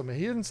are awesome.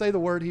 He didn't say the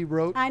word. He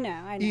wrote I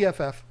know.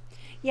 EFF.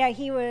 Yeah,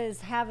 he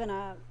was having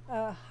a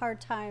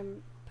hard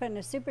time putting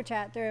a super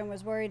chat through and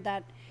was worried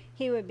that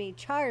he would be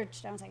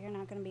charged. I was like, you're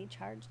not going to be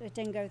charged. It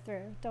didn't go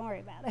through. Don't worry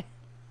about it.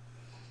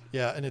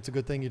 Yeah, and it's a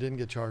good thing you didn't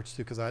get charged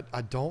too, because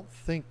I don't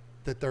think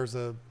that there's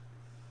a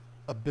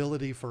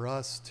ability for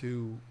us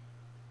to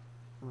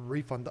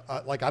refund.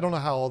 I don't know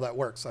how all that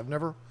works. I've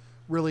never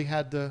really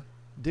had to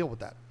deal with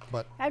that.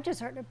 But I've just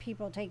heard of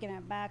people taking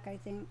it back, I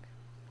think.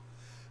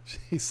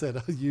 He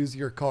said, use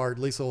your card.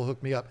 Lisa will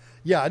hook me up.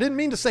 Yeah, I didn't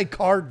mean to say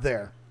card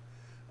there.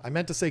 I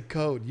meant to say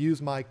code.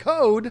 Use my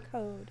code.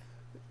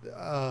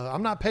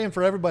 I'm not paying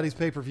for everybody's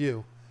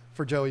pay-per-view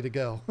for Joey to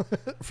go,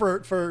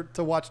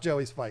 to watch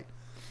Joey's fight.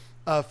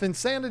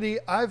 Finsanity,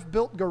 I've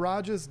built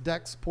garages,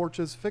 decks,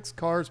 porches, fixed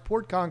cars,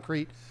 poured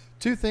concrete.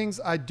 2 things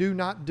I do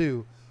not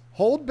do.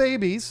 Hold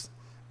babies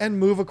and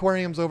move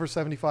aquariums over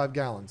 75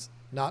 gallons.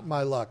 Not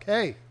my luck.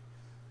 Hey,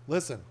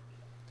 listen.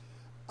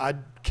 I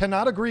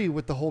cannot agree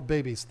with the hold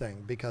babies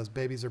thing because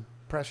babies are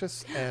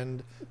precious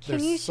and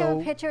Can you show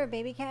a picture of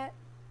baby cat?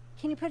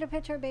 Can you put a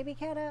picture of baby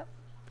cat up?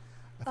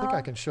 I think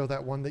I can show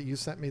that one that you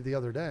sent me the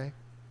other day.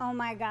 Oh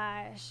my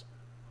gosh.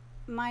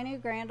 My new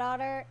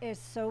granddaughter is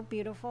so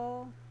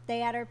beautiful. They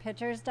had her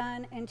pictures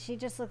done and she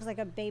just looks like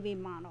a baby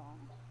model.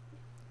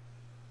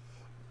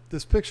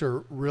 This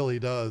picture really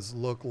does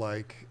look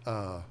like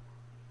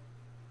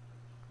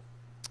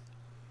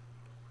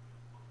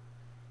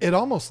it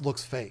almost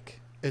looks fake.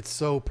 It's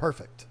so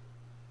perfect.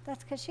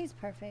 That's because she's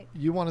perfect.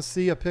 You want to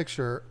see a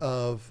picture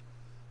of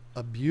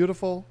a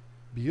beautiful,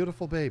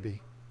 beautiful baby.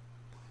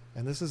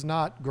 And this is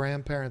not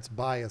grandparents'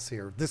 bias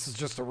here. This is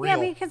just a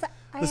real. Yeah, because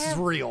this is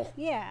real.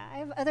 Yeah, I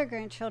have other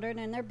grandchildren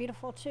and they're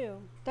beautiful too.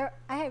 There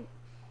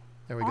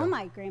we go. All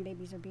my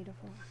grandbabies are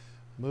beautiful.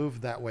 Move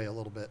that way a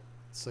little bit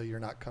so you're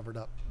not covered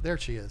up. There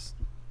she is.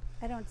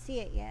 I don't see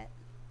it yet.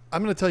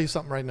 I'm going to tell you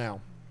something right now.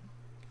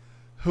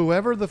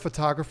 Whoever the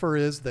photographer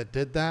is that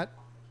did that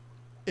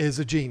is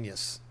a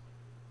genius.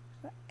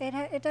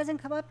 It doesn't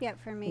come up yet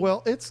for me.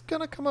 Well, it's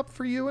going to come up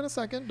for you in a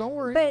second. Don't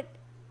worry. But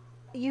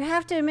you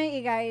have to admit,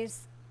 you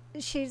guys,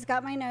 she's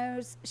got my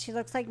nose. She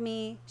looks like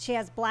me. She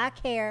has black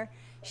hair.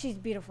 She's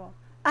beautiful.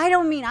 I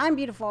don't mean I'm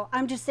beautiful.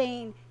 I'm just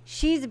saying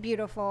she's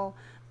beautiful.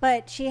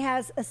 But she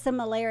has a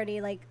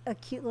similarity, like a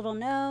cute little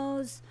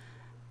nose.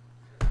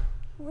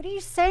 What are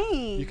you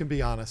saying? You can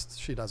be honest.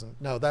 She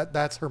doesn't. No,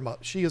 that's her mother.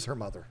 She is her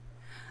mother.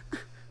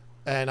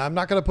 And I'm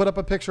not going to put up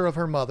a picture of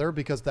her mother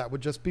because that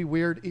would just be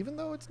weird, even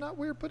though it's not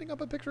weird putting up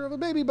a picture of a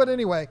baby. But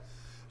anyway,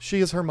 she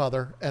is her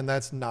mother, and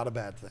that's not a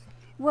bad thing.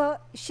 Well,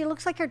 she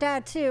looks like her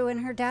dad, too,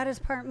 and her dad is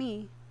part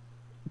me.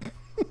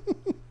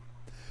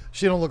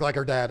 She don't look like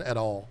her dad at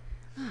all.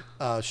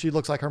 She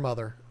looks like her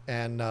mother,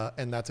 and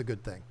that's a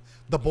good thing.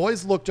 The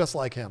boys look just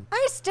like him.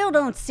 I still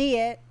don't see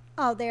it.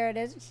 Oh, there it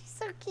is. She's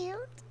so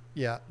cute.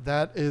 Yeah,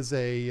 that is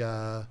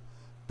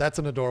that's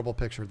an adorable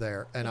picture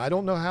there. And I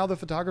don't know how the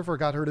photographer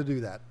got her to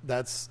do that.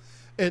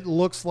 It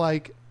looks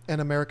like an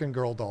American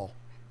Girl doll.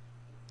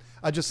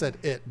 I just said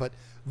it, but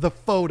the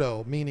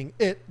photo, meaning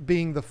it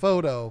being the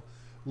photo,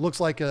 looks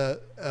like a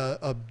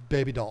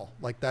baby doll.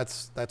 Like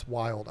that's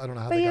wild. I don't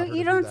know how they got her to do that. But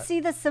you don't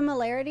see the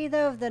similarity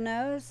though of the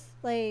nose,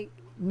 like.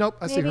 Nope,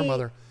 I see her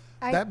mother.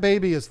 That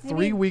baby is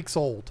 3 weeks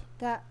old.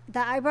 The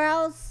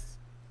eyebrows.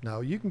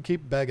 No, you can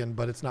keep begging,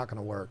 but it's not going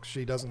to work.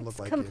 She doesn't look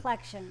like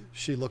complexion. You.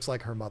 She looks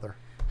like her mother.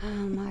 Oh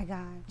my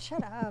God!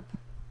 Shut up.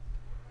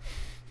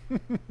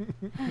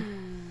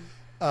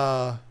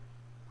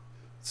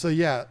 So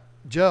yeah,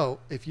 Joe,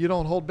 if you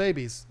don't hold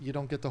babies, you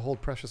don't get to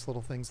hold precious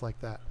little things like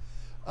that.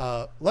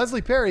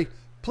 Leslie Perry,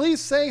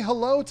 please say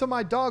hello to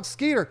my dog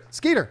Skeeter.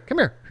 Skeeter, come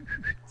here.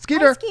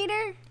 Skeeter. Hi,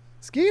 Skeeter.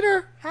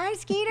 Skeeter. Hi,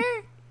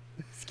 Skeeter.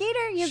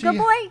 Skeeter, you good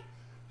boy?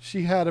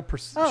 She had a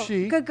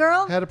good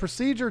girl. Had a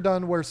procedure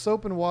done where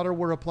soap and water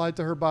were applied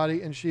to her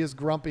body, and she is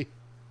grumpy.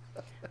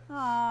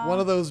 Aww. One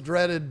of those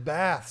dreaded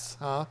baths,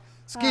 huh?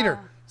 Skeeter,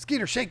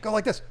 Skeeter, shake, go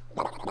like this.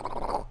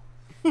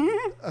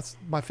 That's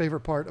my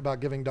favorite part about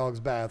giving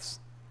dogs baths,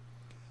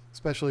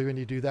 especially when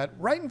you do that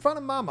right in front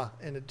of Mama,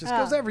 and it just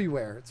goes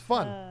everywhere. It's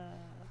fun.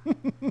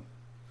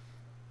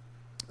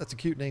 That's a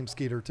cute name,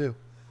 Skeeter, too.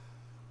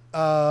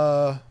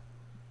 Oh,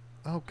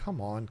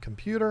 come on,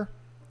 computer.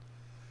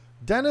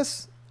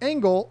 Dennis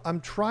Engel,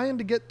 I'm trying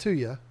to get to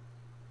you.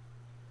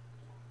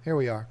 Here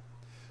we are.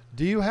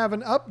 Do you have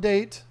an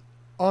update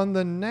on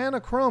the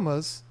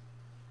nanochromas?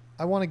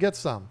 I want to get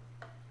some.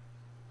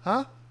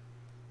 Huh?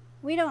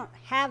 We don't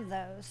have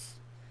those.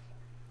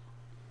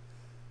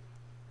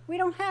 We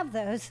don't have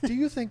those. Do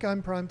you think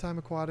I'm Primetime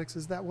Aquatics?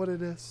 Is that what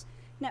it is?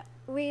 No,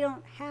 we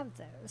don't have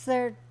those.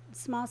 They're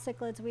small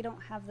cichlids. We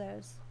don't have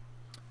those.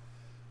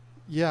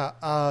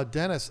 Yeah,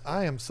 Dennis,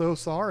 I am so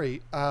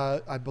sorry.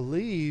 I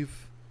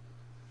believe...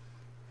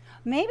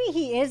 Maybe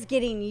he is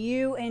getting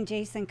you and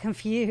Jason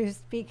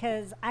confused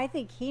because I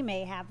think he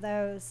may have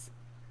those.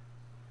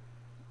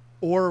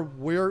 Or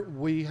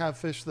we have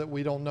fish that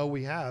we don't know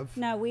we have.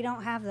 No, we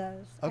don't have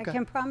those. Okay. I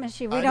can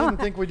promise you I didn't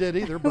think we did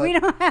either. But, we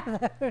don't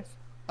have those.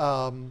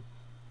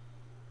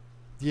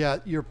 Yeah,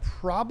 you're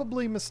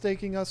probably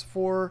mistaking us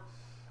for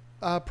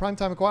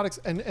Primetime Aquatics.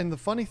 And the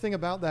funny thing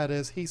about that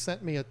is he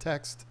sent me a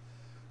text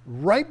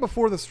right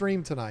before the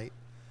stream tonight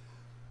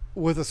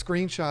with a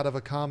screenshot of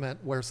a comment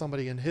where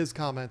somebody in his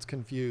comments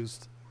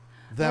confused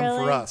them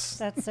for us.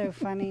 That's so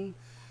funny.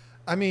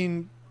 I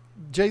mean,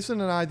 Jason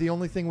and I, the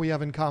only thing we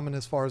have in common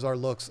as far as our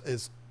looks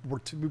is we're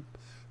two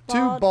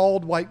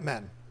bald white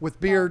men with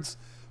beards.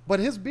 But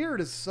his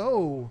beard is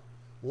so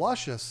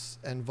luscious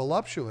and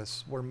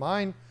voluptuous, where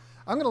mine,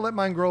 I'm going to let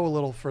mine grow a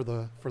little for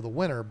the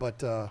winter.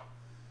 But,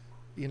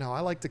 you know,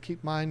 I like to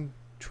keep mine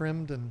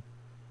trimmed, and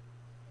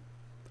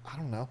I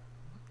don't know.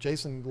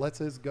 Jason lets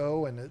his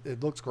go, and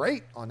it looks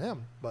great on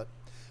him. But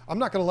I'm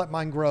not going to let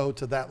mine grow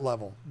to that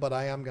level. But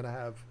I am going to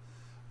have,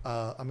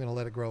 I'm going to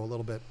let it grow a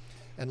little bit.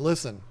 And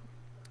listen,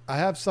 I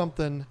have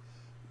something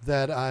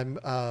that I'm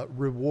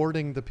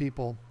rewarding the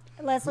people.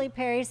 Leslie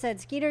Perry said,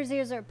 Skeeter's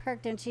ears are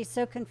perked and she's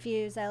so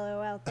confused.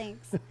 LOL,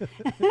 thanks.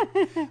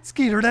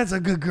 Skeeter, that's a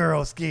good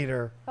girl,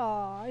 Skeeter.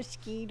 Aw,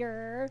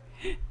 Skeeter.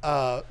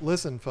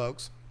 Listen,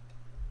 folks.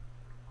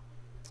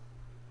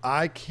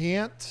 I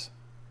can't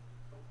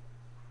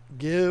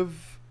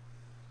give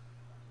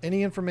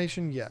any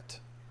information yet.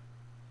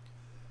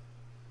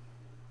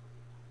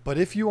 But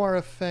if you are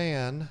a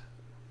fan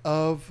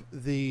of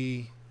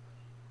the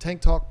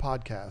Tank Talk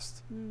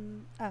podcast,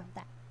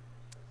 that.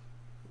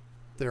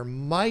 There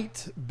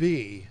might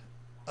be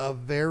a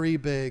very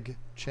big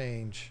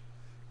change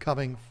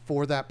coming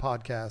for that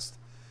podcast.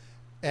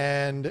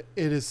 And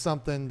it is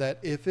something that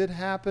if it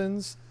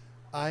happens,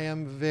 I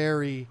am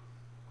very,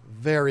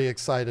 very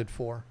excited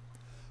for.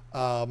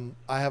 I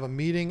have a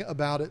meeting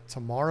about it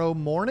tomorrow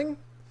morning.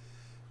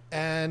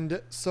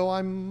 And so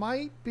I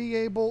might be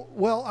able,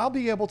 I'll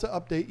be able to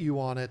update you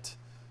on it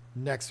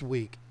next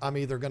week. I'm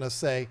either going to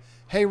say,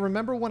 hey,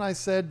 remember when I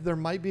said there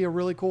might be a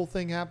really cool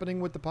thing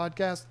happening with the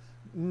podcast?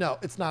 No,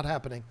 it's not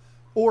happening.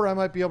 Or I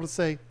might be able to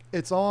say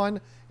it's on,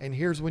 and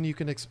here's when you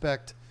can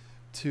expect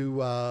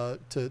to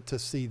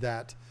see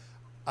that.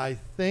 I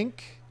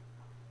think,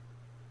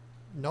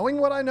 knowing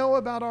what I know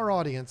about our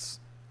audience,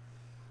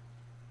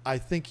 I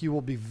think you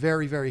will be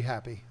very, very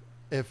happy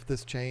if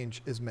this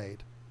change is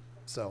made.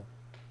 So,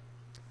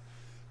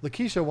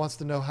 Lakeisha wants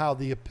to know how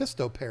the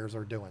Episto pairs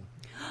are doing.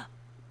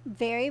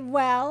 Very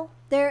well.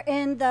 They're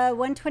in the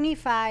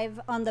 125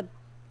 on the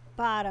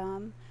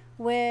bottom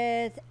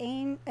with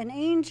an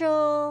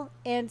angel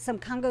and some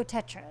Congo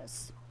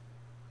tetras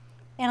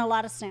and a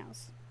lot of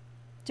snails.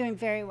 Doing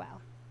very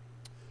well.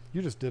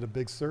 You just did a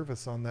big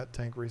service on that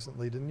tank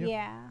recently, didn't you?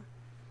 Yeah.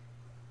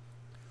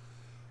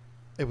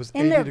 It was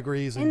And 80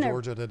 degrees in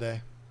Georgia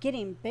today.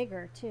 Getting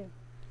bigger too.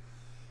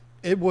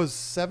 It was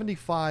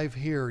 75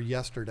 here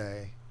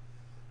yesterday.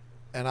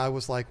 And I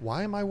was like,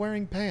 why am I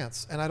wearing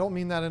pants? And I don't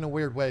mean that in a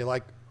weird way.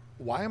 Like,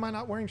 why am I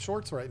not wearing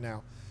shorts right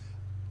now?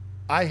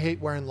 I hate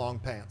wearing long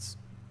pants.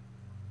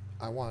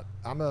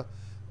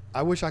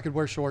 I wish I could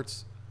wear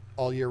shorts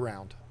all year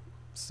round.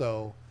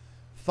 So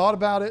thought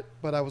about it,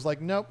 but I was like,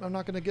 nope, I'm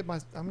not going to tease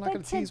myself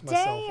like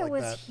that. Today it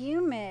was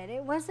humid.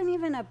 It wasn't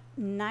even a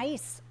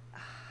nice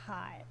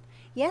hot.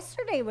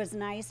 Yesterday was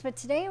nice, but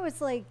today it was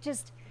like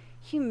just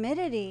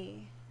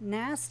humidity,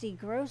 nasty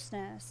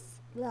grossness.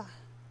 Ugh.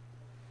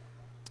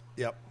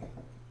 Yep.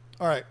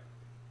 All right.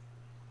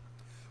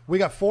 We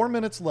got 4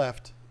 minutes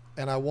left,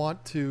 and I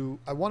want to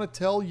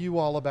tell you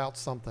all about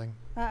something.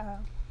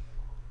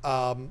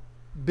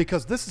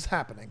 Because this is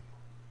happening.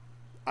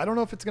 I don't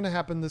know if it's going to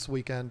happen this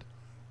weekend,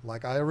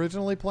 like I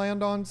originally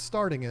planned on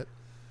starting it,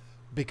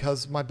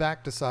 because my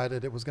back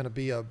decided it was going to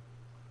be a.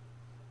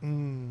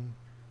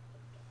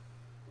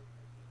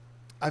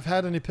 I've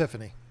had an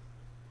epiphany.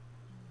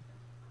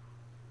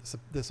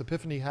 This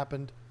epiphany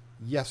happened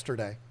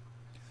yesterday.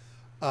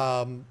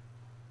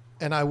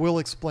 And I will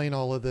explain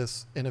all of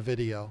this in a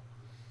video.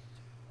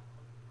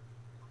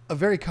 A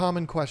very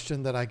common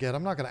question that I get,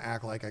 I'm not going to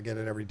act like I get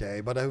it every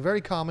day, but a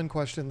very common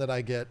question that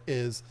I get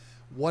is,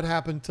 what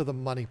happened to the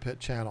Money Pit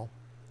channel?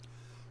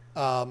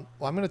 Well,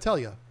 I'm going to tell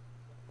you.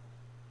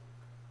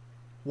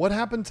 What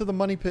happened to the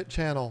Money Pit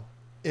channel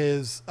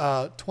is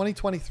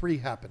 2023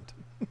 happened.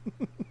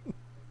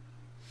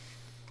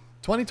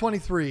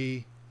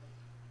 2023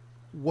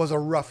 was a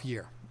rough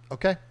year,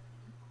 okay?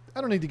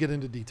 I don't need to get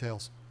into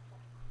details,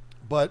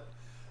 but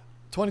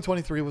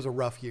 2023 was a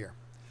rough year.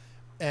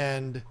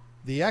 And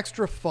the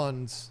extra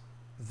funds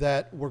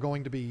that were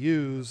going to be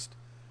used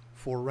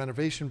for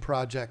renovation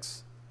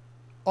projects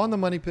on the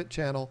Money Pit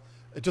channel,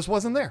 it just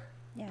wasn't there.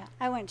 Yeah,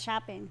 I went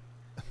shopping.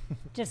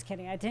 Just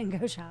kidding. I didn't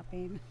go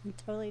shopping. I'm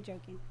totally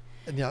joking.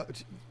 And yeah,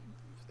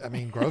 I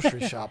mean,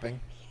 grocery shopping.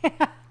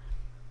 Yeah.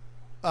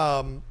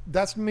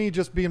 That's me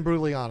just being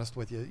brutally honest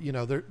with you. You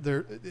know,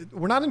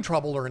 we're not in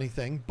trouble or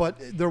anything, but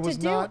there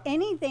was not. To do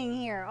anything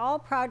here, all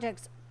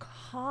projects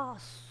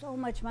cost so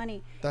much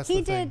money. That's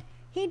the thing.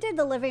 He did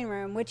the living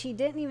room, which he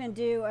didn't even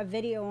do a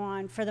video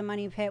on for the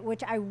Money Pit,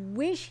 which I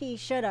wish he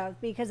should have,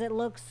 because it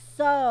looks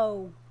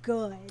so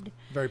good.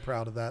 Very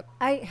proud of that.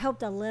 I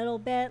helped a little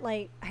bit.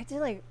 Like, I did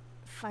like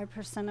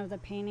 5% of the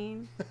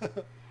painting.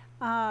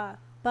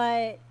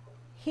 But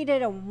he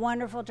did a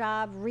wonderful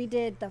job,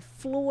 redid the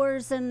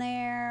floors in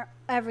there,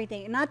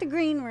 everything. Not the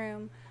green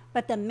room,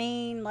 but the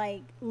main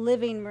like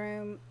living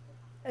room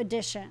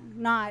addition,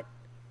 not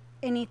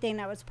anything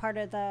that was part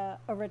of the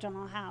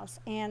original house.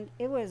 And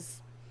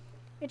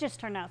it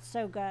just turned out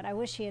so good. I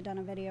wish he had done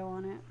a video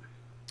on it.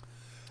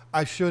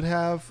 I should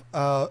have.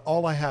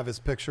 All I have is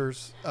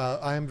pictures.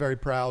 I am very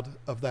proud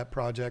of that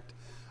project.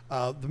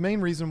 The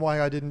main reason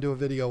why I didn't do a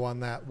video on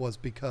that was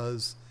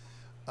because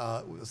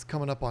it was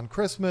coming up on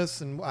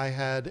Christmas, and I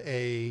had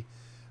a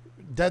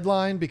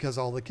deadline because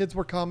all the kids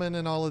were coming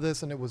and all of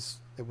this, and it was,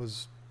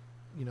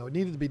 you know, it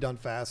needed to be done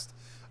fast.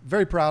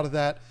 Very proud of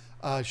that.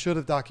 Should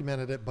have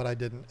documented it, but I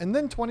didn't. And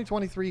then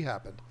 2023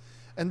 happened,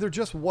 and there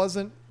just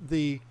wasn't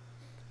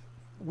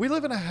we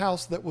live in a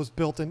house that was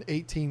built in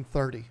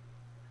 1830.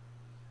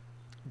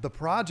 The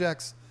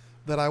projects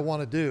that I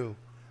want to do,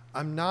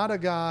 I'm not a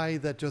guy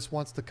that just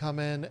wants to come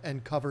in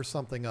and cover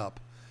something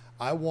up.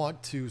 I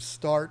want to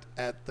start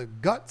at the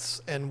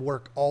guts and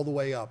work all the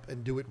way up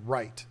and do it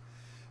right.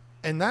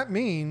 And that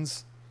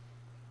means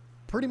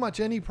pretty much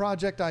any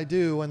project I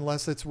do,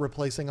 unless it's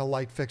replacing a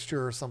light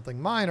fixture or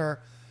something minor,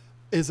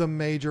 is a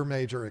major,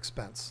 major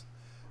expense.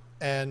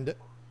 And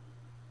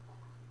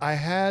I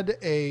had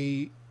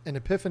an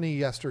epiphany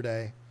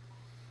yesterday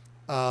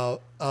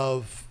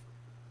of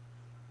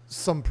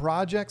some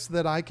projects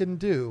that I can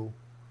do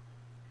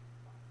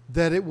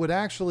that it would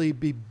actually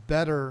be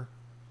better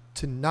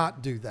to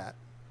not do that.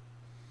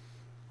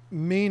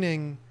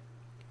 Meaning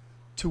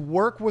to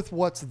work with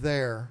what's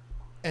there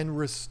and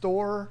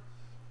restore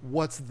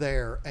what's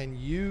there and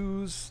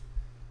use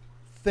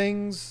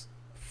things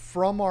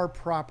from our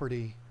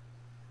property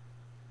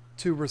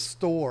to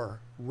restore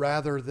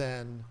rather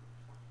than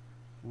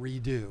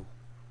redo.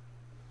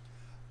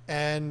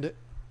 And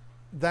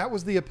that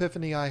was the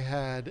epiphany I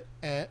had.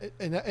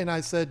 And I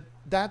said,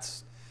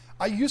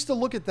 I used to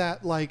look at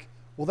that like,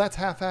 well, that's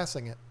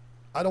half-assing it.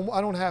 I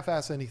don't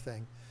half-ass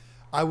anything.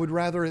 I would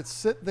rather it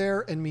sit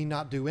there and me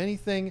not do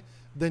anything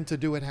than to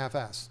do it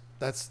half-ass.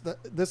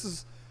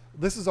 This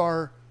is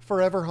our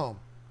forever home.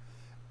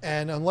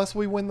 And unless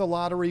we win the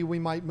lottery, we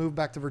might move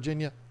back to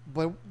Virginia.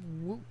 But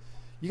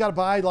you got to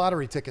buy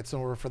lottery tickets in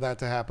order for that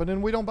to happen.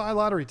 And we don't buy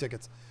lottery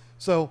tickets.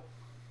 So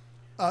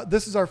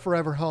this is our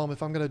forever home.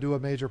 If I'm going to do a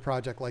major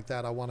project like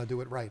that, I want to do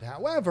it right.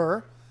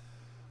 However,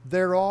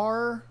 there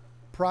are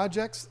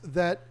projects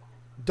that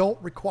don't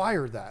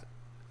require that.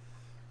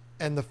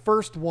 And the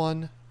first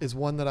one is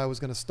one that I was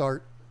going to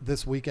start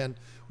this weekend,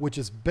 which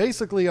is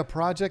basically a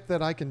project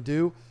that I can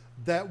do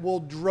that will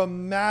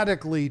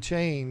dramatically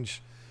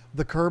change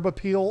the curb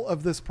appeal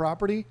of this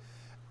property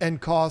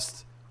and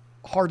cost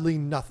hardly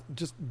nothing,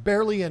 just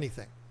barely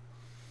anything.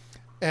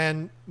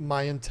 And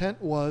my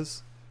intent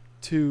was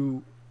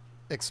to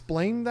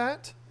explain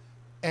that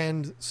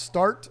and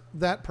start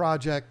that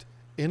project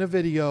in a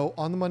video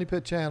on the Money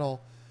Pit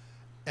channel,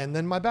 and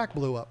then my back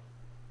blew up.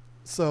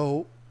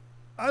 So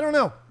I don't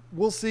know.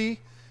 We'll see.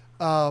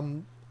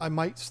 I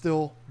might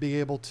still be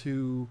able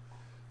to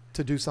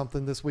do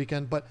something this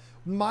weekend, but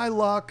my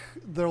luck,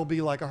 there'll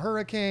be like a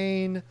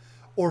hurricane,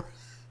 or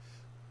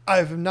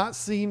I've not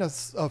seen a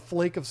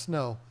flake of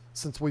snow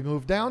since we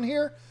moved down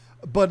here,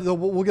 but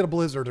we'll get a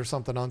blizzard or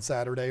something on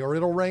Saturday, or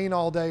it'll rain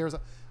all day, or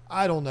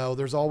I don't know.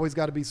 There's always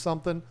got to be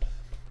something.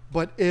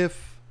 But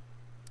if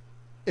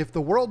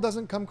the world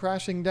doesn't come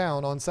crashing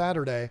down on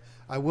Saturday,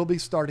 I will be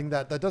starting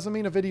that. That doesn't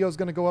mean a video is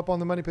going to go up on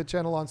the Money Pit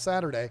channel on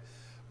Saturday,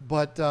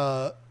 but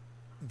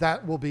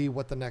that will be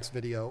what the next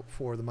video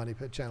for the Money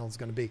Pit channel is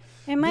going to be.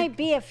 It might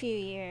be a few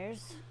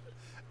years.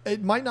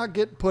 It might not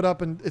get put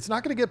up, and it's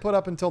not going to get put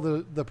up until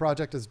the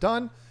project is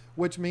done,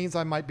 which means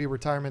I might be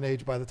retirement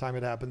age by the time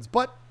it happens.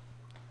 But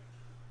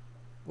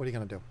what are you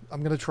going to do?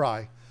 I'm going to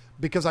try,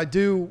 because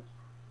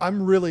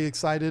I'm really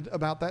excited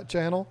about that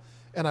channel,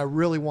 and I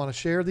really want to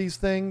share these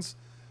things.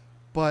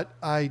 But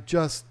I'm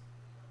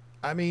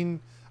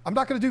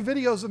not going to do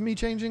videos of me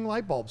changing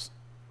light bulbs.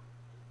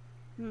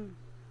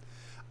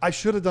 I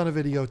should have done a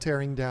video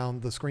tearing down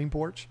the screen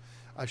porch.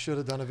 I should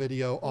have done a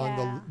video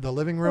on the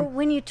living room. Well,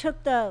 when you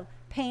took the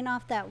paint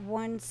off that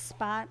one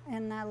spot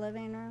in that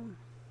living room.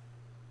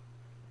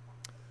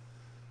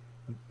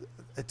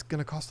 It's going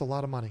to cost a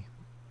lot of money.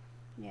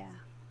 Yeah.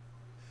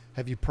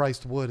 Have you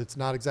priced wood? It's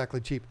not exactly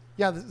cheap.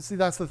 Yeah, see,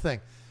 that's the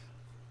thing.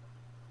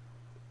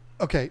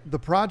 Okay, the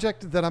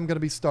project that I'm going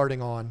to be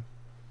starting on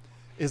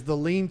is the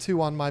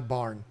lean-to on my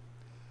barn.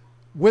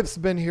 Whip's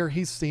been here.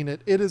 He's seen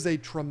it. It is a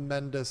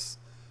tremendous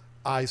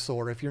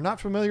eyesore. If you're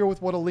not familiar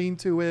with what a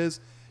lean-to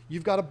is,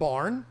 you've got a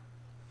barn,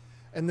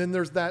 and then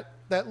there's that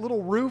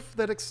little roof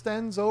that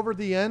extends over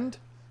the end.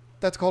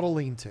 That's called a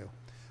lean-to.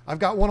 I've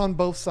got one on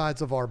both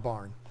sides of our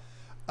barn.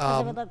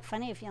 Because it would look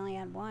funny if you only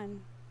had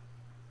one.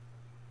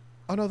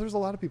 Oh, no, there's a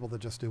lot of people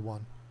that just do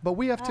one. But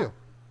we have two.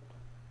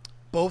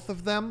 Both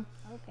of them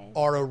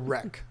are a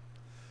wreck.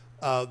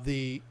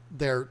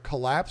 They're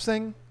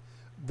collapsing.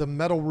 The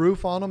metal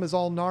roof on them is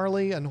all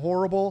gnarly and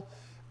horrible.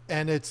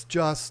 And it's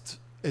just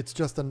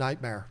a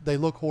nightmare. They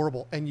look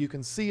horrible. And you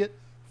can see it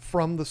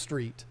from the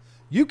street.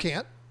 You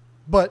can't,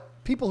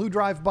 but people who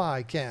drive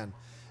by can.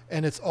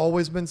 And it's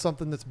always been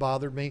something that's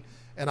bothered me.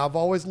 And I've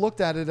always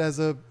looked at it as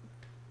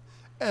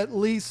at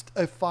least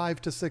a $5,000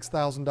 to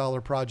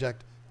 $6,000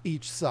 project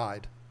each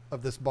side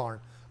of this barn.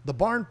 The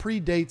barn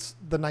predates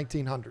the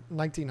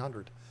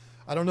 1900.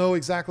 I don't know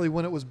exactly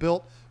when it was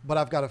built, but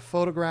I've got a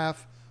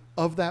photograph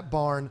of that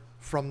barn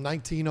from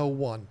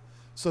 1901.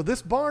 So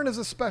this barn is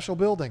a special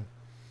building.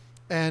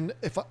 And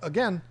if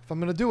I'm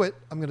going to do it,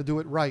 I'm going to do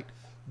it right.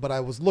 But I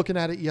was looking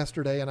at it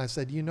yesterday and I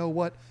said, you know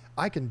what?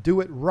 I can do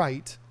it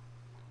right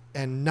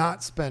and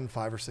not spend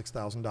 $5,000 or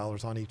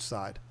 $6,000 on each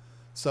side.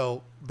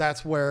 So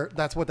that's what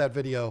that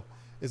video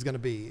is going to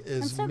be,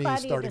 is me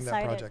starting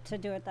that project. To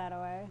do it that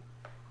way.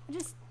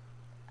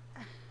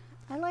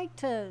 I like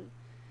to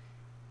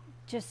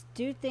just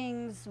do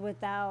things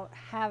without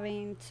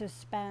having to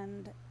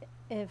spend,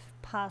 if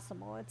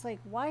possible. It's like,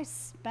 why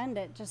spend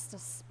it just to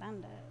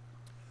spend it?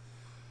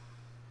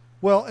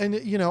 Well, and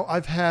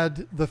I've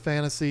had the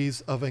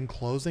fantasies of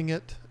enclosing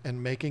it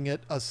and making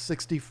it a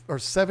 60 or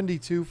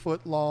 72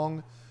 foot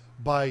long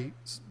by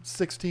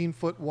 16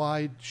 foot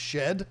wide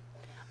shed.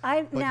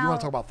 But you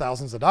want to talk about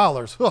thousands of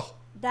dollars. Oh.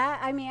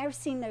 I've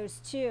seen those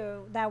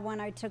too. That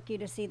one I took you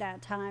to see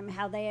that time,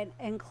 how they had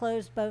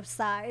enclosed both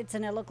sides,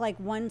 and it looked like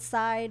one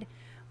side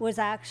was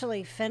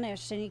actually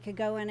finished, and you could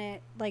go in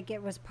it like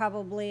it was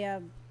probably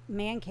a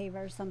man cave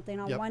or something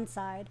on one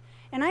side.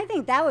 And I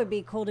think that would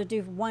be cool to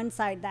do one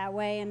side that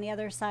way and the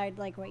other side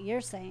like what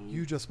you're saying.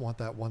 You just want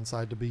that one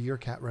side to be your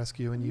cat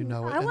rescue, and you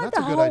know it. I and want that's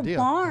the a good whole idea,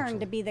 barn actually.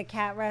 to be the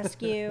cat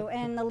rescue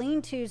and the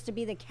lean-tos to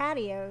be the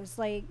catios.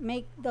 Like,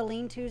 make the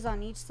lean-tos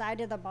on each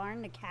side of the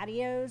barn the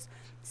catios,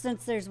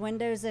 since there's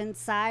windows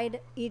inside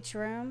each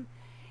room.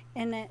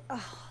 And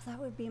that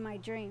would be my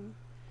dream.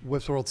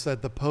 Whip's World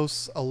said the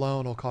posts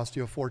alone will cost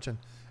you a fortune.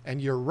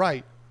 And you're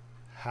right.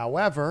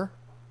 However,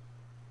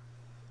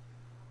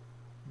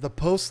 the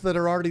posts that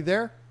are already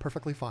there,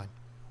 perfectly fine.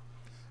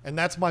 And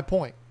that's my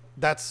point.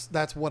 That's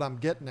what I'm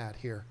getting at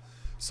here.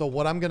 So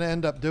what I'm going to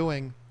end up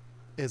doing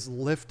is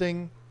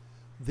supporting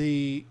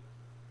the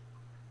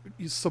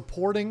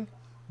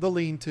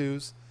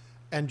lean-tos,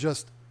 and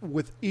just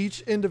with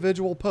each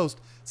individual post.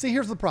 See,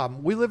 here's the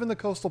problem. We live in the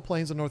coastal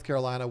plains of North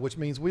Carolina, which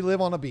means we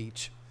live on a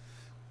beach.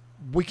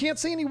 We can't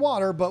see any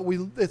water, but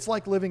it's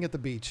like living at the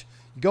beach.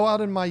 You go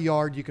out in my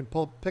yard, you can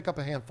pick up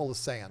a handful of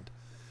sand.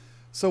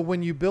 So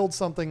when you build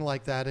something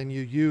like that and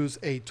you use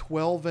a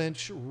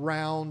 12-inch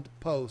round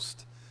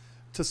post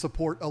to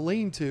support a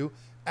lean-to,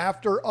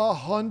 after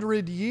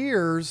 100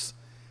 years,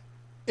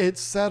 it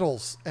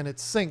settles and it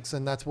sinks,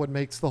 and that's what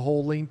makes the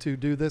whole lean-to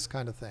do this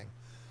kind of thing.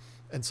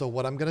 And so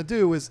what I'm going to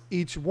do is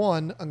each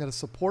one, I'm going to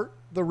support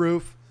the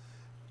roof.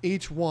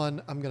 Each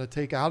one I'm going to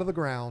take out of the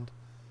ground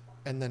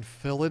and then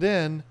fill it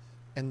in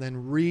and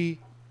then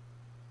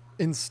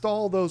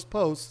reinstall those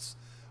posts.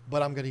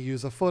 But I'm going to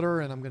use a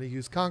footer and I'm going to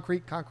use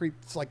concrete.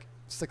 Concrete's like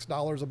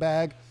 $6 a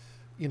bag.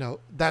 You know,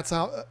 that's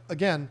how,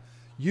 again,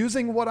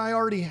 using what I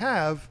already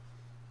have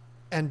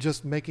and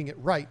just making it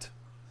right.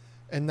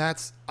 And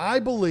that's, I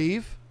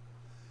believe,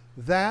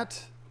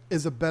 that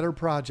is a better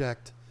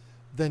project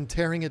than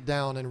tearing it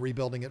down and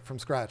rebuilding it from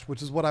scratch,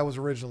 which is what I was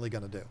originally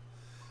going to do.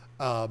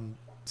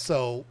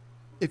 So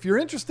if you're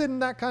interested in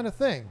that kind of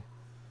thing,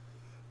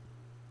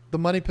 the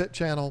Money Pit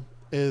channel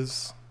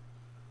is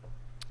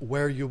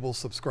where you will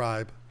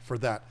subscribe for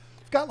that.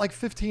 I've got like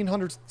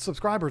 1,500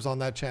 subscribers on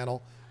that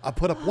channel. I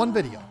put up one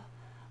video.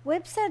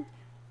 Whip said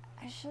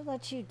I should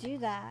let you do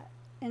that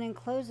and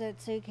enclose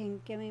it so you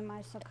can give me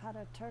my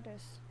sulcata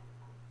tortoise.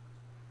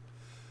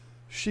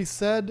 She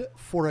said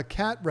for a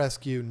cat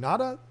rescue,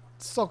 not a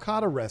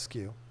sulcata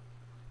rescue.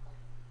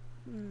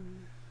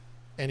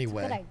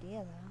 Anyway. That's a good idea,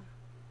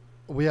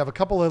 though. We have a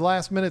couple of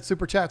last minute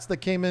super chats that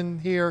came in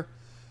here.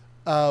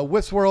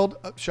 Whip's World,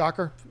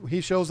 shocker.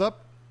 He shows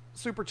up.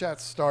 Super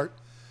chats start.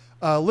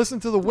 Listen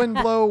to the wind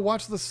blow,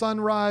 watch the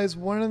sunrise,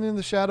 running in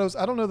the shadows.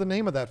 I don't know the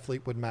name of that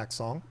Fleetwood Mac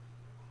song.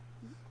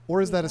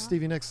 Or is that a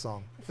Stevie Nicks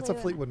song? It's a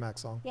Fleetwood Mac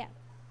song. Yeah.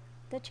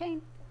 The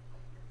Chain.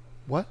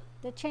 What?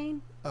 The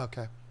Chain.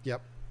 Okay.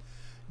 Yep.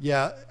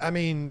 Yeah, I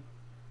mean,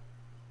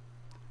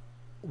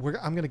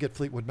 I'm going to get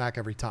Fleetwood Mac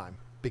every time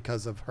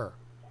because of her.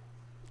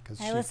 Because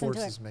she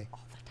forces me. All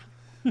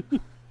the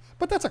time.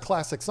 But that's a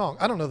classic song.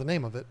 I don't know the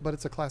name of it, but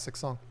it's a classic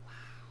song.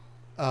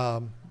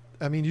 I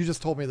mean, you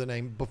just told me the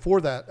name.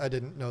 Before that, I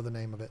didn't know the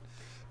name of it.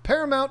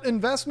 Paramount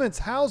Investments,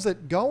 how's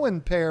it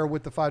going, Pair,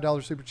 with the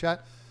 $5 super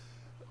chat?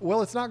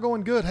 Well, it's not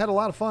going good. Had a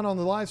lot of fun on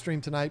the live stream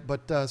tonight,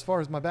 but as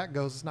far as my back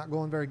goes, it's not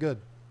going very good.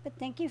 But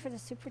thank you for the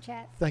super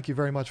chat. Thank you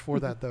very much for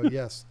that, though.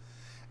 Yes.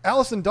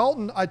 Allison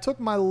Dalton, I took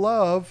my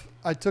love.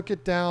 I took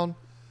it down.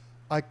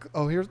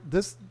 Here's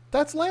this.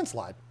 That's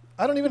Landslide.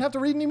 I don't even have to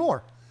read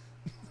anymore.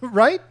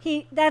 Right?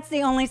 That's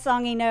the only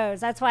song he knows.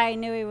 That's why I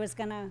knew he was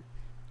going to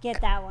get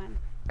that one.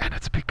 And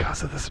it's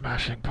because of the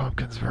Smashing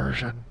Pumpkins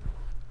version,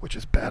 which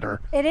is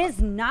better. It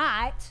is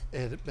not.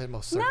 It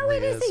most certainly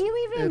is. No, it isn't.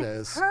 You even It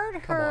is. heard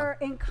her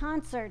in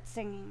concert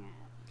singing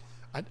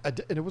it.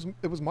 And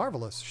it was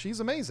marvelous. She's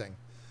amazing.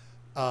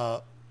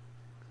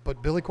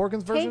 But Billy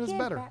Corgan's version is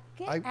better.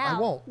 I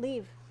won't.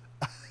 Leave.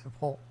 I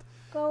won't.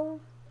 Go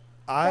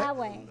that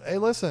way. Hey,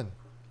 listen.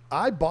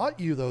 I bought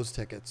you those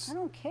tickets. I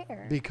don't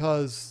care.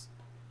 Because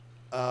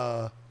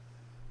I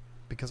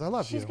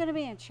love you. She's going to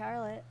be in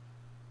Charlotte.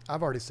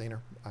 I've already seen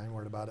her. I ain't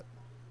worried about it.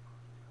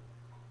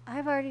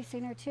 I've already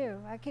seen her too.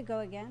 I could go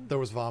again. There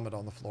was vomit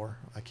on the floor.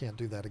 I can't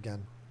do that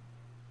again.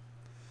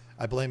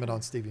 I blame it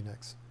on Stevie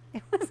Nicks.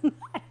 It was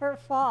not her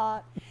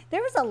fault.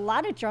 There was a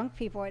lot of drunk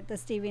people at the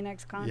Stevie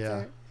Nicks concert.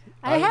 Yeah.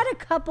 I had a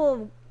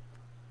couple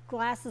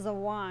glasses of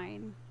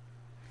wine,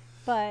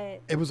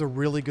 but it was a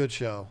really good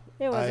show.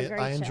 It was a great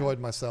show. I enjoyed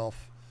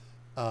myself.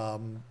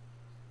 And,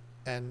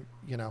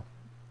 you know,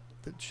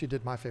 she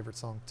did my favorite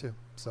song too.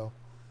 So,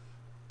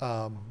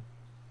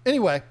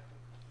 anyway,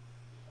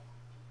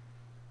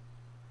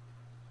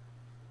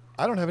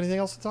 I don't have anything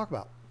else to talk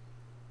about.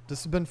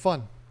 This has been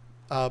fun.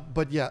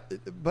 But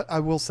I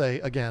will say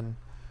again,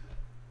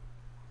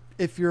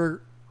 if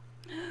you're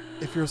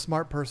a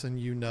smart person,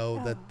 you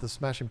know that the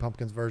Smashing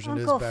Pumpkins version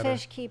is better. Uncle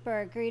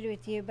Fishkeeper agreed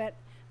with you, but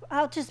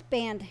I'm going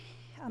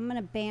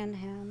to ban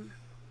him.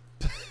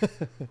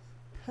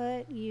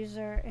 Put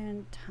user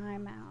in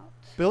timeout.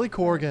 Billy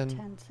Corgan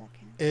 10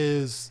 seconds.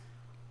 is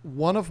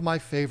one of my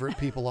favorite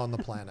people on the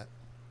planet.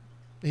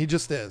 He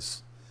just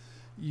is.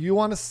 You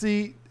want to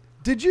see?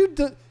 Did you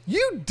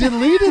you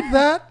deleted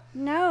that?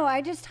 No,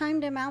 I just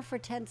timed him out for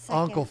 10 seconds.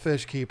 Uncle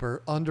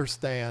Fishkeeper,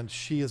 understand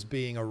she is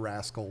being a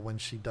rascal when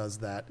she does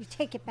that. You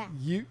take it back.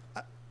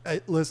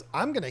 Liz,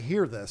 I'm going to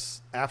hear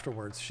this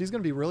afterwards. She's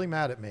going to be really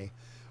mad at me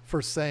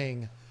for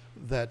saying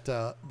that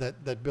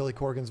Billy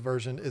Corgan's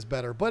version is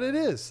better, but it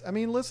is. I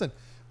mean,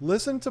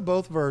 listen to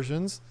both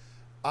versions.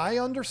 I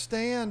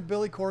understand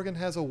Billy Corgan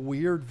has a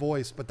weird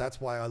voice, but that's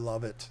why I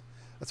love it.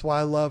 That's why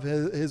I love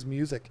his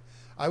music.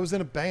 I was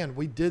in a band.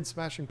 We did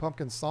Smashing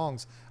Pumpkins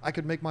songs. I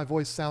could make my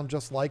voice sound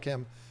just like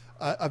him.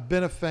 I've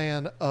been a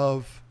fan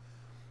of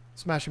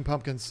Smashing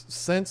Pumpkins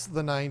since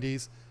the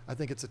 90s. I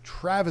think it's a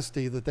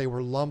travesty that they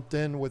were lumped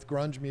in with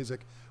grunge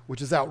music,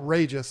 which is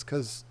outrageous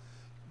because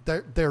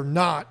they're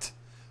not.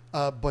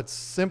 But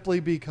simply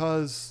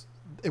because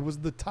it was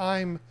the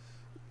time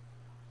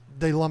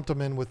they lumped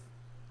them in with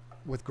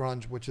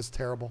grunge, which is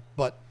terrible.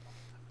 But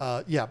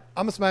yeah,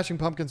 I'm a Smashing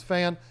Pumpkins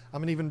fan.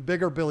 I'm an even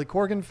bigger Billy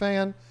Corgan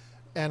fan.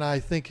 And I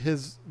think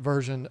his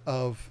version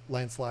of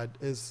Landslide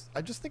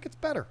I just think it's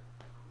better.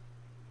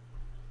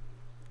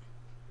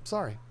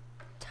 Sorry.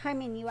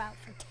 Timing you out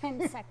for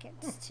 10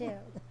 seconds, too.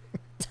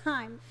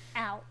 Time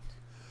out.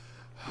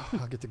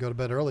 I'll get to go to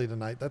bed early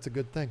tonight. That's a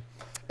good thing.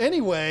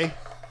 Anyway,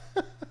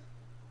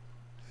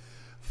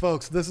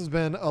 Folks, this has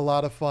been a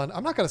lot of fun.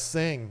 I'm not going to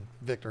sing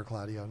Victor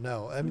Claudio.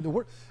 No. I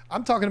mean,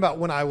 I'm talking about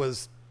when I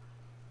was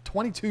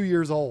 22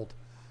 years old.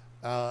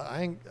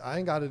 I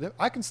ain't got it.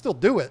 I can still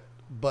do it,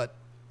 but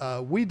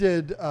we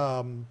did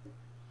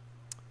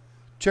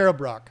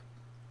Cherub Rock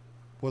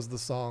was the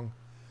song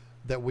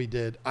that we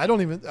did. I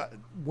don't even,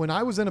 when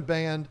I was in a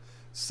band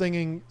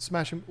singing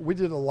Smashing, we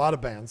did a lot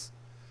of bands,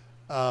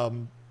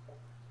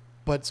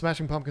 but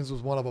Smashing Pumpkins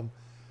was one of them.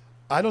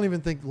 I don't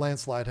even think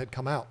Landslide had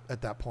come out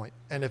at that point.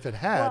 And if it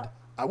had, Well,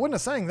 I wouldn't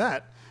have sang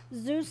that.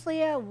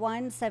 Zeuslia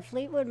 1 said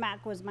Fleetwood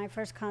Mac was my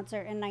first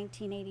concert in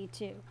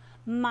 1982.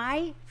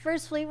 My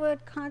first Fleetwood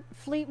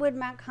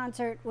Mac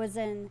concert was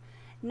in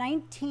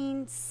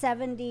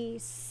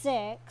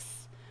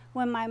 1976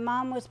 when my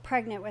mom was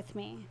pregnant with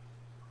me.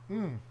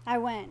 I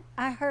went.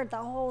 I heard the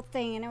whole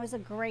thing, and it was a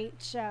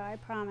great show, I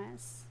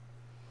promise.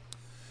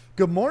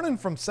 Good morning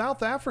from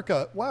South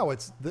Africa. Wow,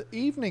 it's the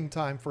evening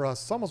time for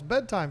us. It's almost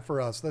bedtime for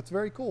us. That's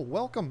very cool.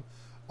 Welcome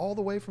all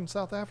the way from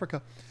South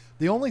Africa.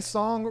 The only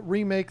song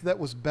remake that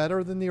was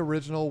better than the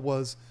original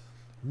was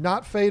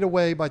Not Fade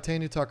Away by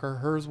Tanya Tucker.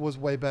 Hers was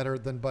way better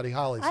than Buddy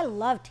Holly's. I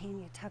love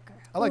Tanya Tucker.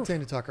 I like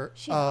Tanya Tucker.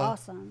 She's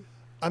awesome.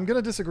 I'm going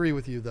to disagree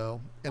with you, though,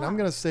 and I'm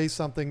going to say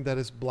something that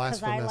is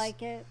blasphemous. Because I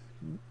like it.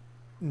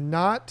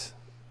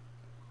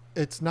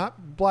 It's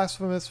not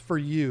blasphemous for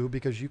you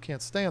because you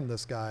can't stand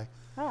this guy.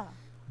 Oh.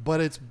 But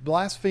it's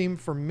blaspheme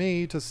for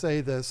me to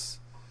say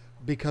this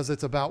because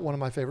it's about one of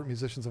my favorite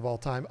musicians of all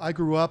time. I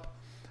grew up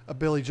a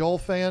Billy Joel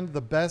fan.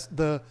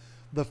 The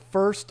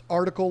first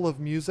article of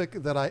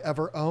music that I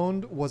ever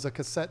owned was a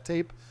cassette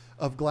tape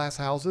of Glass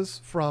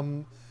Houses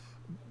from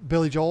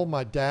Billy Joel.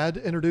 My dad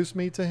introduced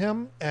me to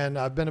him, and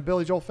I've been a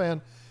Billy Joel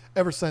fan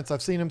ever since.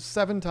 I've seen him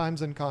 7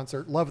 times in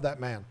concert. Love that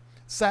man.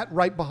 Sat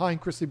right behind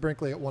Christy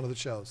Brinkley at one of the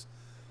shows.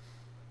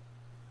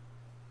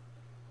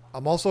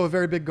 I'm also a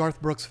very big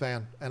Garth Brooks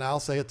fan, and I'll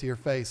say it to your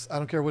face. I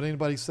don't care what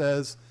anybody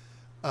says.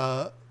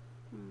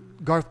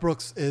 Garth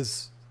Brooks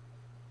is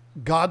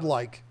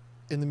godlike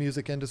in the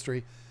music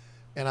industry.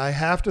 And I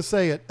have to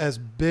say it, as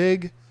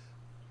big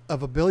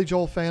of a Billy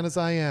Joel fan as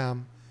I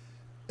am,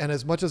 and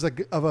as much of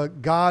a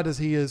god as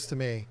he is to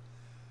me,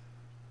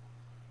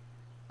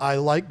 I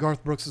like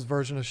Garth Brooks'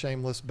 version of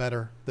Shameless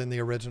better than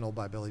the original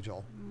by Billy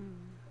Joel.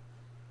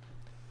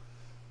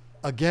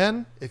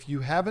 Again, if you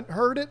haven't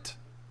heard it,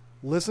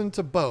 listen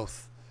to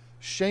both.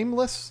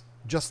 Shameless,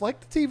 just like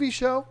the TV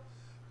show,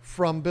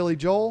 from Billy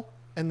Joel,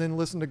 and then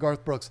listen to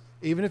Garth Brooks.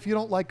 Even if you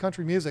don't like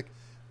country music,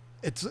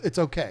 it's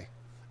okay.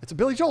 It's a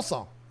Billy Joel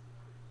song.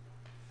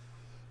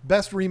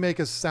 Best remake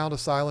is Sound of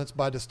Silence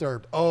by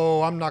Disturbed.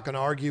 Oh, I'm not going to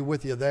argue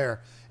with you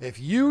there. If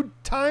you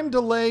time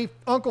delay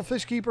Uncle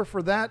Fishkeeper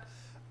for that,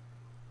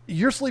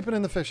 you're sleeping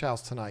in the fish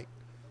house tonight.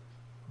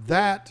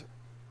 That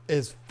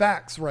is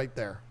facts right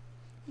there.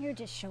 You're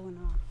just showing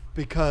off.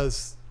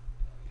 Because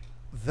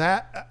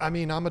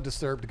I'm a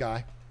Disturbed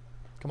guy.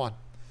 Come on.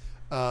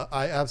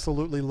 I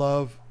absolutely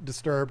love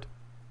Disturbed.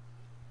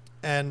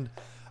 And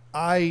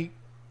I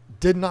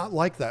did not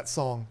like that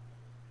song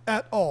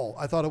at all.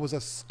 I thought it was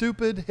a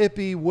stupid,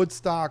 hippie,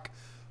 Woodstock,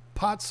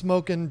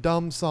 pot-smoking,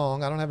 dumb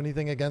song. I don't have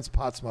anything against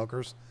pot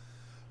smokers.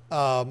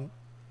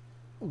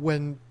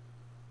 When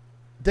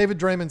David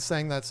Draymond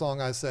sang that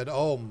song, I said,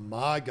 oh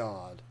my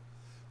God.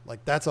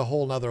 Like, that's a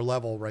whole nother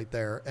level right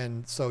there.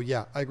 And so,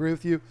 yeah, I agree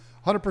with you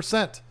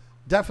 100%.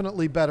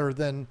 Definitely better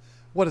than,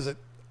 what is it?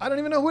 I don't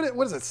even know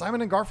what is it?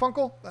 Simon and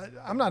Garfunkel?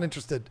 I'm not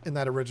interested in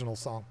that original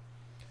song.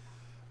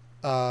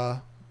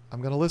 I'm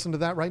going to listen to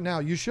that right now.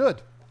 You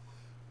should,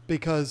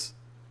 because,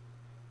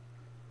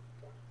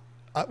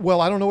 I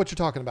don't know what you're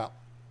talking about.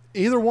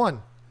 Either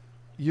one,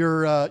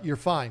 you're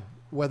fine.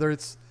 Whether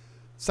it's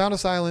Sound of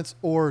Silence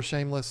or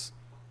Shameless.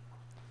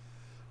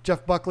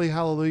 Jeff Buckley,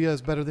 Hallelujah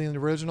is better than the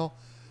original.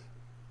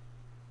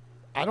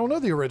 I don't know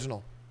the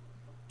original,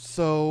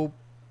 so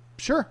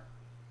sure.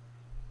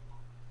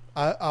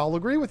 I'll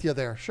agree with you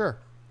there. Sure.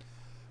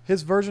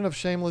 His version of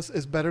Shameless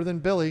is better than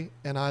Billy,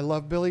 and I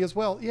love Billy as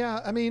well. Yeah,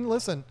 I mean,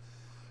 listen,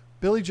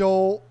 Billy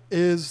Joel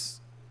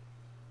is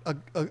a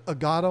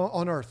god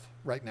on earth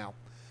right now.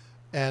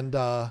 And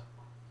I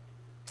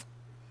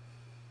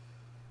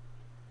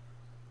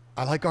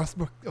like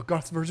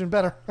Garth's version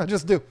better. I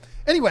just do.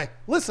 Anyway,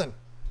 listen,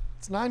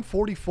 it's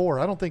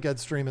 9:44. I don't think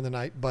Ed's streaming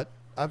tonight, but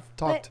I've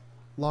talked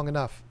long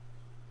enough.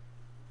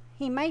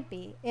 He might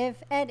be.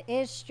 If Ed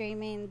is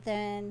streaming,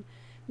 then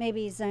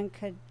maybe Zen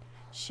could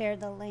share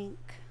the link,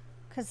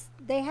 because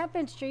they have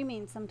been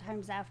streaming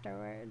sometimes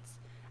afterwards.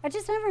 I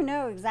just never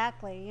know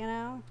exactly, you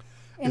know?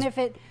 And if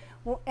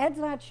Ed's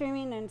not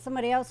streaming and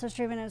somebody else is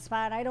streaming in a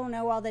spot, I don't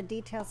know all the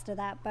details to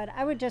that, but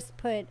I would just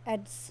put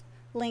Ed's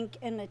link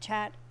in the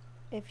chat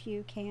if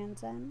you can,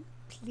 Zen.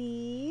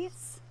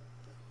 Please.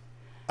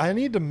 I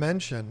need to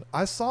mention,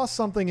 I saw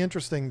something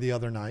interesting the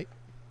other night.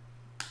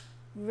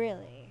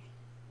 Really?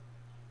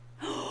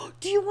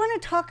 Do you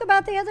want to talk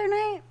about the other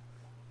night?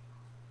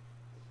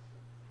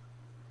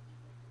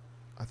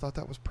 I thought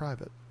that was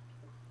private.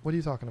 What are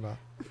you talking about?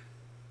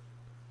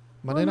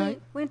 Monday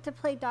night? Went to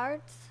play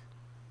darts.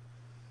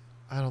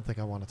 I don't think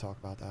I want to talk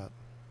about that.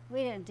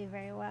 we didn't do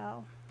very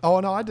well. Oh,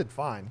 no, I did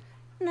fine.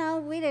 No,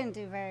 we didn't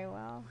do very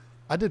well.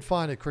 I did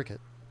fine at cricket.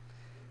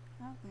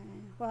 Okay.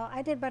 Well,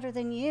 I did better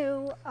than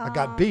you. I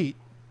got beat,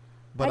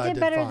 but I did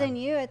better fine. than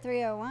you at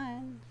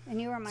 301,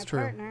 and you were my It's true.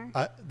 partner.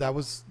 That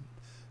was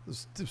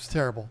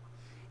terrible.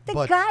 The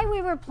But guy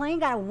we were playing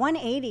got a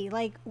 180.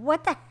 Like,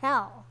 what the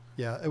hell?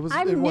 yeah, it I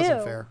wasn't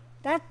knew. fair.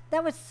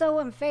 That was so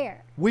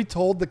unfair. We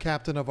told the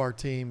captain of our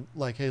team,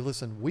 like, hey,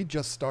 listen, we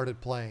just started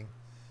playing.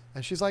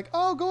 And she's like,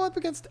 oh, go up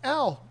against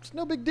Al. It's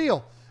no big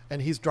deal.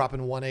 And he's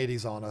dropping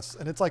 180s on us.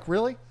 And it's like,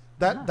 really?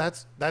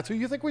 That's who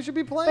you think we should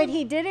be playing? But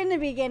he did in the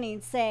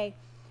beginning say,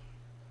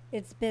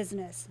 it's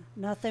business,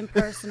 nothing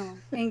personal,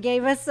 and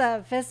gave us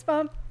a fist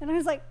bump. And I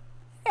was like,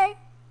 hey.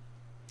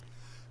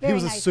 He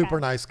was a super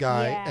nice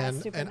guy. Yeah,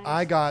 and super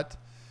nice.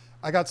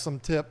 I got some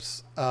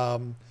tips.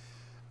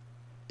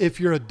 If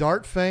you're a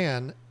dart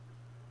fan,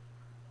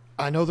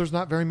 I know there's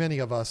not very many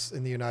of us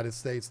in the United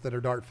States that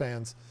are dart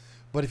fans,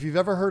 but if you've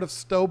ever heard of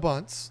Stowe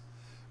Bunce,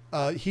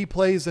 he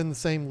plays in the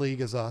same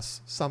league as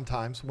us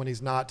sometimes when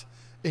he's not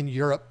in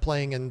Europe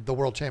playing in the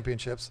World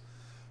Championships.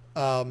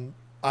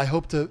 I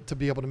hope to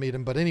be able to meet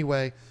him. But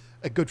anyway,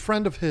 a good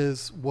friend of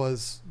his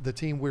was the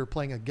team we were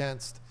playing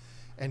against,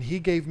 and he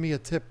gave me a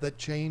tip that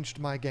changed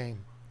my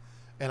game.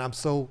 And I'm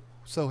so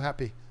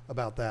happy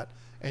about that.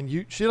 And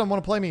she doesn't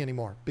want to play me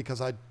anymore because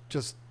I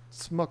just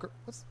smuck her.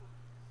 What's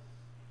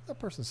that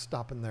person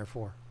stopping there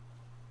for?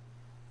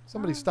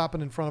 Somebody's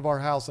stopping in front of our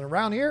house. And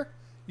around here,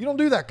 you don't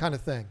do that kind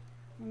of thing.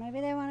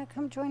 Maybe they want to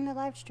come join the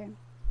live stream.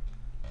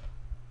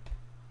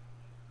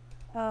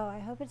 Oh, I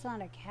hope it's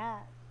not a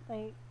cat.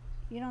 Like,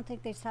 you don't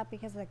think they stopped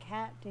because of the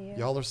cat, do you?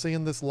 Y'all are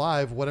seeing this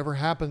live. Whatever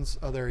happens.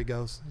 Oh, there he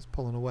goes. He's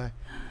pulling away.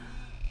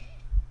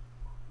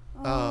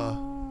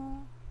 Oh.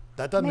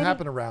 That doesn't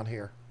happen around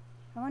here.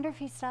 I wonder if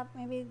he stopped.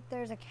 Maybe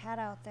there's a cat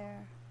out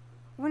there.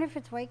 I wonder if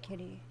it's White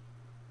Kitty.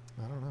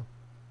 I don't know.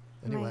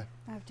 Anyway.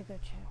 I have to go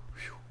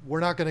check. We're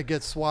not going to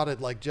get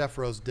swatted like Jeff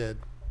Rose did.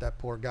 That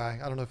poor guy.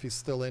 I don't know if he's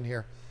still in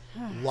here.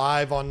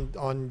 Live on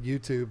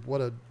YouTube.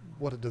 What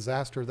a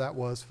disaster that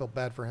was. Felt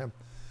bad for him.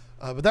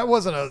 But that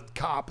wasn't a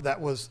cop. That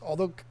was,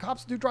 although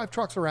cops do drive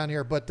trucks around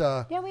here, but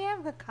yeah, we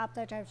have a cop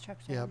that drives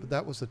trucks around. Yeah, but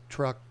that was a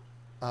truck.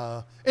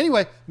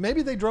 Anyway,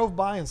 maybe they drove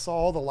by and saw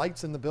all the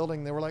lights in the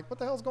building. They were like, what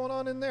the hell's going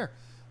on in there?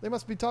 They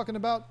must be talking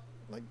about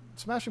like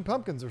Smashing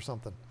Pumpkins or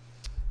something.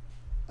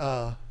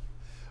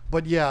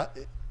 But yeah,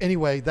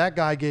 anyway, that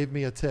guy gave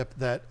me a tip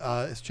that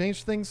has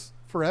changed things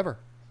forever.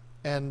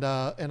 And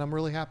I'm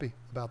really happy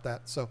about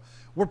that. So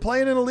we're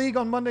playing in a league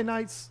on Monday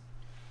nights,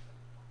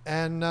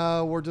 and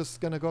we're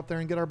just going to go up there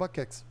and get our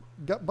butts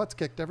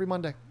kicked every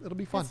Monday. It'll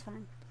be fun. That's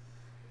fun.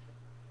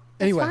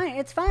 Anyway.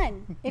 It's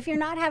fun. If you're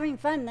not having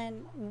fun,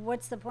 then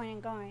what's the point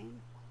in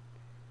going?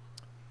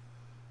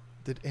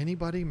 Did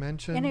anybody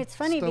mention? And it's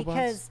funny Stowe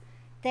because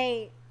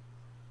they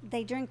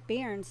drink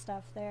beer and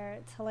stuff there.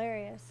 It's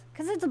hilarious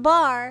because it's a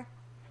bar.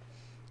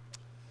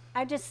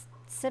 I just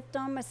sipped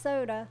on my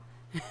soda.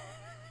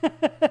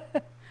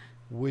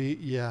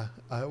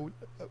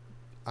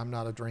 I'm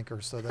not a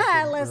drinker, so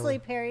that Leslie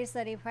Perry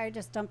said he probably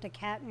just dumped a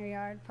cat in your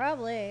yard.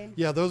 Probably.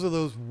 Yeah, those are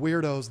those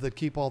weirdos that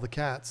keep all the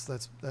cats.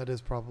 That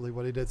is probably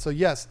what he did. So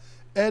yes,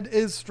 Ed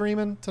is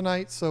streaming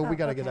tonight, so we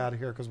got to get out of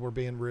here because we're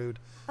being rude.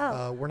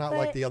 We're not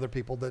like the other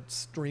people that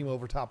stream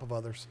over top of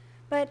others.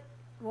 But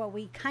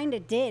we kind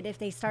of did if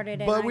they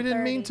started at But we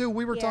didn't mean to.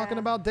 We were Yeah. talking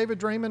about David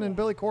Draymond and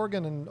Billy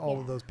Corgan and all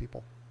of those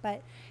people.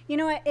 But you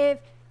know what? If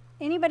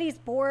anybody's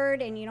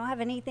bored and you don't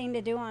have anything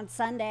to do on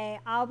Sunday,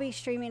 I'll be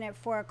streaming at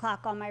 4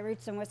 o'clock on my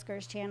Roots and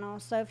Whiskers channel.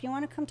 So if you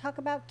want to come talk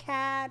about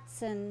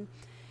cats and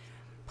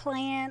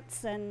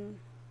plants and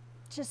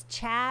just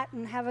chat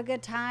and have a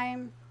good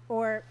time,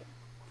 or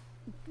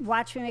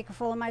watch me make a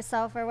fool of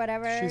myself or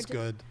whatever. She's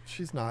good.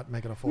 She's not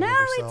making a fool of No,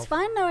 herself. it's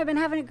fun though. I've been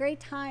having a great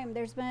time.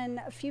 There's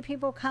been a few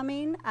people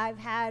coming. I've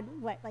had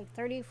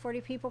 30,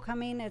 40 people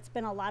coming. It's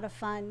been a lot of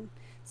fun.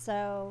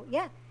 So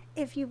yeah,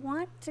 if you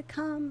want to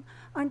come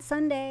on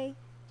Sunday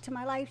to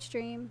my live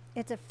stream,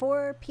 it's at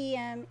 4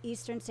 p.m.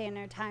 Eastern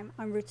Standard Time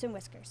on Roots and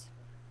Whiskers.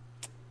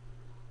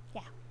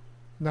 Yeah.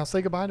 Now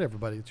say goodbye to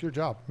everybody. It's your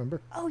job,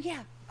 remember? Oh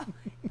yeah. Oh,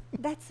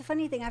 that's the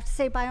funny thing. I have to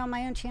say bye on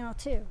my own channel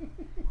too.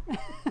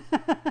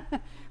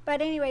 But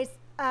anyways,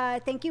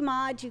 thank you,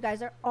 mods. You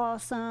guys are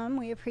awesome.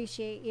 We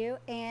appreciate you.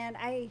 And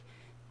I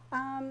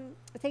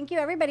thank you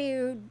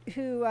everybody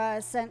who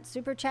sent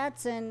super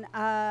chats and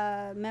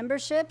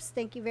memberships.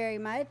 Thank you very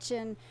much.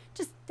 And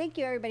just thank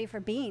you everybody for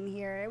being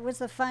here. It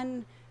was a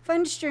fun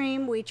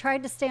stream. We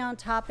tried to stay on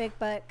topic,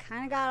 but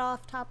kind of got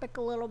off topic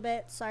a little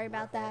bit. Sorry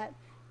about that.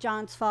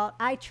 John's fault.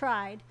 I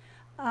tried.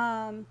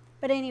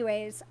 But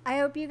anyways, I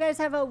hope you guys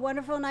have a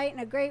wonderful night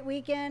and a great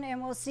weekend,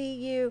 and I'll see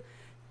you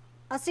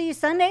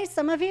Sunday,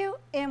 some of you,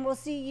 and we'll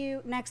see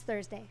you next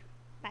Thursday.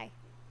 Bye.